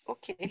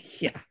okay.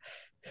 Yeah.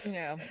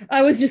 Yeah.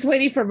 I was just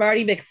waiting for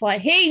Marty McFly.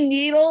 Hey,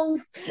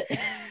 Needles.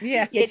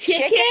 Yeah. You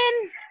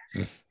chicken?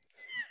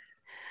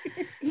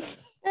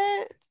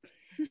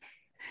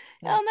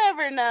 I'll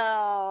never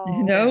know.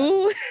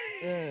 No.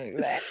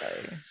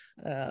 Exactly.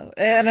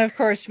 And of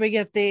course, we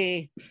get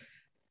the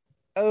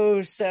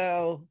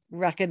so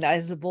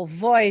recognizable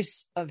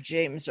voice of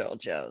James Earl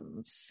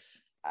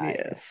Jones.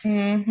 Yes.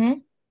 Mm-hmm.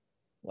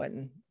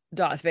 When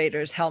Darth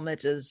Vader's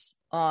helmet is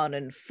on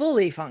and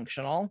fully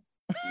functional.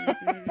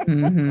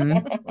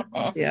 Mhm.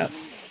 Mm-hmm. Yeah.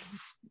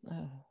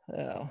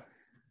 Oh,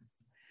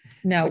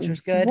 Now, which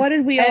was good. What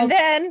did we all? And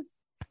then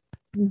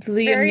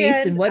Liam very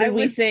Neeson. end, What did I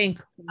we was-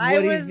 think? I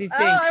What was did you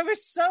think? I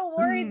was so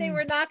worried they Mm.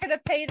 were not going to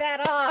pay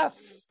that off.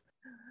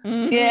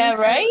 Mhm. Yeah,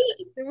 right?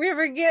 We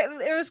were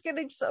it was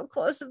getting so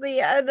close to the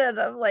end, and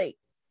I'm like,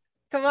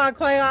 come on,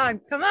 Qui-Gon,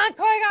 come on,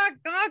 Qui-Gon,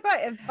 come on, Qui-Gon.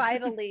 And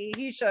finally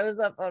he shows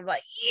up. I'm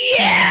like,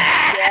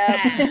 yeah. Yeah.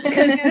 'Cause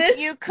this-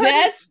 You couldn't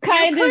That's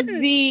kind of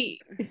couldn't- the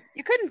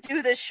you couldn't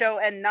do this show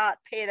and not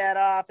pay that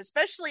off,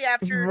 especially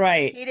after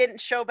right. he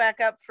didn't show back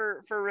up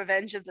for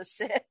Revenge of the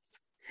Sith.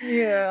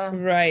 Yeah.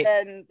 Right.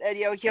 And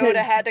Yoda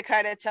had to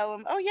kind of tell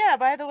him, oh yeah,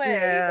 by the way, but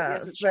he Yeah,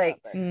 doesn't it's show like-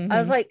 up. Mhm. I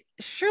was like,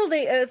 surely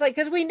it's like,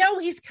 because we know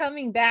he's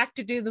coming back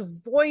to do the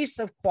voice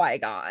of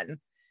Qui-Gon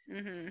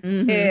Mhm.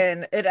 Mhm.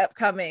 in an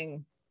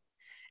upcoming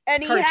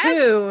And he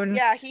cartoon.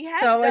 he has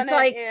So done it's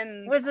like,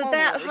 in Was it Clone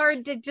that Wars.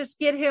 hard to just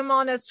get him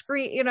on a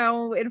screen,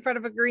 in front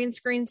of a green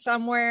screen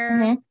somewhere?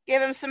 Mhm.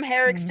 Give him some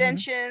hair Mhm.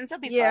 extensions. That'll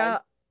be Yeah.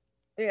 fun.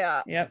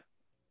 Yeah. Yep.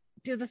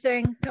 Do the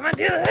thing. Come on,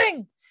 do the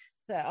thing.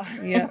 So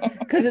Yeah.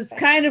 Because it's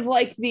kind of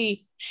like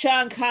the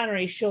Sean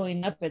Connery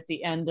showing up at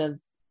the end of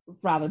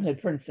Robin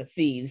Hood, Prince of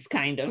Thieves,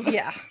 kind of.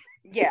 yeah.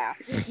 Yeah.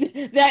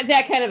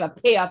 that kind of a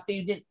payoff that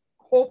you didn't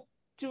hope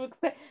to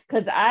expect.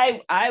 Because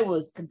I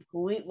was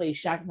completely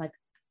shocked. I'm like,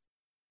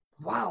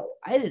 wow,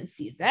 I didn't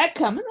see that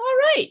coming. All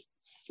right,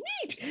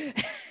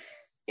 sweet.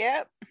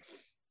 Yep.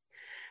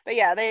 But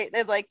yeah, they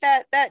like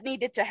that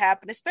needed to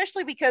happen,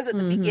 especially because at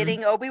the Mhm.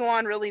 beginning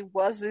Obi-Wan really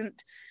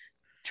wasn't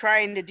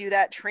trying to do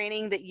that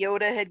training that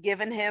Yoda had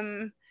given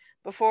him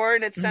before,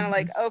 and it's kind of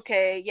like,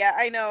 okay, yeah,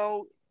 I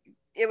know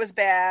it was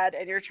bad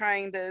and you're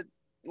trying to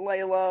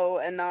lay low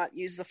and not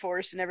use the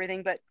Force and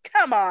everything, but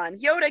come on,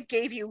 Yoda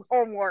gave you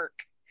homework.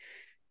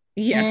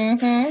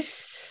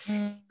 Yes.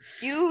 Mhm.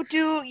 You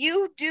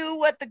do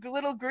what the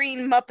little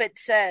green Muppet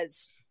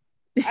says.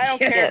 I don't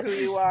care who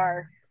Yes. you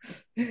are.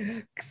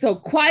 So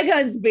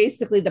Qui-Gon's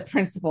basically the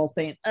principal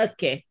saying,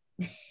 okay,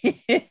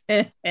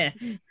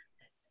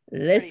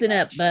 listen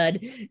up, much. bud.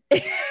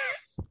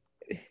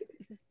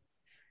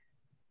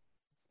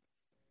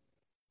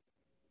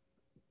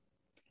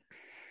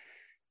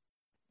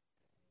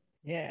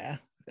 Yeah.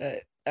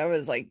 I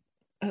was like,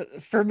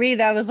 for me,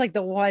 that was like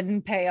the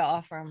one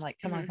payoff where I'm like,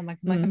 come on, come on,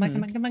 come on, come on,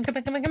 come on, come on, come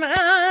on, come on, come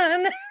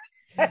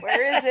on.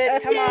 Where is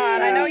it? Come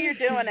on. I know you're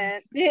doing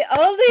it.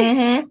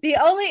 The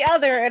only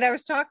other, and I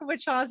was talking with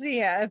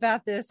Chauncey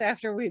about this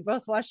after we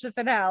both watched the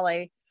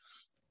finale,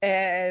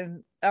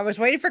 and I was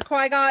waiting for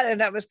Qui-Gon,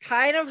 and I was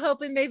kind of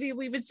hoping maybe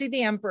we would see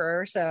the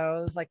Emperor. So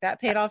it was like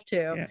that paid off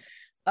too.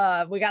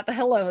 Yeah. We got the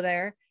hello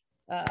there.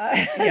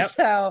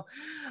 So,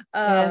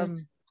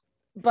 yes.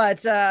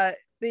 But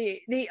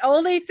the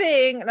only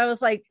thing, and I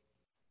was like,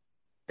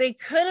 they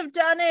could have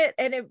done it,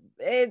 and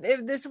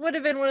it this would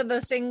have been one of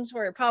those things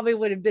where it probably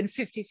would have been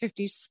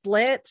 50-50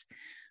 split.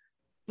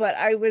 But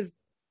I was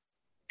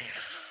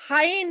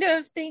kind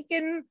of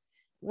thinking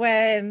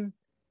when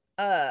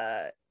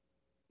Darth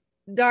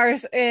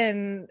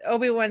and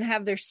Obi-Wan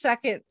have their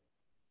second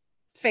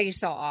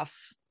face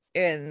off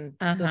in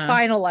the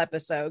final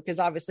episode,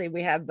 because obviously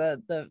we had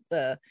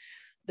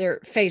their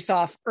face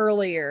off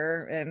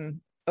earlier,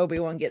 and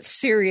Obi-Wan gets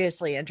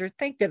seriously injured.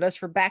 Thank goodness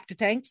for back to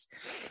tanks.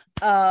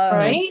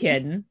 Right?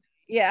 Kidding.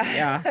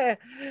 Yeah.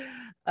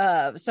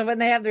 So when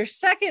they have their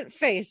second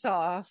face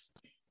off,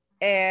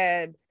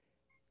 and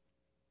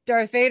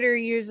Darth Vader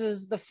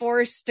uses the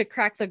Force to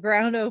crack the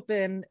ground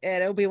open,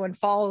 and Obi-Wan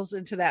falls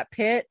into that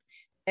pit,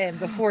 and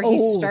before he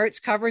starts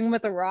covering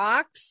with the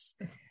rocks,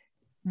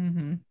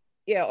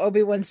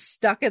 Obi-Wan's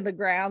stuck in the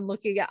ground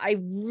looking at. I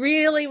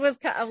really was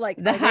kind of like,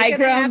 the high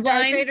ground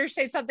Darth line. Vader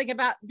say something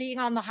about being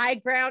on the high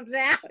ground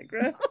now.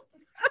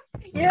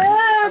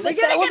 Yeah, we're gonna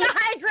get a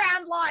high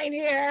ground line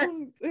here.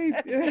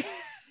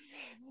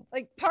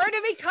 Like, part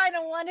of me kind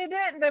of wanted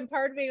it, and then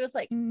part of me was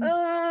like,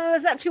 "Oh,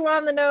 is that too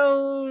on the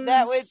nose?"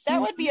 That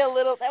would be a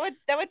little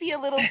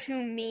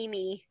too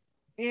memey.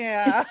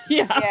 Yeah.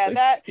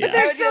 But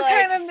there's still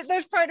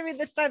there's part of me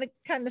that's kind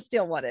of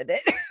still wanted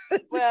it.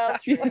 Well,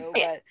 true,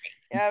 but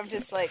I'm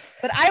just like,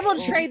 but I will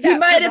trade that. He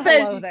might have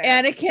been there,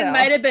 Anakin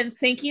might have been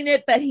thinking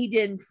it, but he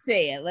didn't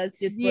say it. Let's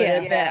just put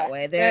it that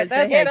way. There's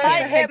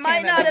it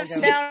might not have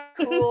sounded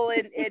cool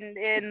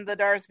in the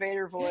Darth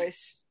Vader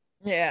voice.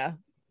 Yeah.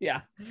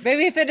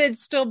 Maybe if it had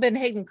still been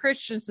Hayden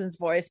Christensen's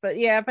voice, but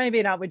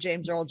maybe not with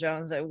James Earl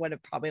Jones. It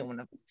probably wouldn't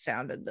have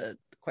sounded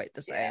quite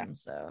the same.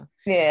 So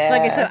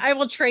like I said, I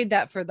will trade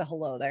that for the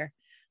hello there.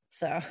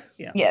 So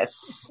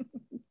yes.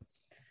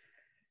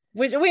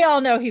 We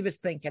all know he was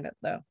thinking it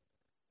though.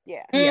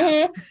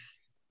 Yeah.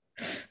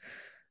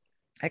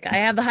 Like, I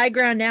have the high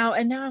ground now,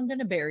 and now I'm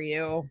gonna bury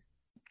you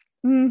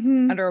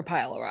under a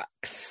pile of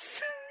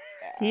rocks.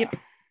 Yep.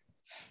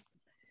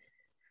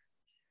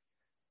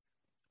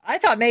 I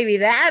thought maybe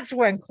that's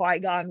when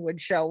Qui-Gon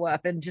would show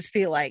up and just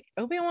be like,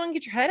 Obi-Wan,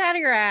 get your head out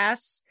of your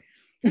ass.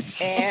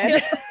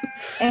 And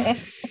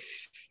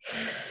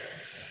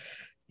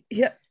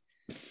do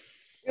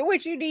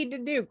what you need to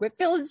do. Quit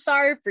feeling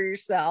sorry for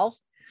yourself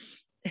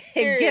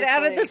and get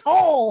out of this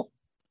hole.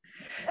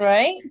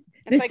 Right?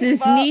 This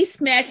is me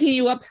smacking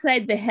you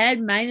upside the head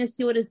minus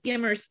you with his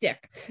gimmer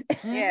stick.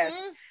 Yes.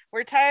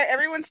 We're tired.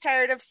 Everyone's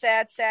tired of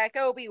sad sack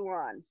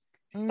Obi-Wan.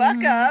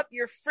 Buck up.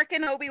 You're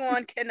freaking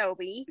Obi-Wan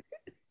Kenobi.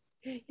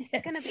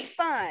 It's gonna be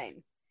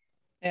fine.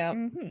 Yeah.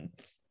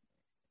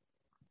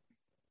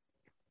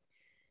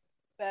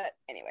 But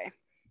anyway,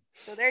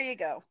 so there you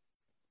go.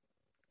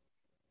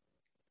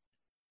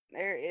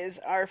 There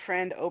is our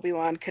friend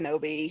Obi-Wan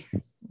Kenobi.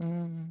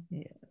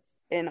 Yes.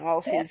 In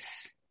all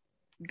his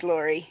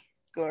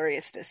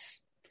gloriousness.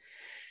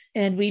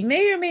 And we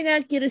may or may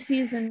not get a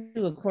season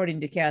 2,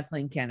 according to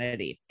Kathleen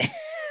Kennedy.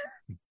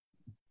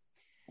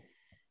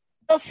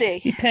 We'll see.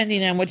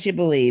 Depending on what you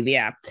believe,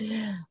 yeah.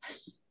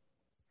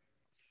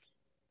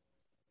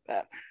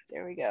 But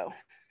there we go.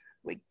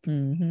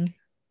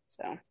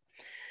 So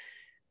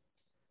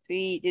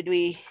did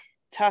we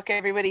talk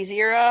everybody's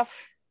ear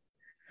off?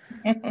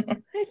 I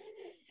think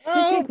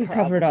we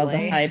covered all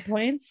the high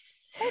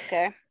points.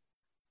 Okay.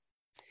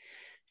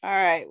 All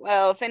right.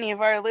 Well, if any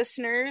of our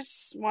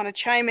listeners want to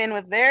chime in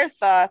with their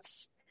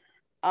thoughts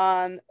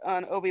on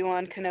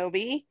Obi-Wan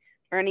Kenobi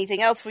or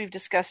anything else we've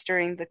discussed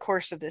during the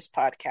course of this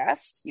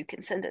podcast, you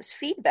can send us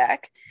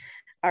feedback.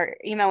 Our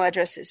email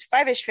address is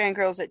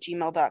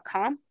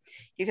fiveishfangirls@gmail.com.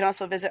 You can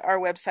also visit our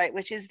website,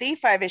 which is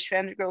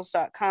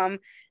the5ishfangirls.com,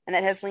 and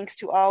that has links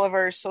to all of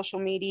our social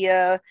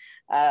media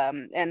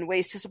and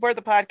ways to support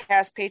the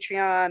podcast,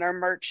 Patreon, our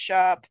merch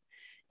shop.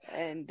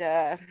 And,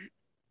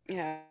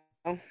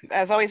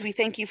 as always, we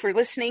thank you for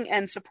listening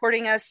and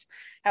supporting us,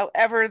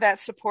 however that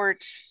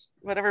support,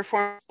 whatever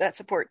form that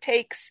support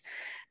takes.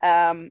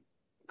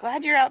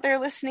 Glad you're out there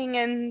listening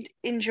and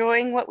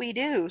enjoying what we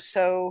do.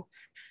 So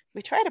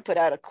we try to put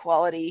out a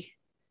quality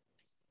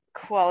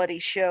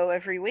show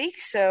every week.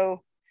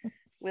 So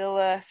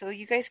so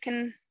you guys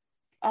can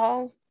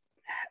all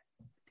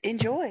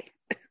enjoy.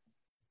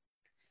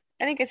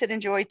 I think I said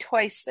enjoy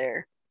twice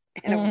there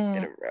in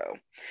a row.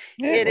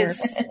 It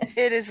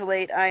is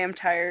late. I am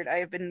tired. I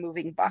have been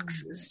moving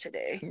boxes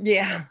today.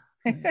 Yeah.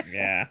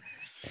 Yeah.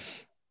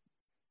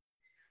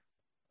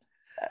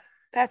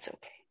 That's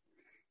okay.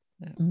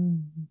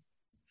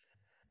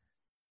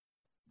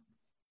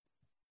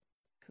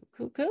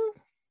 Cool.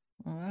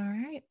 All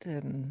right.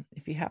 And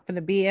if you happen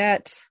to be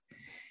at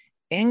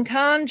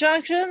InCon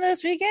Junction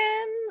this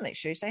weekend, make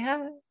sure you say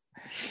hi.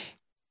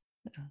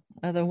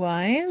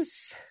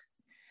 Otherwise,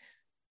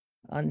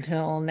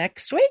 until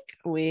next week,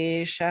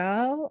 we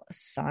shall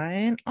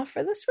sign off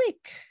for this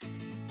week.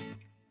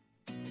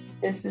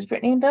 This is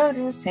Brittany and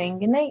Bodo saying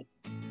goodnight.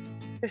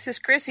 This is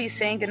Chrissy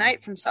saying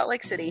goodnight from Salt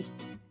Lake City.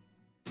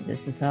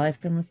 This is Holly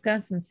from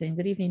Wisconsin saying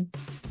good evening.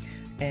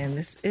 And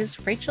this is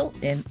Rachel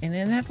in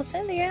Indianapolis,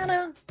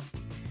 Indiana.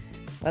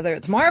 Whether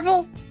it's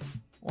Marvel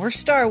or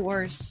Star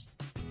Wars,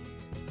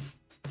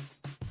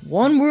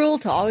 one rule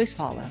to always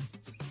follow.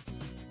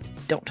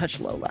 Don't touch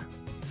Lola.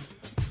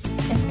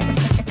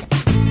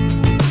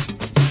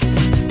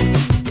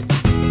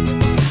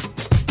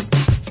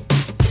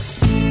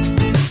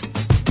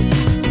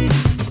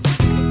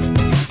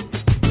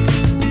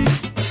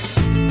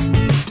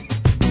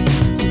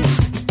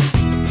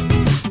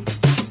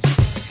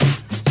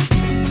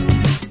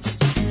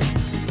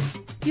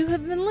 You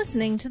have been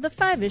listening to the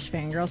Five-ish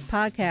Fangirls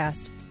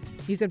podcast.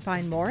 You can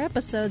find more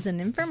episodes and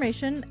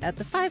information at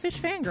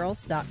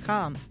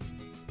thefivishfangirls.com.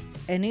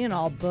 Any and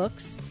all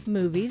books,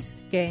 movies,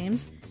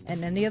 games,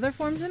 and any other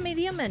forms of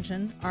media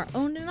mentioned are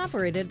owned and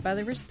operated by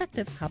the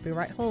respective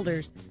copyright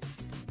holders.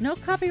 No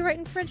copyright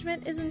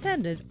infringement is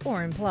intended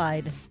or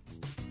implied.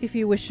 If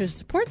you wish to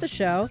support the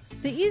show,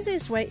 the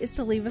easiest way is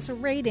to leave us a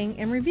rating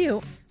and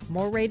review.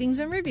 More ratings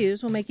and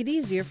reviews will make it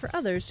easier for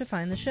others to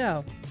find the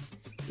show.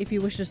 If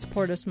you wish to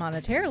support us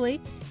monetarily,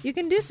 you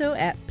can do so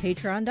at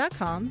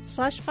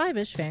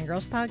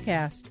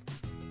patreon.com/5ishfangirlspodcast.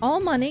 All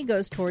money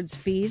goes towards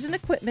fees and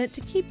equipment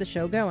to keep the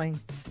show going.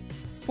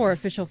 For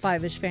official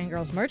Five-ish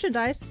Fangirls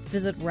merchandise,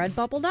 visit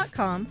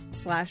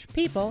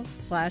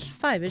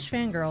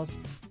redbubble.com/people/5ishfangirls.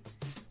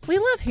 We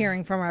love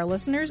hearing from our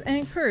listeners and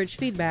encourage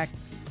feedback.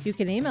 You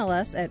can email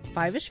us at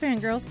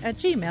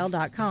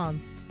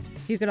fiveishfangirls@gmail.com.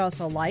 You can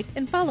also like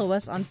and follow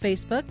us on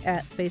Facebook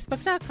at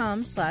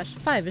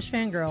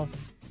facebook.com/5ishfangirls.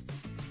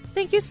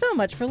 Thank you so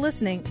much for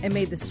listening, and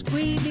may the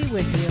squee be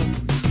with you.